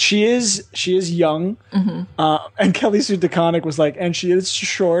choice. She is young, and Kelly Sue DeConnick was like, and she is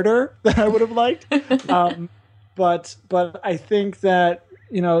shorter than I would have liked. But I think that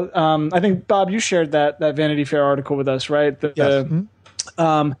I think Bob, you shared that Vanity Fair article with us, right? Yes.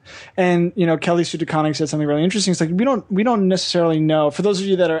 And Kelly Sue DeConnick said something really interesting. It's like we don't necessarily know. For those of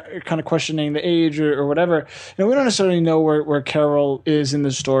you that are kind of questioning the age or whatever, we don't necessarily know where Carol is in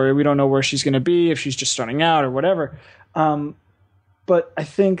the story. We don't know where she's going to be, if she's just starting out or whatever. But I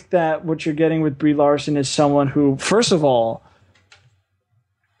think that what you're getting with Brie Larson is someone who, first of all,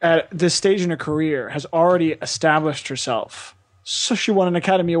 at this stage in her career, has already established herself. So she won an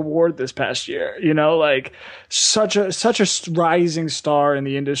Academy Award this past year, like such a rising star in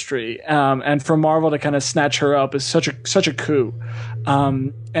the industry. And for Marvel to kind of snatch her up is such a coup.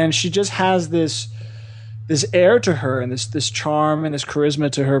 And she just has this air to her and this charm and this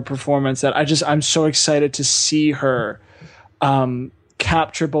charisma to her performance that I'm so excited to see her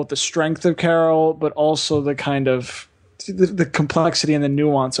capture both the strength of Carol, but also the kind of the complexity and the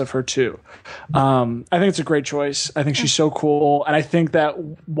nuance of her too. I think it's a great choice. I think she's so cool, and I think that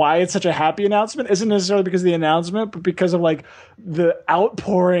why it's such a happy announcement isn't necessarily because of the announcement, but because of like the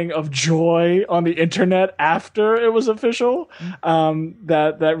outpouring of joy on the internet after it was official.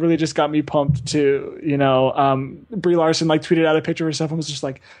 That really just got me pumped too. Brie Larson like tweeted out a picture of herself and was just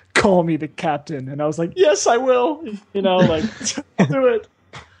like, "Call me the captain," and I was like, "Yes, I will." Like I'll do it.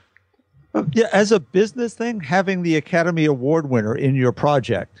 Yeah, as a business thing, having the Academy Award winner in your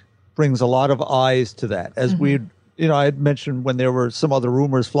project brings a lot of eyes to that. As I had mentioned when there were some other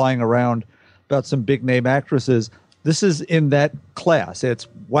rumors flying around about some big name actresses, this is in that class. It's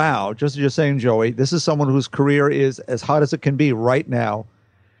wow, just as you're saying, Joey, this is someone whose career is as hot as it can be right now.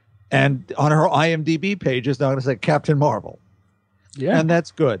 And on her IMDb page is now going to say Captain Marvel. Yeah. And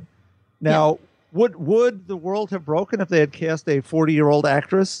that's good. Now, Would the world have broken if they had cast a 40-year-old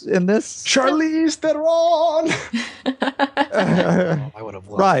actress in this? Charlize Theron. I would have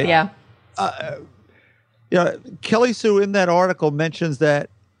loved Right. Yeah. Kelly Sue in that article mentions that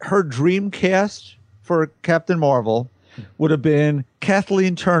her dream cast for Captain Marvel would have been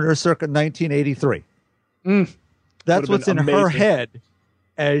Kathleen Turner circa 1983. That's what's in her head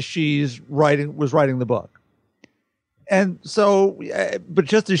as she's was writing the book. And so, but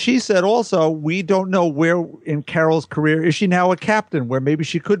just as she said also, we don't know where in Carol's career, is she now a captain, where maybe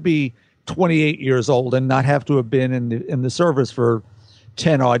she could be 28 years old and not have to have been in the service for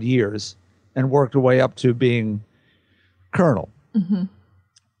 10 odd years and worked her way up to being colonel.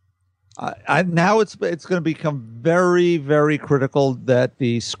 Now it's going to become very, very critical that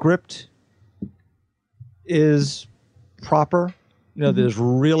the script is proper. There's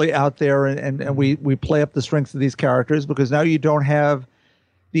really out there, and we play up the strengths of these characters, because now you don't have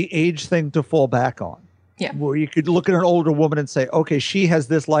the age thing to fall back on. Yeah. Where you could look at an older woman and say, okay, she has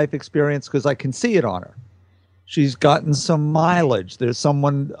this life experience because I can see it on her. She's gotten some mileage. There's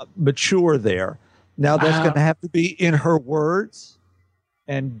someone mature there. Now that's going to have to be in her words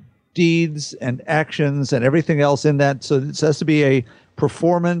and deeds and actions and everything else in that. So it has to be a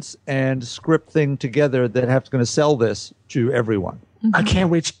performance and script thing together that has going to sell this to everyone. I can't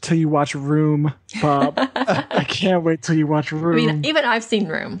wait till you watch Room, Bob. I can't wait till you watch Room. I mean, even I've seen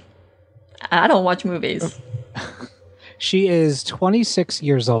Room. I don't watch movies. She is 26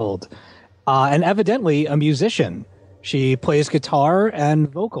 years old and evidently a musician. She plays guitar and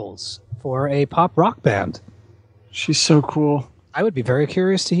vocals for a pop rock band. She's so cool. I would be very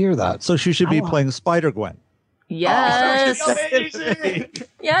curious to hear that. So she should be playing Spider-Gwen. Yes.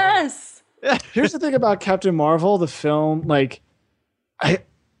 Yes. Here's the thing about Captain Marvel, the film. Like,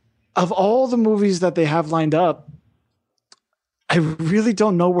 of all the movies that they have lined up, I really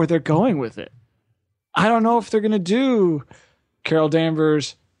don't know where they're going with it. I don't know if they're going to do Carol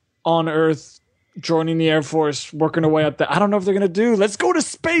Danvers on Earth, joining the Air Force, working her way up there. I don't know if they're going to do, let's go to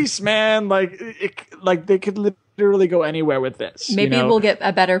space, man. Like they could literally go anywhere with this. Maybe we'll get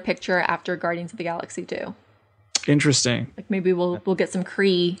a better picture after Guardians of the Galaxy 2. Interesting. Like maybe we'll get some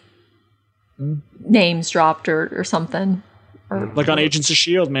Kree names dropped or something. Or like on Agents of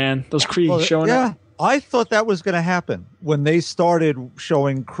S.H.I.E.L.D., man. Those Kree showing up. I thought that was going to happen when they started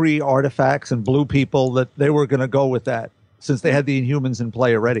showing Kree artifacts and blue people, that they were going to go with that since they had the Inhumans in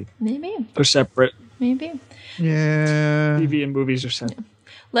play already. Maybe. They're separate. Maybe. Yeah. TV and movies are separate.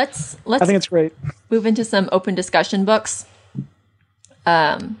 Let's I think it's great. move into some open discussion books.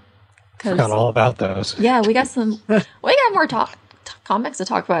 Forgot all about those. Yeah, we got more comics to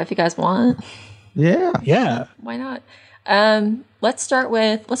talk about if you guys want. Yeah. Yeah. Why not? Let's start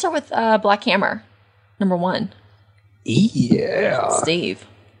with Black Hammer, #1. Yeah. Steve.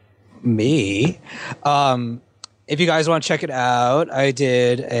 Me. If you guys want to check it out,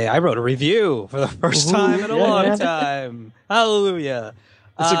 I wrote a review for the first time in a long time. Hallelujah.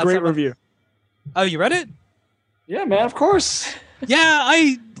 It's a great review. Oh, you read it? Yeah, man, of course. Yeah,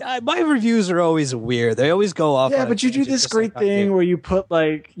 I my reviews are always weird. They always go off. Yeah, on but you do this great thing where you put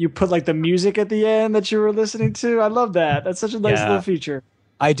the music at the end that you were listening to. I love that. That's such a nice little feature.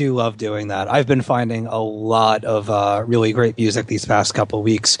 I do love doing that. I've been finding a lot of really great music these past couple of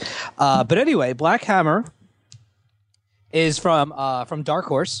weeks. But anyway, Black Hammer is from Dark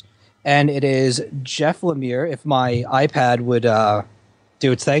Horse, and it is Jeff Lemire. If my iPad would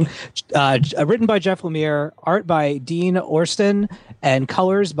do its thing. Written by Jeff Lemire, art by Dean Ormston, and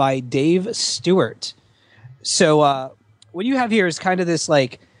colors by Dave Stewart. So what you have here is kind of this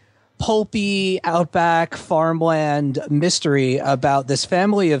like pulpy outback farmland mystery about this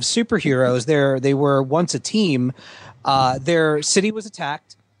family of superheroes. They were once a team. Their city was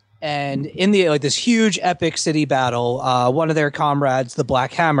attacked, and in the this huge epic city battle, one of their comrades, the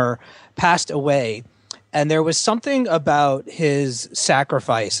Black Hammer, passed away. And there was something about his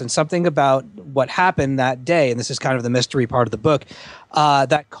sacrifice and something about what happened that day, and this is kind of the mystery part of the book,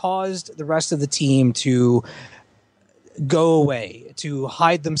 that caused the rest of the team to go away, to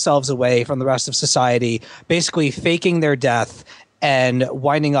hide themselves away from the rest of society, basically faking their death and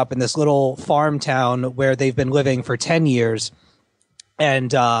winding up in this little farm town where they've been living for 10 years.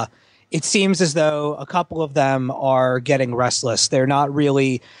 And it seems as though a couple of them are getting restless. They're not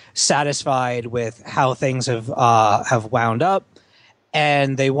really satisfied with how things have wound up,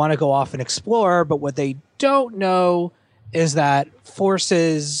 and they want to go off and explore. But what they don't know is that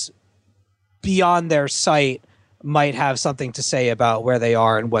forces beyond their sight might have something to say about where they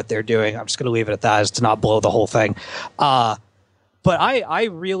are and what they're doing. I'm just going to leave it at that, as to not blow the whole thing. But I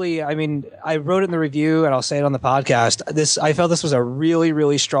wrote it in the review, and I'll say it on the podcast. I felt this was a really,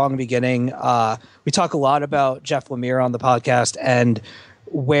 really strong beginning. We talk a lot about Jeff Lemire on the podcast and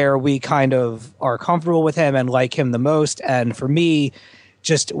where we kind of are comfortable with him and like him the most. And for me,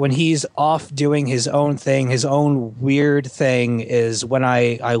 just when he's off doing his own thing, his own weird thing, is when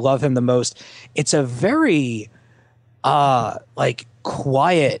I love him the most. It's a very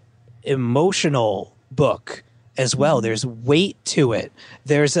quiet, emotional book as well. There's weight to it.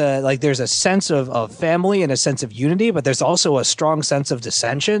 There's a sense of family and a sense of unity, but there's also a strong sense of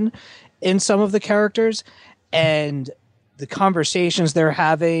dissension in some of the characters, and the conversations they're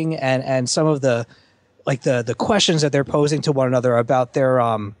having, and some of the questions that they're posing to one another about their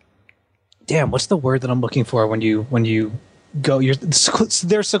what's the word that I'm looking for when you go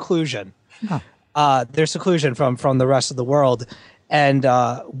their seclusion. Their seclusion from the rest of the world, and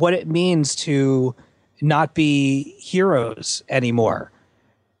what it means to not be heroes anymore.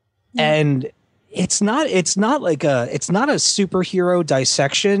 And it's not a superhero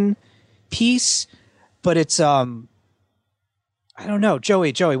dissection piece, but it's I don't know,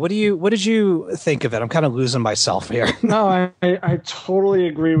 Joey, what did you think of it? I'm kind of losing myself here. No, I totally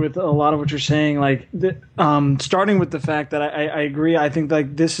agree with a lot of what you're saying. Like, starting with the fact that I agree. I think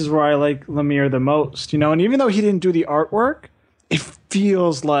like this is where I like Lemire the most, and even though he didn't do the artwork, it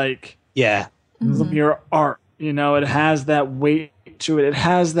feels like Lemire art. It has that weight to it. It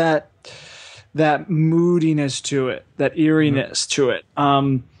has that moodiness to it, that eeriness to it.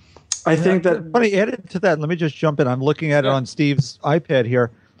 I think that funny added to that. Let me just jump in. I'm looking at it on Steve's iPad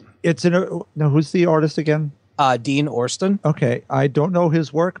here. It's who's the artist again? Dean Ormston. Okay, I don't know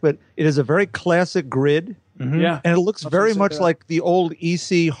his work, but it is a very classic grid. Yeah, and it looks very much like the old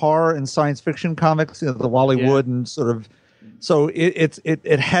EC horror and science fiction comics, the Wally Wood and sort of. So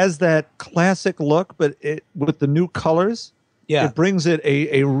it has that classic look, but with the new colors, it brings it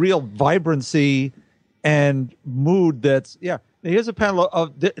a real vibrancy and mood. Here's a panel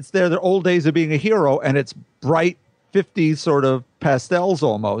of it's their old days of being a hero, and it's bright 50s sort of pastels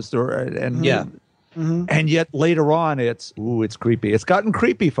almost, and yet later on it's creepy. It's gotten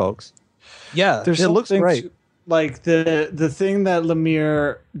creepy, folks. Yeah, it looks great. Like the thing that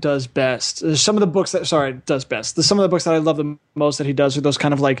Lemire does best. Some of the books that does best. Some of the books that I love the most that he does are those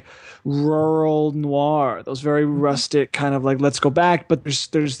kind of like rural noir, those very rustic kind of like let's go back, but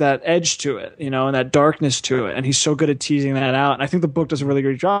there's that edge to it, and that darkness to it, and he's so good at teasing that out. And I think the book does a really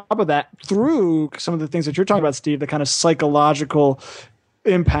great job of that through some of the things that you're talking about, Steve, the kind of psychological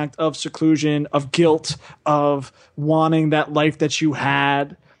impact of seclusion, of guilt, of wanting that life that you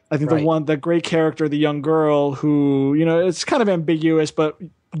had. I think the great character, the young girl who, it's kind of ambiguous, but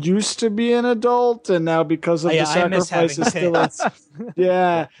used to be an adult, and now because of the sacrifices,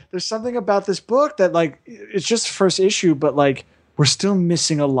 there's something about this book that like it's just first issue, but like we're still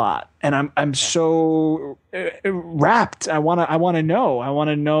missing a lot, and I'm so wrapped. I want to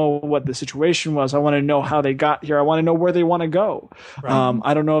know what the situation was. I want to know how they got here. I want to know where they want to go. Right.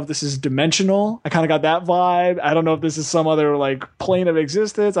 I don't know if this is dimensional. I kind of got that vibe. I don't know if this is some other like plane of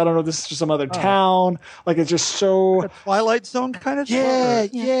existence. I don't know if this is just some other town. Like it's just so a Twilight Zone kind of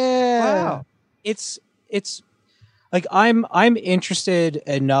yeah. Wow. It's like I'm interested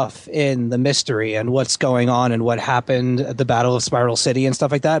enough in the mystery and what's going on and what happened at the Battle of Spiral City and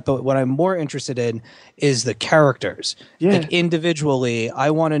stuff like that. But what I'm more interested in is the characters. Yeah. Like individually,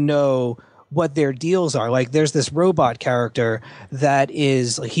 I want to know what their deals are. Like there's this robot character that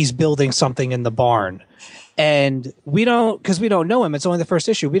is like he's building something in the barn. And we don't know him. It's only the first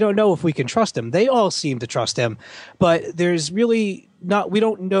issue. We don't know if we can trust him. They all seem to trust him, but there's really we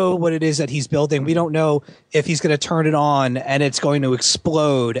don't know what it is that he's building. We don't know if he's going to turn it on and it's going to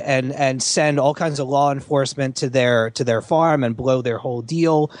explode and send all kinds of law enforcement to their farm and blow their whole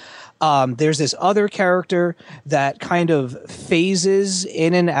deal. There's this other character that kind of phases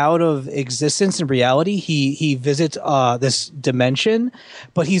in and out of existence and reality. He visits this dimension,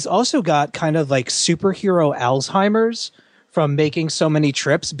 but he's also got kind of like superhero Alzheimer's from making so many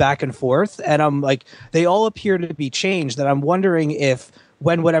trips back and forth. And I'm like, they all appear to be changed. That I'm wondering if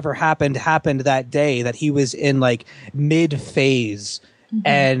when whatever happened that day that he was in like mid phase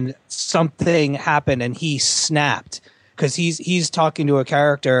and something happened and he snapped. Because he's talking to a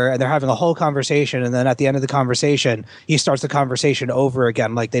character and they're having a whole conversation, and then at the end of the conversation, he starts the conversation over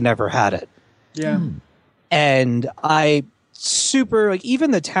again like they never had it. Yeah. And I super like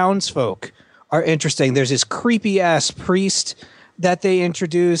even the townsfolk are interesting. There's this creepy ass priest that they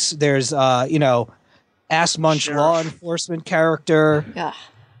introduce. There's ass munch law enforcement character. Yeah.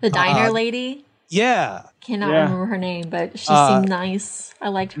 The diner lady. Yeah. Cannot remember her name, but she seemed nice. I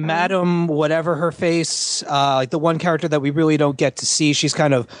liked her. Madam, whatever her face, like the one character that we really don't get to see. She's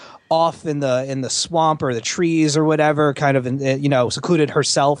kind of off in the swamp or the trees or whatever, kind of secluded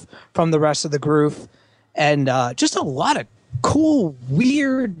herself from the rest of the group, and just a lot of cool,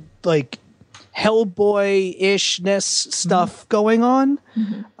 weird, like Hellboy-ishness stuff going on.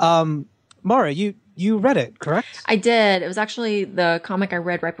 Mara, you read it, correct? I did. It was actually the comic I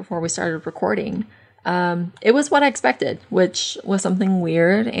read right before we started recording. It was what I expected, which was something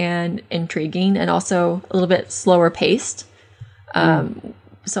weird and intriguing and also a little bit slower paced.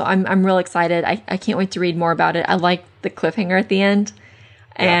 So I'm real excited. I can't wait to read more about it. I like the cliffhanger at the end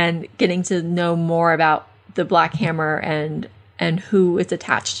and getting to know more about the Black Hammer and who it's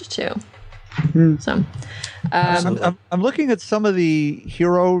attached to. So I'm looking at some of the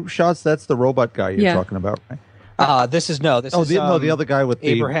hero shots. That's the robot guy you're talking about, right? This is the other guy with the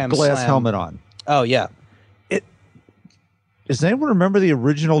Abraham glass Slam. helmet on. Oh yeah. Does anyone remember the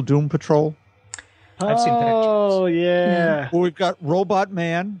original Doom Patrol? I've seen pictures. Oh, yeah. Well, we've got Robot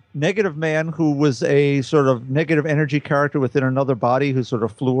Man, Negative Man, who was a sort of negative energy character within another body who sort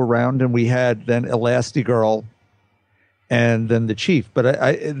of flew around, and we had then Elastigirl, and then the Chief. But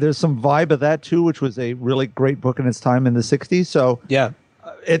there's some vibe of that too, which was a really great book in its time in the '60s. So Yeah.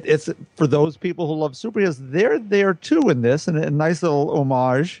 it's for those people who love superheroes. They're there too in this, and a nice little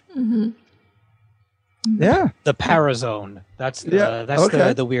homage. Yeah. The Parazone. That's the, Yeah, that's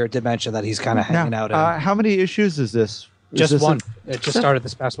okay. the weird dimension that he's kind of hanging out in. How many issues is this? Is Just this one. It just started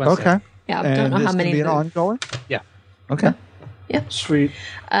this past Wednesday. Okay. Yeah, I And don't know how this many. can be an there- ongoing. Yeah. Okay. Sweet.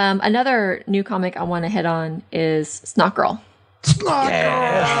 Another new comic I want to hit on is Snot Girl.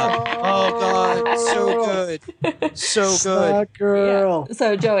 Oh God, so good, so good. Snot Girl.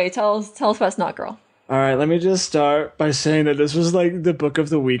 So Joey, tell us about Snot Girl. All right, let me just start by saying that this was like the book of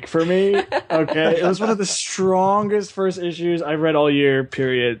the week for me. Okay, it was one of the strongest first issues I've read all year.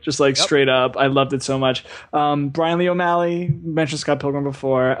 Period. Just like straight up, I loved it so much. Brian Lee O'Malley, mentioned Scott Pilgrim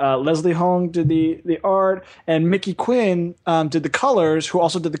before. Leslie Hong did the art, and Mickey Quinn did the colors. Who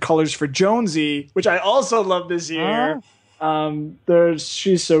also did the colors for Jonesy, which I also love this year.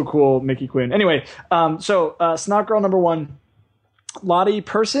 She's so cool, Mickey Quinn. Anyway, so Snot Girl #1, Lottie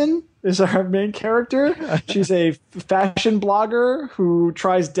Person is our main character. She's a fashion blogger who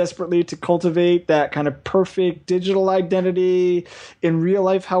tries desperately to cultivate that kind of perfect digital identity. In real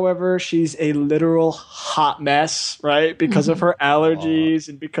life, however, she's a literal hot mess, right? Because of her allergies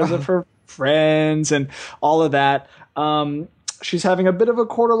and because of her friends and all of that. She's having a bit of a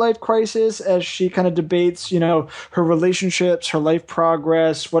quarter life crisis as she kind of debates, her relationships, her life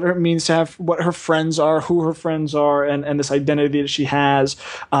progress, what it means to have, what her friends are, who her friends are, and this identity that she has,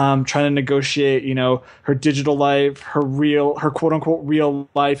 trying to negotiate, her digital life, her quote unquote real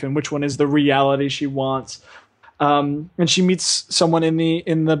life, and which one is the reality she wants. And she meets someone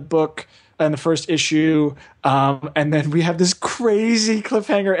in the book in the first issue, and then we have this crazy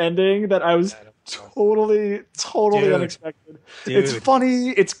cliffhanger ending that I was totally Dude. unexpected. Dude. It's funny,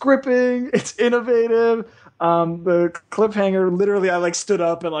 it's gripping, it's innovative. The cliffhanger, literally, I stood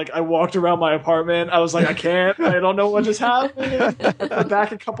up and I walked around my apartment. I was like, I don't know what just happened. But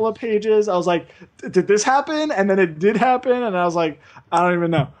back a couple of pages, I was like, did this happen? And then it did happen, and I was like, I don't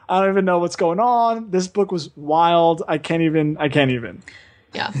even know what's going on. This book was wild. I can't even.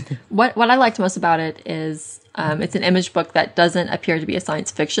 Yeah. What I liked most about it is it's an image book that doesn't appear to be a science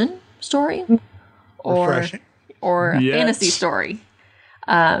fiction story Refreshing. or a Yes. fantasy story.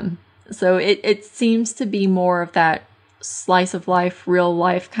 So it seems to be more of that slice of life, real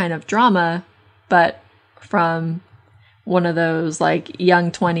life kind of drama, but from one of those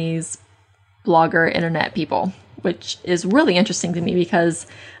young 20s blogger internet people, which is really interesting to me because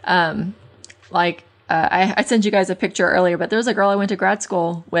I sent you guys a picture earlier, but there's a girl I went to grad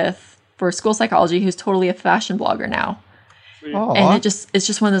school with for school psychology who's totally a fashion blogger now. Aw. And it's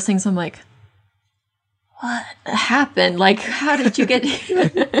just one of those things I'm like, what happened? How did you get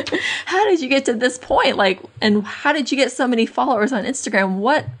to this point? And how did you get so many followers on Instagram?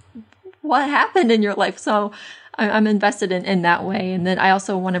 What happened in your life? So I'm invested in that way. And then I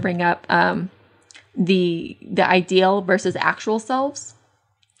also want to bring up the ideal versus actual selves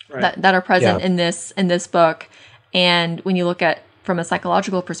that are present in this book. And when you look at from a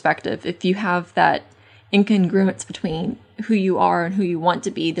psychological perspective, if you have that incongruence between who you are and who you want to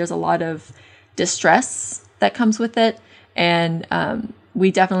be, there's a lot of distress that comes with it. And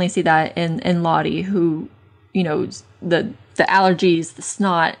we definitely see that in Lottie, who, the allergies, the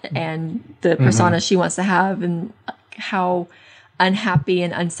snot, and the persona she wants to have, and how unhappy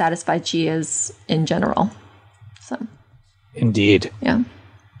and unsatisfied she is in general. So, Indeed. yeah,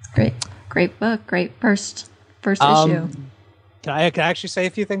 great book, great first issue. Can I actually say a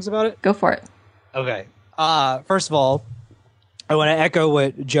few things about it? Go for it. Okay. First of all, I want to echo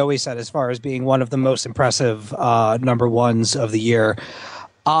what Joey said as far as being one of the most impressive #1s of the year.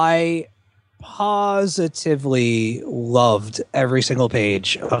 I positively loved every single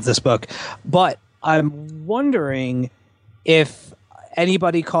page of this book, but I'm wondering if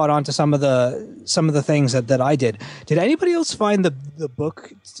anybody caught on to some of the things that I did. Did anybody else find the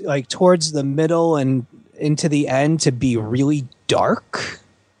book towards the middle and into the end to be really dark?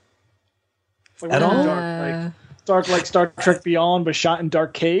 At all? Dark like Star Trek Beyond, but shot in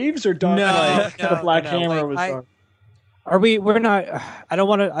dark caves, or dark the Black Hammer was dark. We're not. I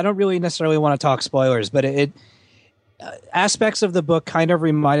don't really necessarily want to talk spoilers, but it aspects of the book kind of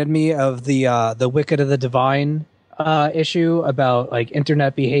reminded me of the Wicked of the Divine issue about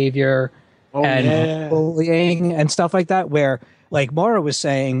internet behavior and bullying and stuff like that, where Mara was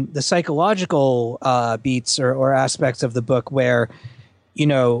saying, the psychological beats or aspects of the book where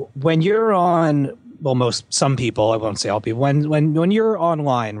when you're on some people, I won't say all people, when you're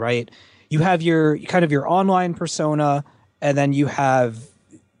online, right, you have your kind of your online persona, and then you have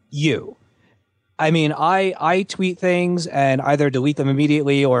you. I mean, I tweet things and either delete them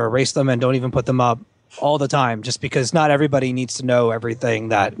immediately or erase them and don't even put them up all the time, just because not everybody needs to know everything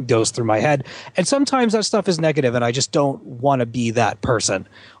that goes through my head. And sometimes that stuff is negative and I just don't want to be that person.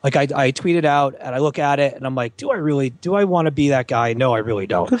 Like I tweet it out and I look at it and I'm like, do I want to be that guy? No, I really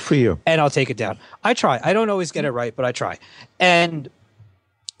don't. Good for you. And I'll take it down. I try. I don't always get it right, but I try. And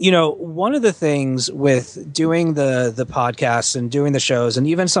you know, one of the things with doing the podcasts and doing the shows, and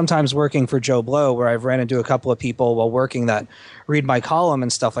even sometimes working for Joe Blow, where I've ran into a couple of people while working that read my column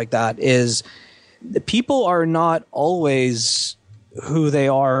and stuff like that, is the people are not always who they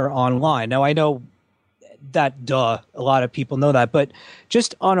are online. Now, I know that, a lot of people know that, but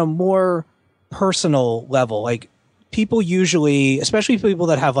just on a more personal level, like, people usually, especially people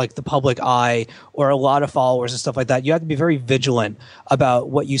that have like the public eye or a lot of followers and stuff like that, you have to be very vigilant about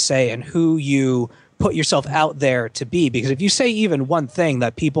what you say and who you put yourself out there to be. Because if you say even one thing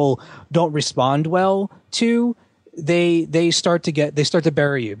that people don't respond well to, they start to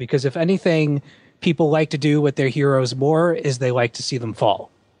bury you. Because if anything, people like to do with their heroes more is they like to see them fall.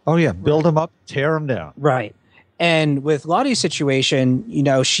 Oh yeah, build them up, tear them down. Right. And with Lottie's situation, you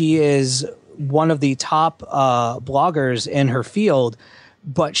know, she is one of the top bloggers in her field,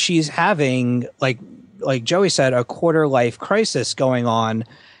 but she's having, like Joey said, a quarter life crisis going on.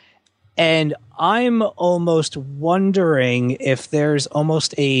 And I'm almost wondering if there's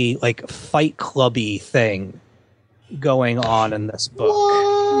almost a like Fight Clubby thing going on in this book.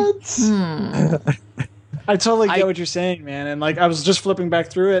 What? I totally get what you're saying, man. And like, I was just flipping back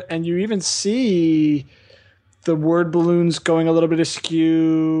through it, and you even see the word balloons going a little bit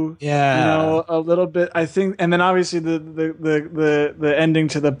askew. Yeah, you know, a little bit. I think, and then obviously the ending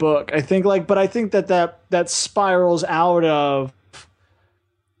to the book. I think like, but I think that spirals out of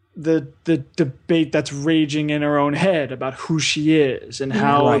the debate that's raging in her own head about who she is and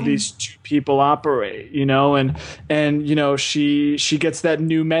how these two people operate, you know, and you know, she gets that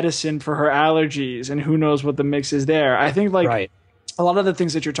new medicine for her allergies, and who knows what the mix is there. I think like a lot of the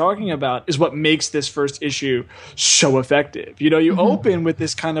things that you're talking about is what makes this first issue so effective. You know, you open with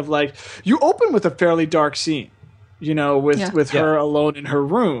this kind of like, you open with a fairly dark scene, you know, with her alone in her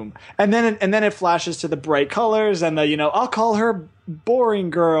room, and then it flashes to the bright colors and the, you know, I'll call her boring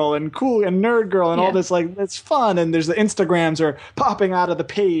girl and cool and nerd girl and all this, like, it's fun, and there's the Instagrams are popping out of the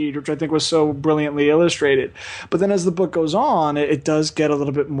page, which I think was so brilliantly illustrated. But then as the book goes on, it does get a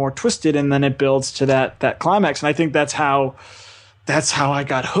little bit more twisted, and then it builds to that climax, and I think that's how I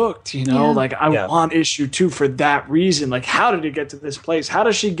got hooked, you know, like I want issue 2 for that reason. Like, how did it get to this place? How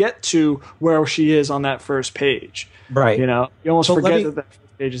does she get to where she is on that first page? Right. You know, you almost forget that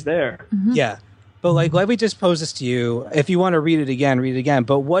first page is there. Mm-hmm. Yeah. But like, let me just pose this to you. If you want to read it again.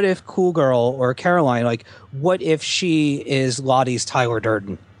 But what if Cool Girl or Caroline, like, what if she is Lottie's Tyler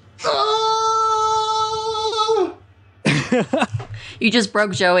Durden? You just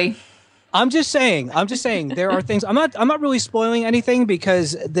broke Joey. I'm just saying there are things. I'm not really spoiling anything,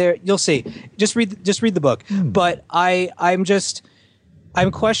 because there, you'll see. Just read the book. But I'm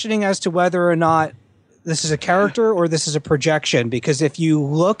questioning as to whether or not this is a character or this is a projection, because if you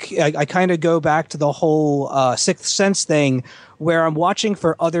look, I kind of go back to the whole Sixth Sense thing, where I'm watching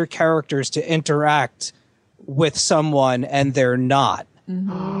for other characters to interact with someone and they're not.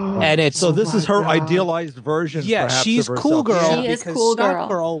 Mm-hmm. And it's this is her idealized version. Yeah, she's Cool Girl. She is Cool Girl. Stuff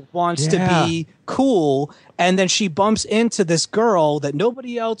Girl wants to be cool, and then she bumps into this girl that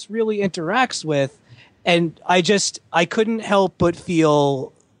nobody else really interacts with, and I couldn't help but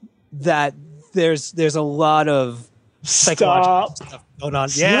feel that there's a lot of psychological stuff going on.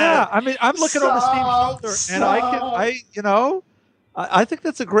 Yeah, I mean, I'm looking over Steve's shoulder, and I think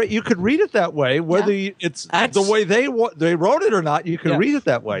that's a great. You could read it that way, whether it's the way they wrote it or not. You can read it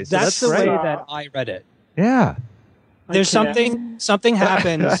that way. So that's the great. way that I read it. Yeah, there's something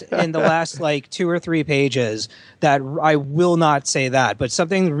happens in the last like 2 or 3 pages that I will not say that, but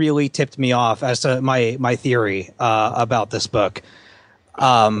something really tipped me off as to my theory about this book.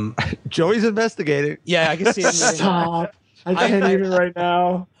 Joey's investigating. Yeah, I can see it. Stop! I can't even right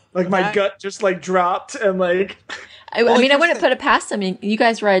now. Like my gut just like dropped, and like. I mean, I wouldn't put it past them. You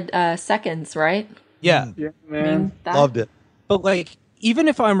guys read Seconds, right? Yeah. Yeah, man. Loved it. But like, even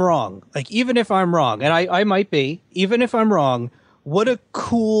if I'm wrong, and I might be, even if I'm wrong, what a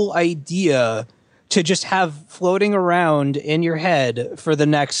cool idea to just have floating around in your head for the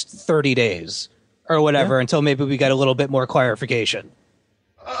next 30 days or whatever, until maybe we get a little bit more clarification.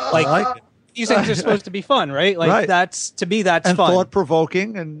 Like these things are supposed to be fun, right? Like that's and fun.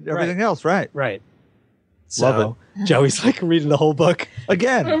 Thought-provoking and everything else, right? Right. So Love Joey's like reading the whole book.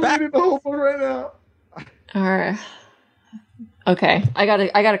 Again, I'm back. reading the whole book right now. All right. Okay, I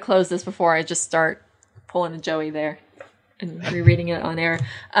gotta close this before I just start pulling a Joey there and rereading it on air.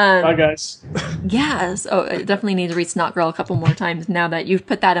 Bye, guys. Yes. Oh, I definitely need to read Snot Girl a couple more times now that you've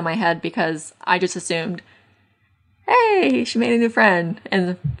put that in my head, because I just assumed, hey, she made a new friend, and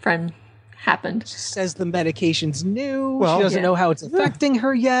the friend happened. Says the medication's new. Well, she doesn't yeah. know how it's affecting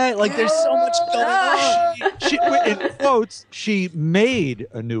her yet. Like, there's so much going on. She, in quotes, she made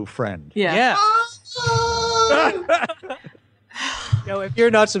a new friend. Yeah. If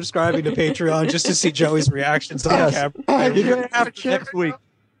you're not subscribing to Patreon just to see Joey's reactions on the camera, You're going to have to next week.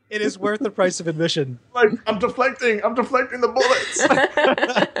 it is worth the price of admission. Like, I'm deflecting the bullets.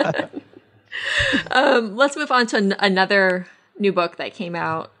 Let's move on to another new book that came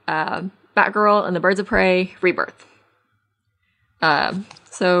out, Batgirl and the Birds of Prey Rebirth.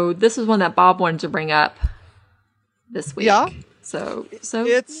 So this is one that Bob wanted to bring up this week. Yeah. So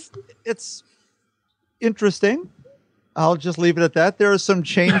It's interesting. I'll just leave it at that. There are some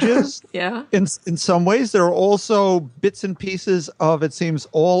changes. yeah. In some ways, there are also bits and pieces of, it seems,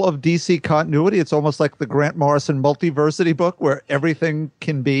 all of DC continuity. It's almost like the Grant Morrison Multiversity book where everything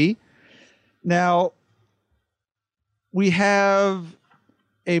can be. Now, we have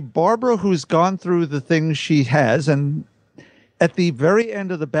a Barbara who's gone through the things she has, and at the very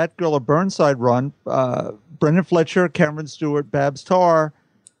end of the Batgirl of Burnside run, Brendan Fletcher, Cameron Stewart, Babs Tarr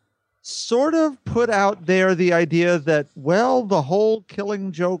sort of put out there the idea that, well, the whole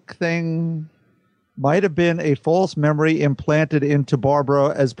Killing Joke thing might have been a false memory implanted into Barbara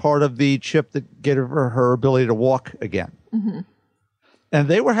as part of the chip that gave her ability to walk again. Mm-hmm. And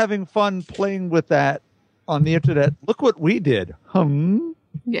they were having fun playing with that on the internet. Look what we did.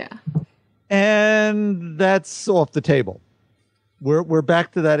 Yeah. And that's off the table. We're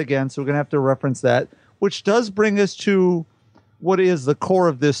back to that again, so we're going to have to reference that, which does bring us to what is the core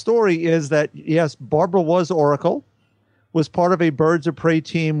of this story, is that, yes, Barbara was Oracle, was part of a Birds of Prey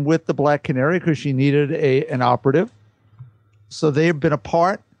team with the Black Canary because she needed an operative. So they've been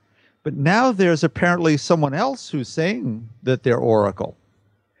apart. But now there's apparently someone else who's saying that they're Oracle.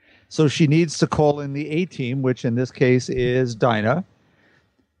 So she needs to call in the A-team, which in this case is Dinah.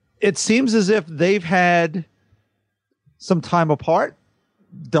 It seems as if they've had some time apart.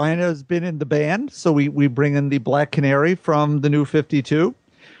 Dinah's been in the band, so we bring in the Black Canary from the New 52.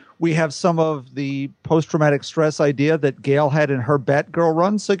 We have some of the post-traumatic stress idea that Gail had in her Batgirl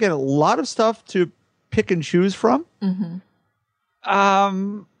run. So again, a lot of stuff to pick and choose from. Mm-hmm.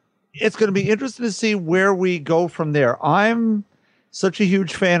 It's going to be interesting to see where we go from there. I'm such a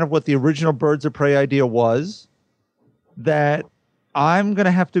huge fan of what the original Birds of Prey idea was that I'm going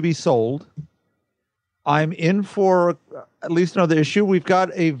to have to be sold. I'm in for at least another issue. We've got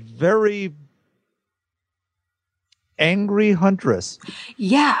a very angry Huntress.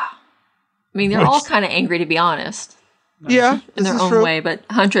 Yeah. I mean, they're all kind of angry, to be honest, Yeah, in their this is own true. way. But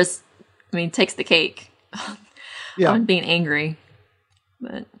Huntress, I mean, takes the cake Yeah. on being angry.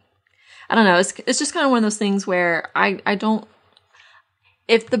 But I don't know. It's just kind of one of those things where I don't.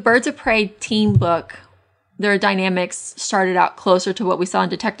 If the Birds of Prey team book, their dynamics started out closer to what we saw in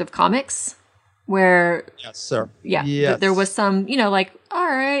Detective Comics, where Yes, sir. yeah, Yes. there was some, like, all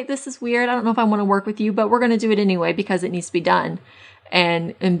right, this is weird. I don't know if I want to work with you, but we're going to do it anyway because it needs to be done.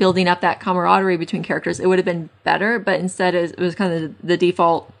 And building up that camaraderie between characters, it would have been better. But instead, it was kind of the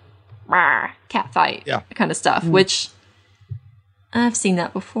default cat fight kind of stuff, which I've seen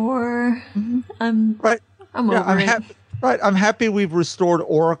that before. Right. I'm over it. I'm happy we've restored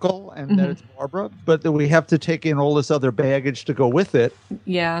Oracle and that it's Barbara, but that we have to take in all this other baggage to go with it.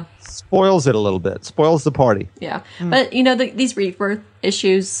 Yeah. Spoils it a little bit. Spoils the party. Yeah. But, these Rebirth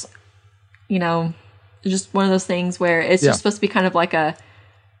issues, just one of those things where it's just supposed to be kind of like a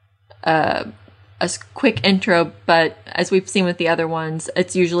quick intro, but as we've seen with the other ones,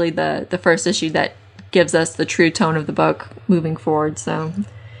 it's usually the first issue that gives us the true tone of the book moving forward. So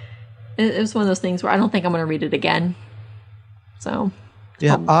it was one of those things where I don't think I'm going to read it again. So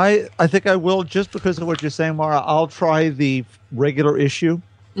Yeah, I think I will, just because of what you're saying, Mara. I'll try the regular issue.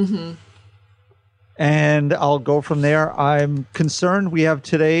 And I'll go from there. I'm concerned we have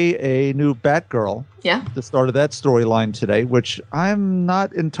today a new Batgirl. yeah. The start of that storyline today, which I'm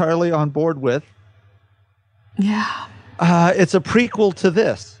not entirely on board with. Yeah. It's a prequel to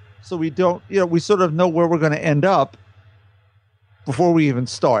this. So we don't, we sort of know where we're going to end up before we even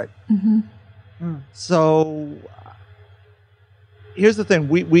start. So here's the thing.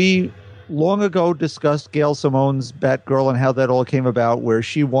 We long ago discussed Gail Simone's Batgirl and how that all came about, where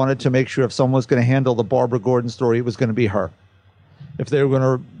she wanted to make sure if someone was going to handle the Barbara Gordon story, it was going to be her. If they were going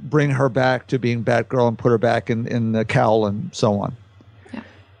to bring her back to being Batgirl and put her back in the cowl and so on. Yeah.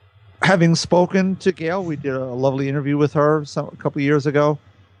 Having spoken to Gail, we did a lovely interview with her a couple of years ago.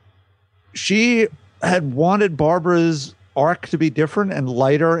 She had wanted Barbara's arc to be different and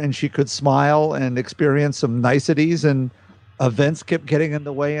lighter, and she could smile and experience some niceties, and events kept getting in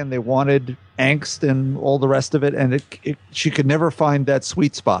the way, and they wanted angst and all the rest of it, and she could never find that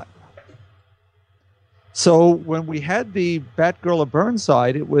sweet spot. So when we had the Batgirl of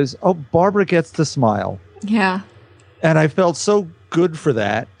Burnside, it was, oh, Barbara gets to smile. Yeah. And I felt so good for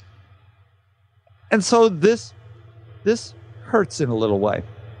that. And so this hurts in a little way.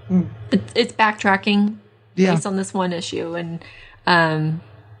 It's backtracking Yeah. based on this one issue. And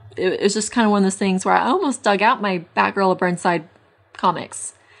it was just kind of one of those things where I almost dug out my Batgirl of Burnside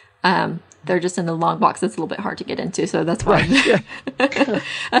comics. They're just in the long box. It's a little bit hard to get into, so that's why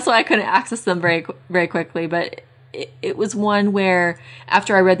that's why I couldn't access them very very quickly. But it was one where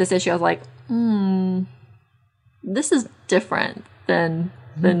after I read this issue, I was like, this is different than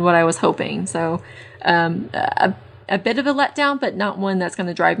what I was hoping. So a bit of a letdown, but not one that's going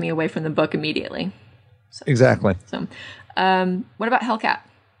to drive me away from the book immediately. Exactly. So, what about Hellcat?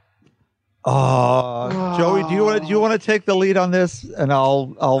 Joey, do you want to take the lead on this, and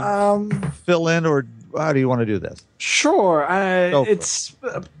I'll fill in, or how do you want to do this? Sure. Go for It's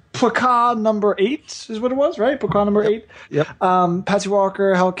Placard number 8 is what it was, right? Placard number 8. Yep. Patsy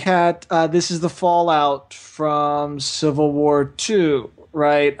Walker, Hellcat. This is the fallout from Civil War II,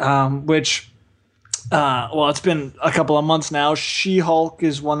 right? Which, well, it's been a couple of months now. She-Hulk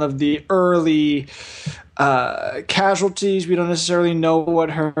is one of the early casualties. We don't necessarily know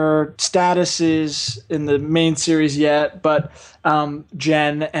what her status is in the main series yet, but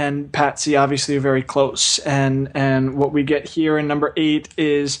Jen and Patsy obviously are very close. And what we get here in number 8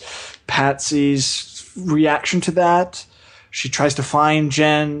 is Patsy's reaction to that. She tries to find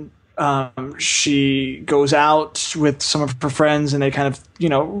Jen. She goes out with some of her friends, and they kind of,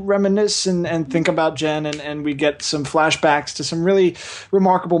 reminisce and think about Jen, and we get some flashbacks to some really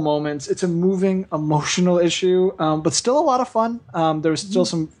remarkable moments. It's a moving, emotional issue, but still a lot of fun. There's still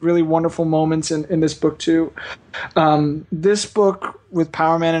some really wonderful moments in this book too. This book with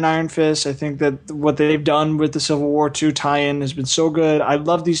Power Man and Iron Fist, I think that what they've done with the Civil War II tie-in has been so good. I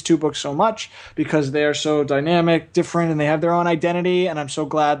love these two books so much because they're so dynamic, different, and they have their own identity, and I'm so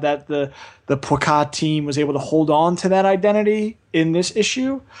glad that the Placard team was able to hold on to that identity in this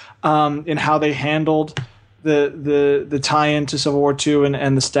issue, in how they handled the tie-in to Civil War II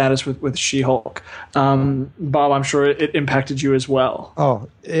and the status with She-Hulk. Bob, I'm sure it impacted you as well. Oh,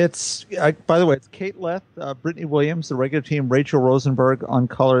 by the way, it's Kate Leth, Brittany Williams, the regular team, Rachel Rosenberg on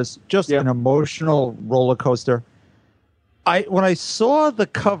colors. Just an emotional roller coaster. When I saw the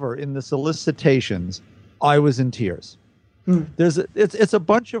cover in the solicitations, I was in tears. It's a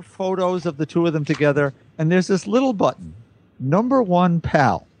bunch of photos of the two of them together, and there's this little button, #1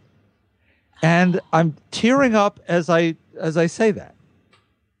 pal. And I'm tearing up as I say that.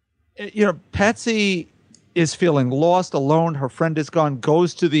 Patsy is feeling lost, alone. Her friend is gone,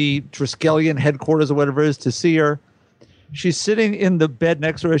 goes to the Triskelion headquarters or whatever it is to see her. She's sitting in the bed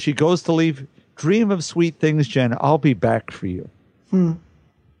next to her as she goes to leave. Dream of sweet things, Jen. I'll be back for you.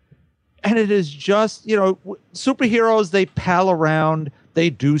 And it is just, superheroes, they pal around, they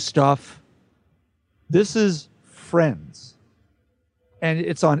do stuff. This is friends. And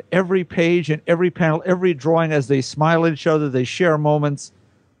it's on every page and every panel, every drawing as they smile at each other, they share moments.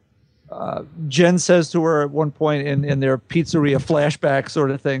 Jen says to her at one point in their pizzeria flashback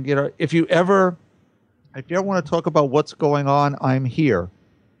sort of thing, if you ever want to talk about what's going on, I'm here.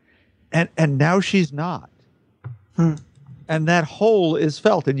 And now she's not. And that hole is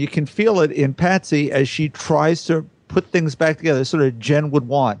felt, and you can feel it in Patsy as she tries to put things back together, sort of Jen would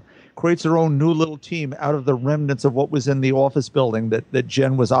want. Creates her own new little team out of the remnants of what was in the office building that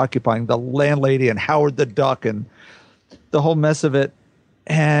Jen was occupying, the landlady and Howard the Duck and the whole mess of it.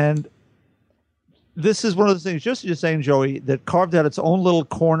 And this is one of those things, just as you're saying, Joey, that carved out its own little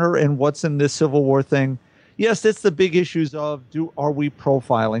corner in what's in this Civil War thing. Yes, it's the big issues of are we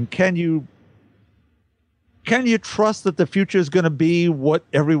profiling? Can you trust that the future is going to be what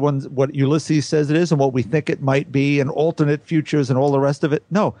Ulysses says it is and what we think it might be, and alternate futures and all the rest of it?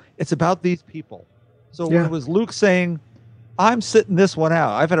 No, it's about these people. So when it was Luke saying, I'm sitting this one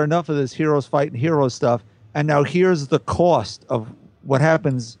out, I've had enough of this heroes fighting heroes stuff, and now here's the cost of what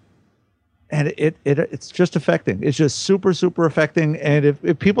happens, and it's just affecting. It's just super, super affecting. And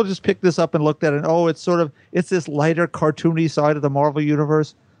if people just pick this up and looked at it, it's this lighter, cartoony side of the Marvel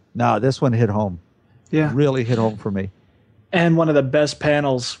Universe, no, this one hit home. Yeah, really hit home for me. And one of the best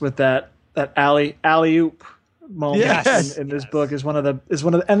panels with that alley-oop moment Yes. in this book is one of the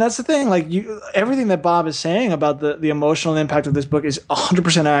and that's the thing, like everything that Bob is saying about the emotional impact of this book is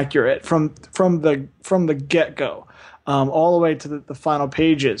 100% accurate from the get-go. All the way to the final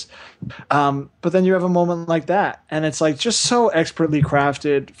pages. But then you have a moment like that, and it's like just so expertly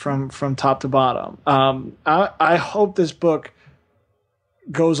crafted from top to bottom. I hope this book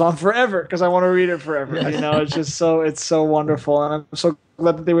goes on forever because I want to read it forever. You know, it's so wonderful, and I'm so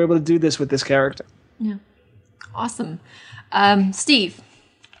glad that they were able to do this with this character. Yeah. Awesome. Steve,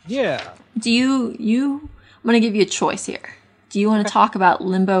 Yeah. I'm going to give you a choice here. Do you want to talk about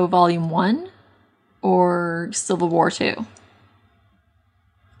Limbo Volume 1 or Civil War 2?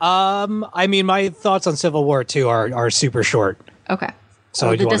 I mean, my thoughts on Civil War 2 are super short. Okay. So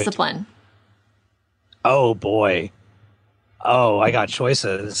Or do The you want me to- Discipline. Oh boy. Oh, I got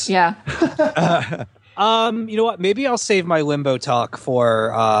choices. Yeah. You know what? Maybe I'll save my Limbo talk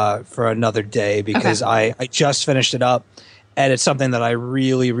for another day because I just finished it up, and it's something that I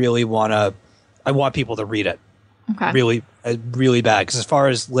really, really want people to read it. Okay. Really, really bad. Because as far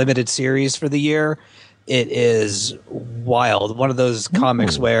as limited series for the year, it is wild. One of those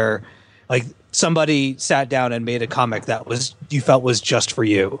comics where, like, somebody sat down and made a comic that you felt was just for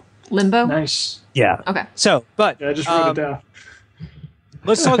you. Limbo? Nice. Yeah. Okay. So, but Yeah, I just wrote it down.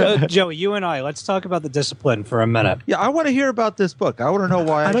 let's talk, Joey. You and I. Let's talk about The Discipline for a minute. Yeah, I want to hear about this book. I want to know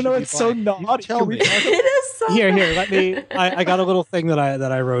why. I don't know. should be It's so buying it. You naughty. Tell Can me. we talk It is so Here. Let me. I got a little thing that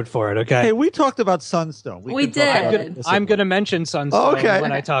I wrote for it. Okay. Hey, we talked about Sunstone. We can talk about did. this I'm book. going to mention Sunstone Okay.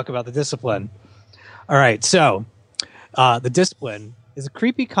 when I talk about The Discipline. All right. So, The Discipline is a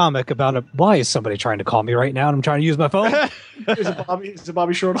creepy comic about why is somebody trying to call me right now and I'm trying to use my phone? Is it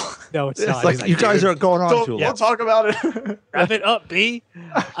Bobby Shortle? No, it's It's not. like He's you guys are going on too long. Don't talk about it. wrap it up, B.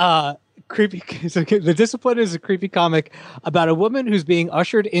 Creepy. So The Discipline is a creepy comic about a woman who's being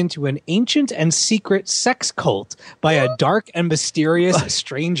ushered into an ancient and secret sex cult by a dark and mysterious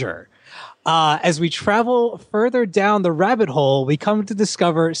stranger. As we travel further down the rabbit hole, we come to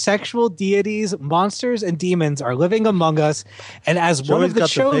discover sexual deities, monsters, and demons are living among us. And as one Joey's of the got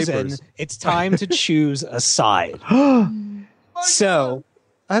the chosen, papers. it's time to choose a side. So,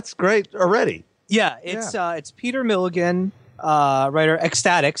 That's great already. yeah, it's Peter Milligan, writer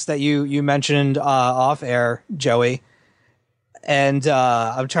Ecstatics that you mentioned off air, Joey. And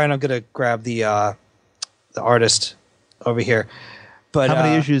I'm gonna grab the artist over here. But How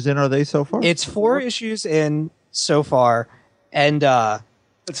many issues in are they so far? It's 4 issues in so far, and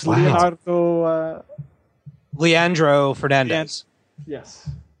It's Wow. Leonardo. Leandro Fernandez. Yes.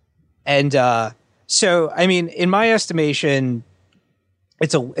 And so, I mean, in my estimation,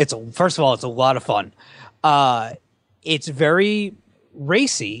 it's a first of all, it's a lot of fun. It's very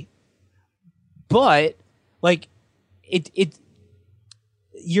racy, but like it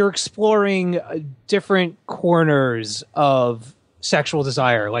you're exploring different corners of sexual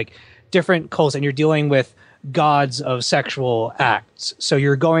desire, like different cults, and you're dealing with gods of sexual acts. So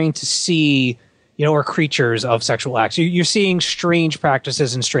you're going to see, or creatures of sexual acts. You're seeing strange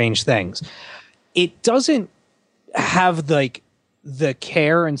practices and strange things. It doesn't have like the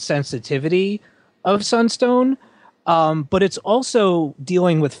care and sensitivity of Sunstone, but it's also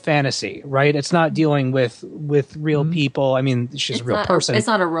dealing with fantasy, right? It's not dealing with real people. I mean, she's a real person. It's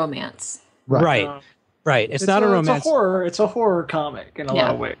not a romance. Right. Right. It's not a romance. It's a horror comic in a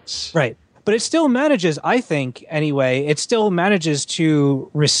lot of ways. Right. But it still manages, I think, anyway, it still manages to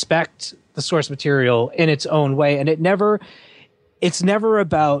respect the source material in its own way. And it's never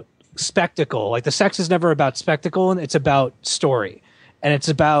about spectacle. Like the sex is never about spectacle, and it's about story. And it's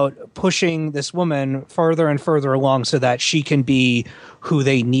about pushing this woman further and further along so that she can be who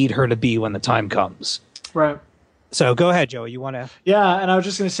they need her to be when the time comes. Right. So go ahead, Joey. You want to? Yeah, and I was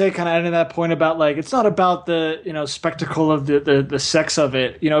just going to say, kind of adding that point about like it's not about the spectacle of the sex of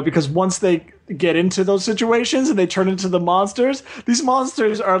it, because once they get into those situations and they turn into the monsters, these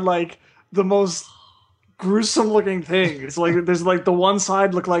monsters are like the most gruesome looking things. Like there's like the one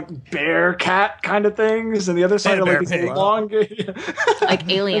side look like bear cat kind of things, and the other side are like these elongated, Like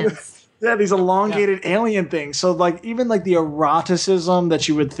aliens. yeah, these elongated alien things. So like even like the eroticism that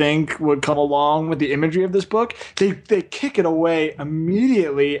you would think would come along with the imagery of this book, they kick it away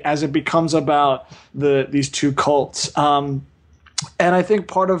immediately as it becomes about these two cults. And I think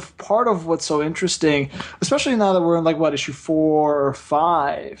part of what's so interesting, especially now that we're in like issue 4 or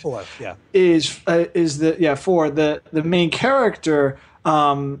 5, 4, yeah, is the main character,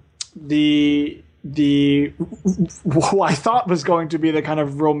 the who I thought was going to be the kind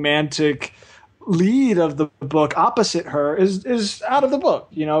of romantic lead of the book opposite her is out of the book.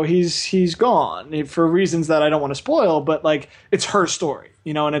 He's gone for reasons that I don't want to spoil, but like it's her story,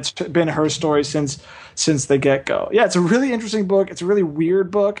 and it's been her story since since the get-go. Yeah, it's a really interesting book. It's a really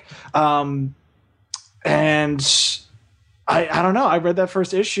weird book. And I don't know. I read that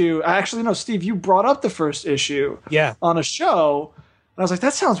first issue. Actually, no, Steve, you brought up the first issue on a show. And I was like,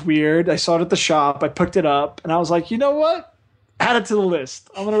 that sounds weird. I saw it at the shop. I picked it up. And I was like, you know what? Add it to the list.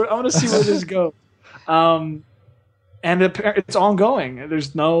 I'm gonna see where this goes. And it's ongoing.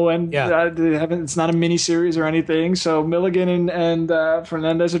 There's no end. It's not a mini series or anything. So Milligan and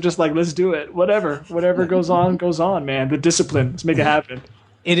Fernandez are just like, let's do it. Whatever goes on, man. The discipline. Let's make it happen.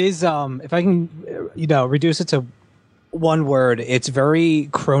 It is. If I can, reduce it to one word, it's very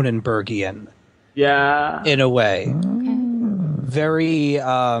Cronenbergian. Yeah. In a way. Okay. Very.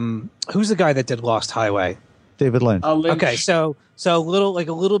 Who's the guy that did Lost Highway? David Lynch. Lynch. Okay, so a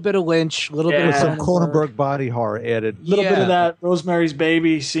little bit of Lynch, a little bit of some Cronenberg body horror added. A little bit of that Rosemary's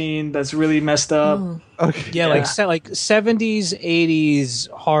Baby scene that's really messed up. Okay. like 70s, 80s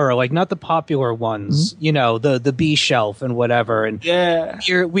horror, like not the popular ones, the B shelf and whatever, and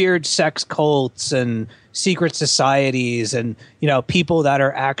weird sex cults and secret societies and people that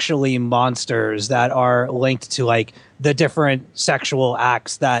are actually monsters that are linked to like the different sexual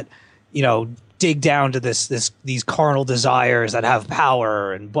acts that dig down to these carnal desires that have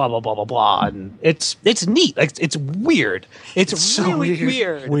power and blah blah blah blah blah, and it's neat. Like it's weird. It's really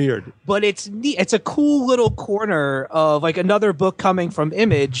so weird, but it's neat. It's a cool little corner of like another book coming from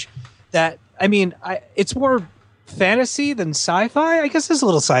Image. That it's more fantasy than sci-fi. I guess there's a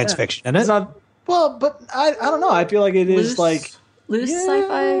little science fiction in it. It's not but I don't know. I feel like it is like loose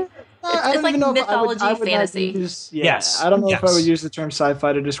sci-fi. It's like mythology, fantasy. I don't know if I would use the term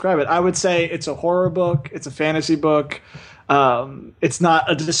sci-fi to describe it. I would say it's a horror book. It's a fantasy book. It's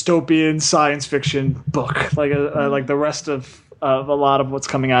not a dystopian science fiction book like the rest of a lot of what's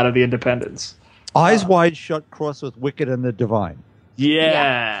coming out of the Independents. Eyes Wide Shut crossed with Wicked and the Divine.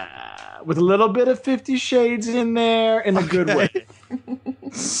 Yeah. With a little bit of 50 Shades in there in a good way.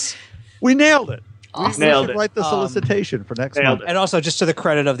 We nailed it. Awesome. Nailed should it. write the solicitation for next month. And also, just to the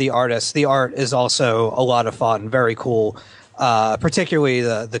credit of the artist, the art is also a lot of fun, very cool. Particularly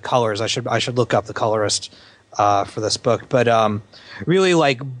the colors. I should look up the colorist for this book, but really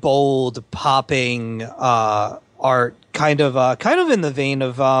like bold, popping art, kind of in the vein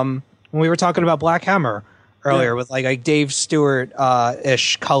of when we were talking about Black Hammer earlier, with like Dave Stewart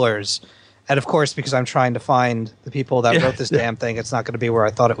ish colors. And of course, because I'm trying to find the people that wrote this damn thing, it's not going to be where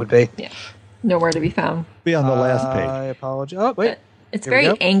I thought it would be. Yeah. Nowhere to be found. Be on the last page. I apologize. Oh, wait. It's Here we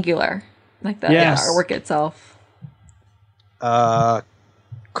very go. angular, like the artwork itself.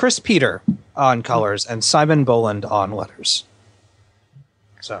 Chris Peter on colors and Simon Boland on letters.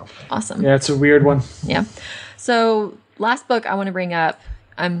 So Awesome. Yeah, it's a weird one. Yeah. So last book I want to bring up.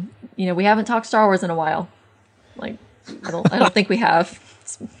 We haven't talked Star Wars in a while. Like, I don't think we have.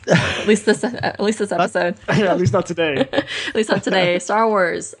 At least this episode. Yeah, at least not today. At least not today. Star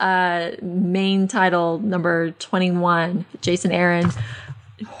Wars, main title number 21. Jason Aaron,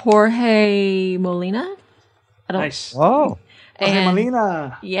 Jorge Molina. Nice. Oh. Jorge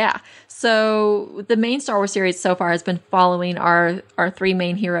Molina. Yeah. So the main Star Wars series so far has been following our three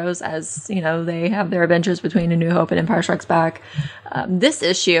main heroes as, they have their adventures between A New Hope and Empire Strikes Back. This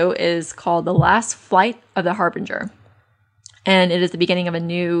issue is called The Last Flight of the Harbinger. And it is the beginning of a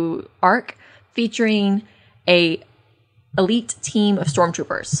new arc featuring a elite team of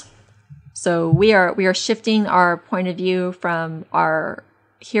stormtroopers. So we are shifting our point of view from our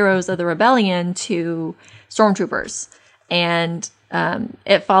heroes of the rebellion to stormtroopers. And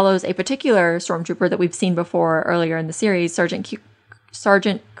it follows a particular stormtrooper that we've seen before earlier in the series,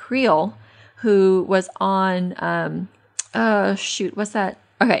 Sergeant Creel, who was on what's that?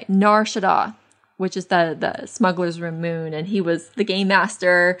 Okay, Nar Shaddaa, which is the Smuggler's Room Moon, and he was the game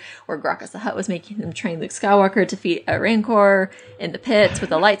master, where Gracchus the Hutt was making him train Luke Skywalker to defeat a Rancor in the pits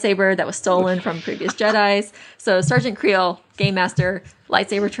with a lightsaber that was stolen from previous Jedis. So Sergeant Creel, game master,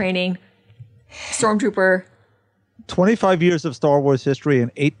 lightsaber training, stormtrooper. 25 years of Star Wars history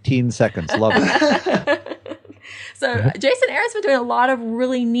in 18 seconds. Love it. So Jason Aaron's been doing a lot of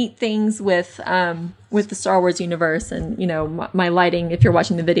really neat things with the Star Wars universe, and my lighting. If you're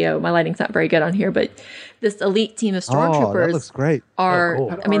watching the video, my lighting's not very good on here, but this elite team of stormtroopers that looks great. are. Oh,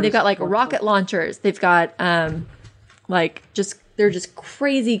 cool. I mean, they've got like rocket launchers. They've got they're just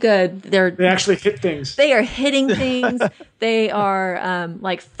crazy good. They actually hit things. They are hitting things. They are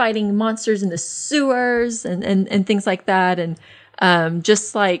like fighting monsters in the sewers and things like that, and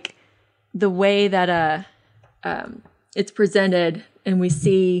just like the way that it's presented, and we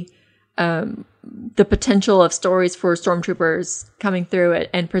see the potential of stories for stormtroopers coming through it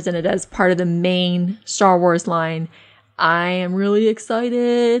and presented as part of the main Star Wars line. I am really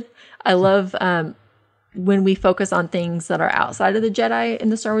excited. I love when we focus on things that are outside of the Jedi in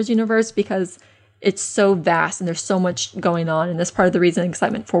the Star Wars universe, because it's so vast and there's so much going on. And that's part of the reason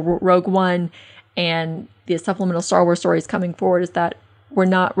excitement for Rogue One and the supplemental Star Wars stories coming forward is that we're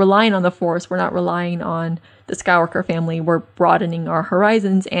not relying on the Force. We're not relying on the Skywalker family. We're broadening our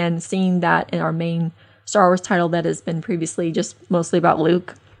horizons and seeing that in our main Star Wars title that has been previously just mostly about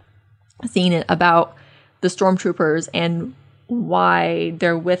Luke, seeing it about the Stormtroopers and why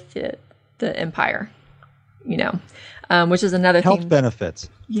they're with the Empire, which is another Health thing. benefits.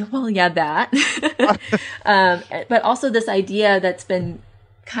 Yeah, well, yeah, that. But also this idea that's been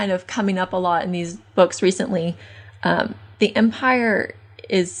kind of coming up a lot in these books recently. The Empire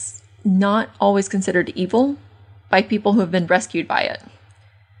is not always considered evil by people who have been rescued by it.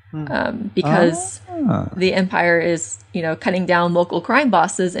 Because the Empire is, cutting down local crime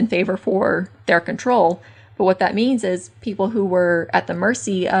bosses in favor for their control. But what that means is people who were at the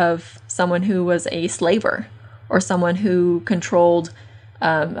mercy of someone who was a slaver or someone who controlled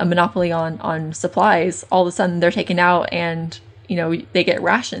a monopoly on supplies, all of a sudden they're taken out and, they get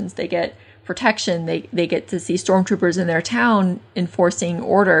rations, they get protection, they get to see stormtroopers in their town enforcing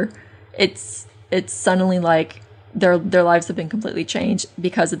order. It's suddenly like their lives have been completely changed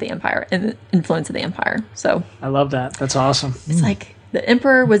because of the Empire and the influence of the Empire. So I love that. That's awesome. it's like the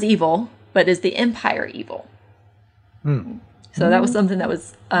Emperor was evil, but is the Empire evil? So that was something that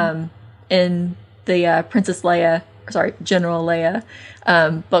was in the General Leia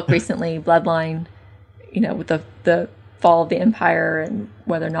book recently, Bloodline, with the fall of the Empire and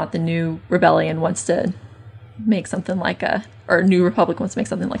whether or not the new rebellion wants to make something like New Republic wants to make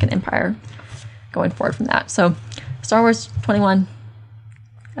something like an empire going forward from that. So Star Wars 21,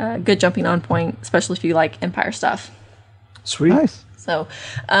 good jumping on point, especially if you like Empire stuff. Sweet. Nice. So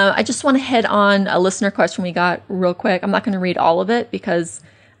I just want to hit on a listener question we got real quick. I'm not going to read all of it because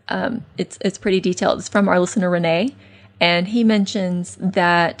it's pretty detailed. It's from our listener, Renee. And he mentions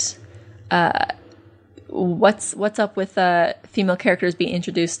that what's up with female characters being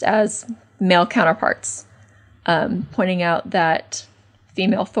introduced as male counterparts, pointing out that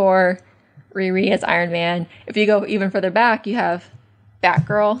female Thor, Riri as Iron Man. If you go even further back, you have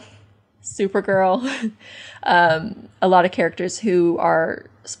Batgirl, Supergirl, a lot of characters who are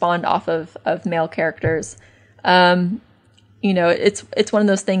spawned off of male characters. It's one of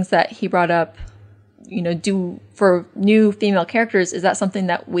those things that he brought up, do for new female characters. Is that something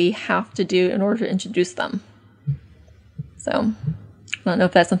that we have to do in order to introduce them? So I don't know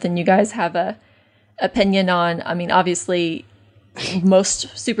if that's something you guys have a opinion on. I mean, obviously most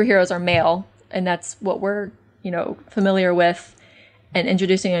superheroes are male and that's what we're, familiar with. And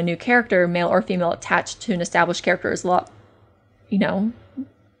introducing a new character, male or female, attached to an established character is a lot,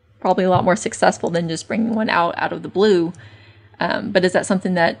 probably a lot more successful than just bringing one out of the blue. But is that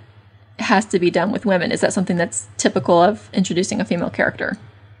something that has to be done with women? Is that something that's typical of introducing a female character?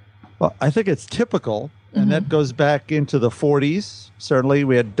 Well, I think it's typical, and that goes back into the 40s. Certainly,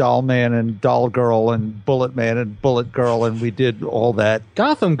 we had Doll Man and Doll Girl and Bullet Man and Bullet Girl, and we did all that.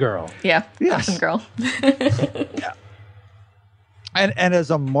 Gotham Girl. Yeah, Yes. Gotham Girl. Yeah. And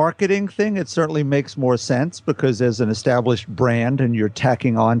as a marketing thing, it certainly makes more sense because there's an established brand and you're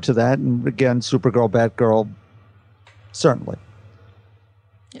tacking on to that. And again, Supergirl, Batgirl, certainly.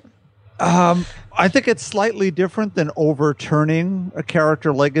 Yeah. I think it's slightly different than overturning a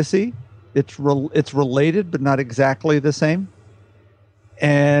character legacy. It's related, but not exactly the same.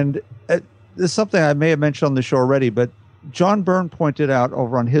 And there's something I may have mentioned on the show already, but John Byrne pointed out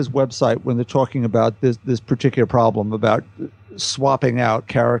over on his website when they're talking about this particular problem about swapping out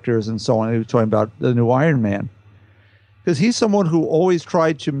characters and so on. He was talking about the new Iron Man. Because he's someone who always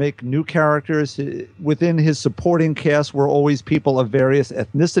tried to make new characters. Within his supporting cast were always people of various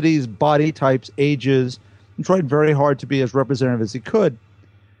ethnicities, body types, ages. He tried very hard to be as representative as he could.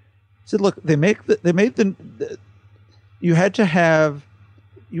 He said, look, you had to have,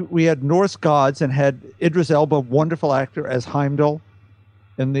 we had Norse gods and had Idris Elba, wonderful actor, as Heimdall.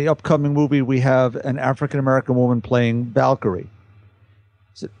 In the upcoming movie, we have an African-American woman playing Valkyrie.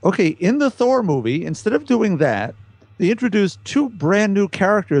 So, okay, in the Thor movie, instead of doing that, they introduced two brand new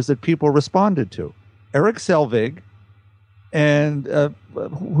characters that people responded to. Eric Selvig and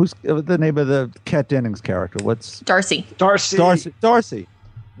who's the name of the Kat Dennings character? What's Darcy. Darcy.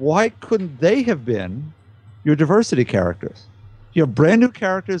 Why couldn't they have been your diversity characters? You have brand new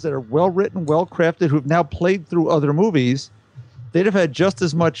characters that are well-written, well-crafted, who've now played through other movies. They'd have had just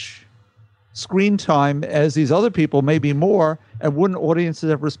as much screen time as these other people, maybe more, and wouldn't audiences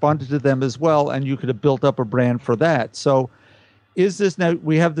have responded to them as well, and you could have built up a brand for that. So is this now,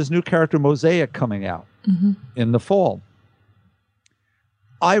 we have this new character Mosaic coming out in the fall.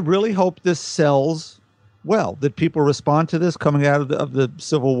 I really hope this sells well? Did people respond to this coming out of the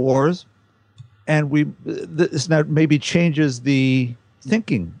Civil Wars? And this now maybe changes the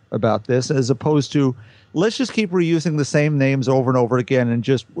thinking about this, as opposed to let's just keep reusing the same names over and over again, and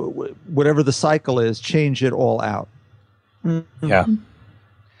just whatever the cycle is, change it all out. Yeah.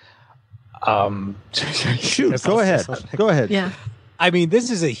 Shoot, go ahead. Go ahead. Yeah, I mean, this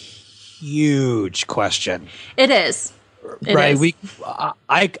is a huge question. it is. It Right. is.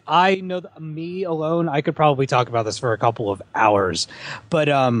 I know that me alone, I could probably talk about this for a couple of hours, but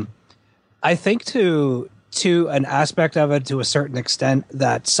I think to an aspect of it, to a certain extent,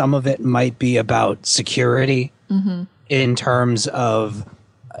 that some of it might be about security in terms of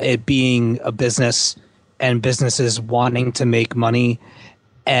it being a business and businesses wanting to make money.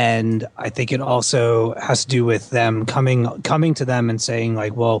 And I think it also has to do with them coming to them and saying,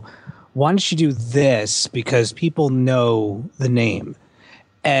 like, well, why don't you do this, because people know the name.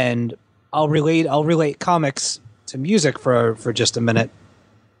 And I'll relate comics to music for just a minute.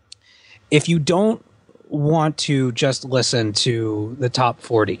 If you don't want to just listen to the top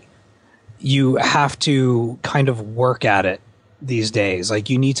 40, you have to kind of work at it these days. Like,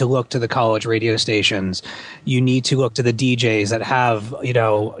 you need to look to the college radio stations. You need to look to the DJs that have,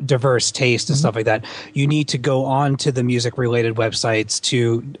 diverse taste and stuff like that. You need to go on to the music related websites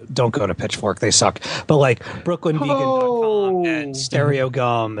don't go to Pitchfork. They suck. But like BrooklynVegan.com and Stereo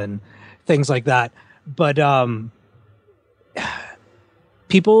Gum and things like that. But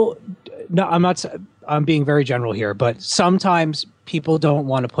people, no, I'm being very general here, but sometimes people don't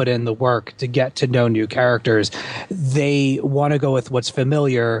want to put in the work to get to know new characters. They want to go with what's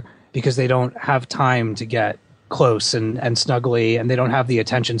familiar because they don't have time to get close and snuggly, and they don't have the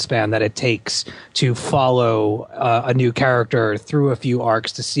attention span that it takes to follow a new character through a few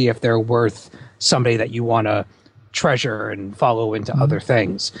arcs to see if they're worth somebody that you want to treasure and follow into other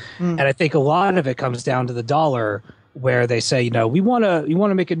things. And I think a lot of it comes down to the dollar, where they say, we want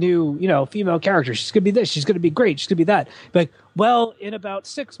to make a new, female character. She's going to be this. She's going to be great. She's going to be that. But, well, in about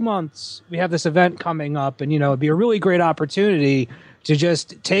 6 months, we have this event coming up, and, it'd be a really great opportunity to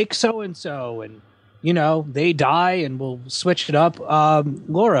just take so-and-so and, they die and we'll switch it up.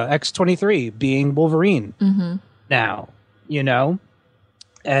 Laura, X-23, being Wolverine now,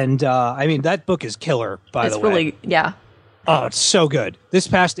 And, I mean, that book is killer, by the way. It's really, yeah. Oh, it's so good. This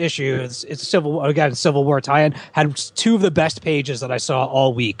past issue, it's Civil War tie-in, had two of the best pages that I saw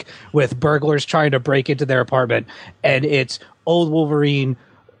all week, with burglars trying to break into their apartment, and it's old Wolverine,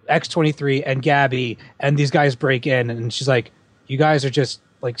 X-23, and Gabby, and these guys break in, and she's like, you guys are just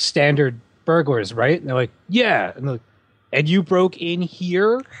like standard burglars, right? And they're like, yeah. And they're like, and you broke in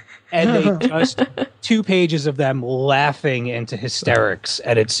here? And they just 2 pages of them laughing into hysterics,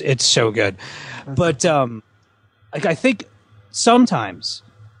 and it's so good. But I think sometimes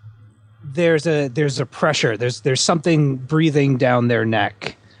there's a pressure. There's something breathing down their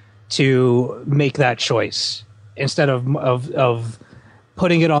neck to make that choice, instead of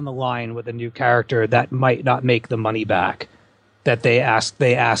putting it on the line with a new character that might not make the money back. That they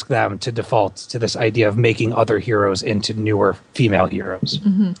ask them to default to this idea of making other heroes into newer female heroes.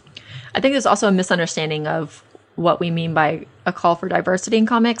 I think there's also a misunderstanding of what we mean by a call for diversity in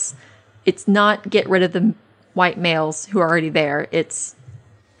comics. It's not get rid of the white males who are already there. It's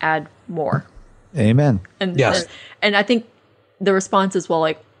add more. Amen. And yes. And I think the response is, well,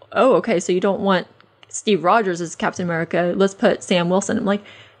 like, oh, okay, so you don't want Steve Rogers as Captain America. Let's put Sam Wilson. I'm like,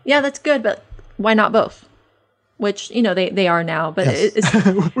 yeah, that's good, but why not both? Which, they are now, but Yes.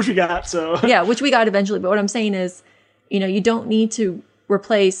 it's Which we got, so. yeah, which we got eventually. But what I'm saying is, you don't need to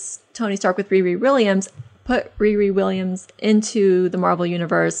replace Tony Stark with Riri Williams. Put Riri Williams into the Marvel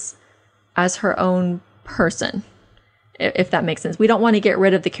Universe as her own person, if that makes sense. We don't want to get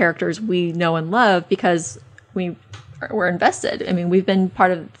rid of the characters we know and love because we're invested. I mean, we've been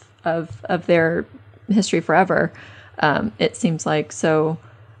part of their history forever. It seems like. So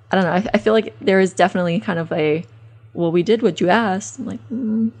I don't know. I feel like there is definitely kind of a, well, we did what you asked. I'm like,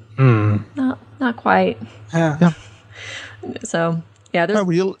 not quite. Yeah. So yeah, there's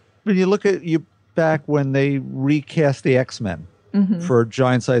When you look at back when they recast the X-Men for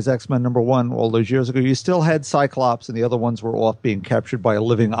Giant Size X-Men #1 all those years ago, you still had Cyclops, and the other ones were off being captured by a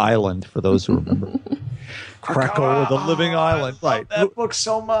living island, for those who remember. Krakoa, the living island. I love Right. that book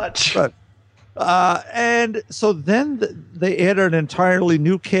so much. Right. And so then they added an entirely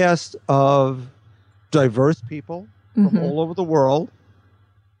new cast of diverse people from all over the world,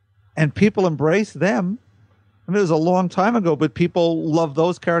 and people embraced them. I mean, it was a long time ago, but people love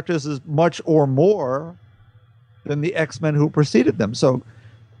those characters as much or more than the X-Men who preceded them. So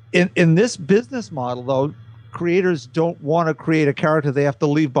in this business model, though, creators don't want to create a character they have to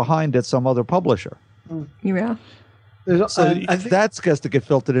leave behind at some other publisher. Yeah. So I think that's got to get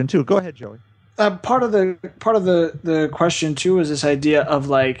filtered in too. Go ahead, Joey. part of the question too is this idea of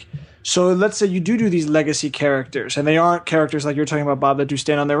like, so let's say you do these legacy characters, and they aren't characters like you're talking about, Bob, that do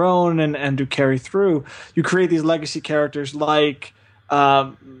stand on their own and do carry through. You create these legacy characters like,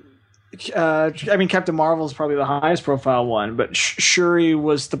 I mean, Captain Marvel is probably the highest profile one, but Shuri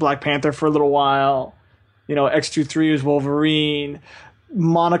was the Black Panther for a little while. You know, X-23 was Wolverine.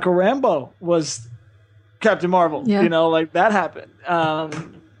 Monica Rambeau was Captain Marvel. Yeah. You know, like that happened.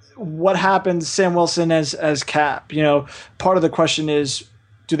 What happened? Sam Wilson as Cap. You know, part of the question is,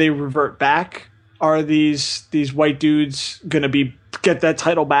 do they revert back? Are these white dudes gonna get that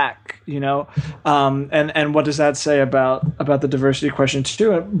title back? You know, and what does that say about the diversity question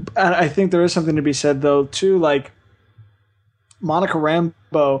too? And I think there is something to be said though too. Like Monica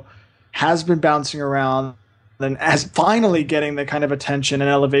Rambeau has been bouncing around and as finally getting the kind of attention and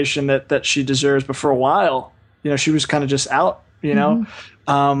elevation that she deserves. But for a while, you know, she was kind of just out. You know,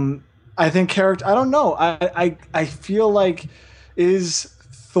 I think character. I don't know. I feel like is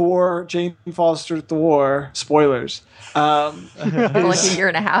Thor, Jane Foster Thor, spoilers, For like a year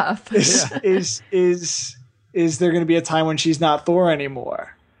and a half. is there going to be a time when she's not Thor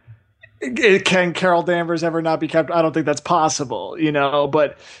anymore? Can Carol Danvers ever not be kept? I don't think that's possible, you know,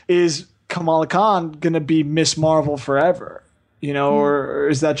 but is Kamala Khan going to be Miss Marvel forever? You know, or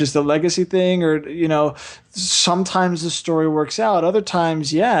is that just a legacy thing? Or, you know, sometimes the story works out. Other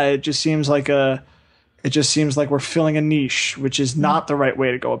times, yeah, it just seems like we're filling a niche, which is not the right way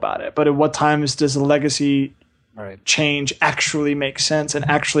to go about it. But at what times does a legacy change actually make sense and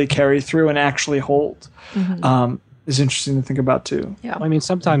actually carry through and actually hold? Is interesting to think about too. Yeah. I mean,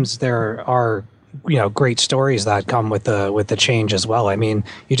 sometimes there are, you know, great stories that come with the change as well. I mean,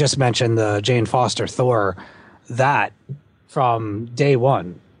 you just mentioned the Jane Foster Thor. That from day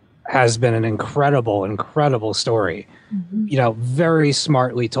one has been an incredible story. You know, very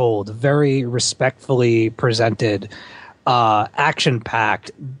smartly told, very respectfully presented,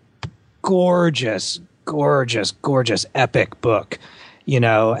 action-packed, gorgeous, epic book, you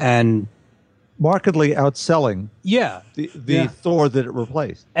know, and Markedly outselling the Thor that it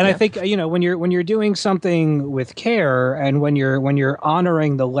replaced. And I think, you know, when you're doing something with care and when you're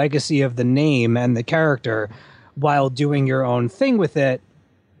honoring the legacy of the name and the character while doing your own thing with it,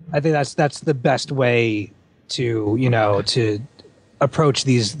 I think that's the best way to, you know, to approach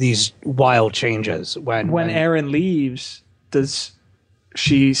these wild changes. When Aaron leaves, does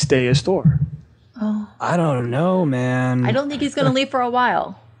she stay as Thor? I don't know, man. I don't think he's going to leave for a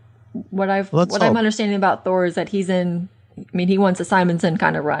while. What I'm understanding about Thor is that he wants a Simonson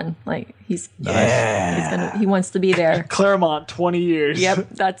kind of run. Like he wants to be there. Claremont, 20 years. Yep,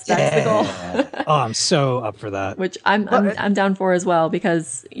 that's the goal. Oh, I'm so up for that. Which I'm down for as well,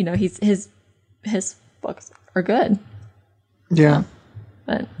 because, you know, his books are good. Yeah.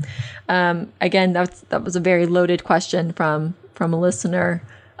 But again, that was a very loaded question from a listener.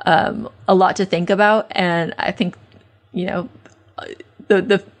 A lot to think about, and I think, you know,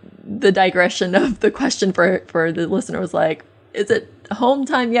 the digression of the question for the listener was like, is it home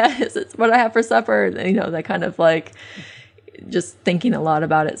time yet? Is it what I have for supper? You know, that kind of like just thinking a lot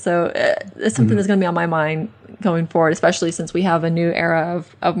about it. So it's something that's going to be on my mind going forward, especially since we have a new era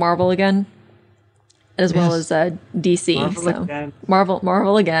of Marvel again, as well as DC.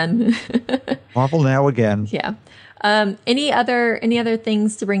 Marvel again. Marvel now again. Yeah. Any other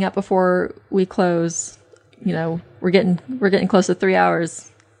things to bring up before we close? You know, we're getting close to 3 hours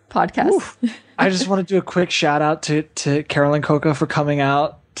podcast. I just want to do a quick shout out to Carolyn Coca for coming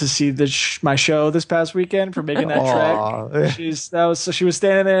out to see my show this past weekend, for making that trek. She was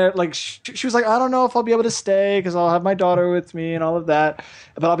standing there like she was like, I don't know if I'll be able to stay because I'll have my daughter with me and all of that,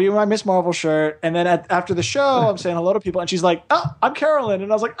 but I'll be in my Miss Marvel shirt. And then after the show, I'm saying hello to people, and she's like, "Oh, I'm Carolyn,"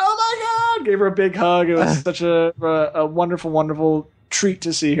 and I was like, "Oh my god!" Gave her a big hug. It was such a wonderful treat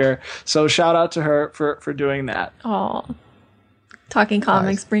to see her. So shout out to her for doing that. Oh, Talking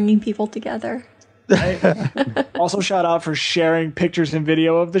Comics, bringing people together. Also shout out for sharing pictures and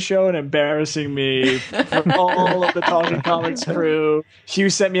video of the show and embarrassing me for all of the Talking Comics crew. Hugh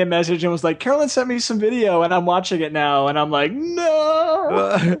sent me a message and was like, Carolyn sent me some video and I'm watching it now. And I'm like,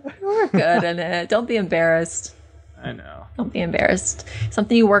 no. We're good in it. Don't be embarrassed. I know. Don't be embarrassed.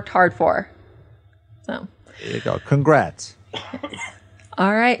 Something you worked hard for. So There you go. Congrats.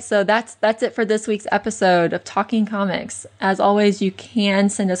 all right, so that's it for this week's episode of Talking Comics. As always, you can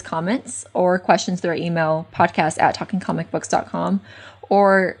send us comments or questions through our email, podcast@talkingcomicbooks.com.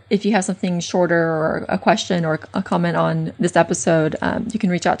 Or if you have something shorter or a question or a comment on this episode, you can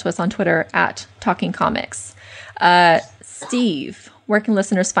reach out to us on Twitter @TalkingComics. Steve, where can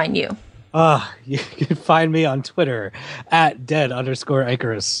listeners find you? You can find me on Twitter at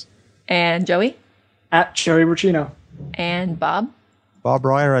 @dead_Icarus. And Joey? At Cherry Ruccino. And Bob? Bob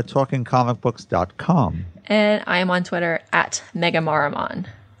Ryer at TalkingComicBooks.com. And I am on Twitter at Megamaramon.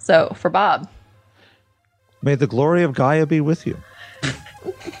 So, for Bob. May the glory of Gaia be with you.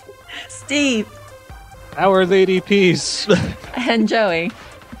 Steve. Our Lady Peace. And Joey.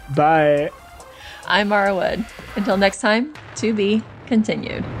 Bye. I'm Mara Wood. Until next time, to be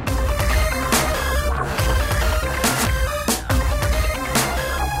continued.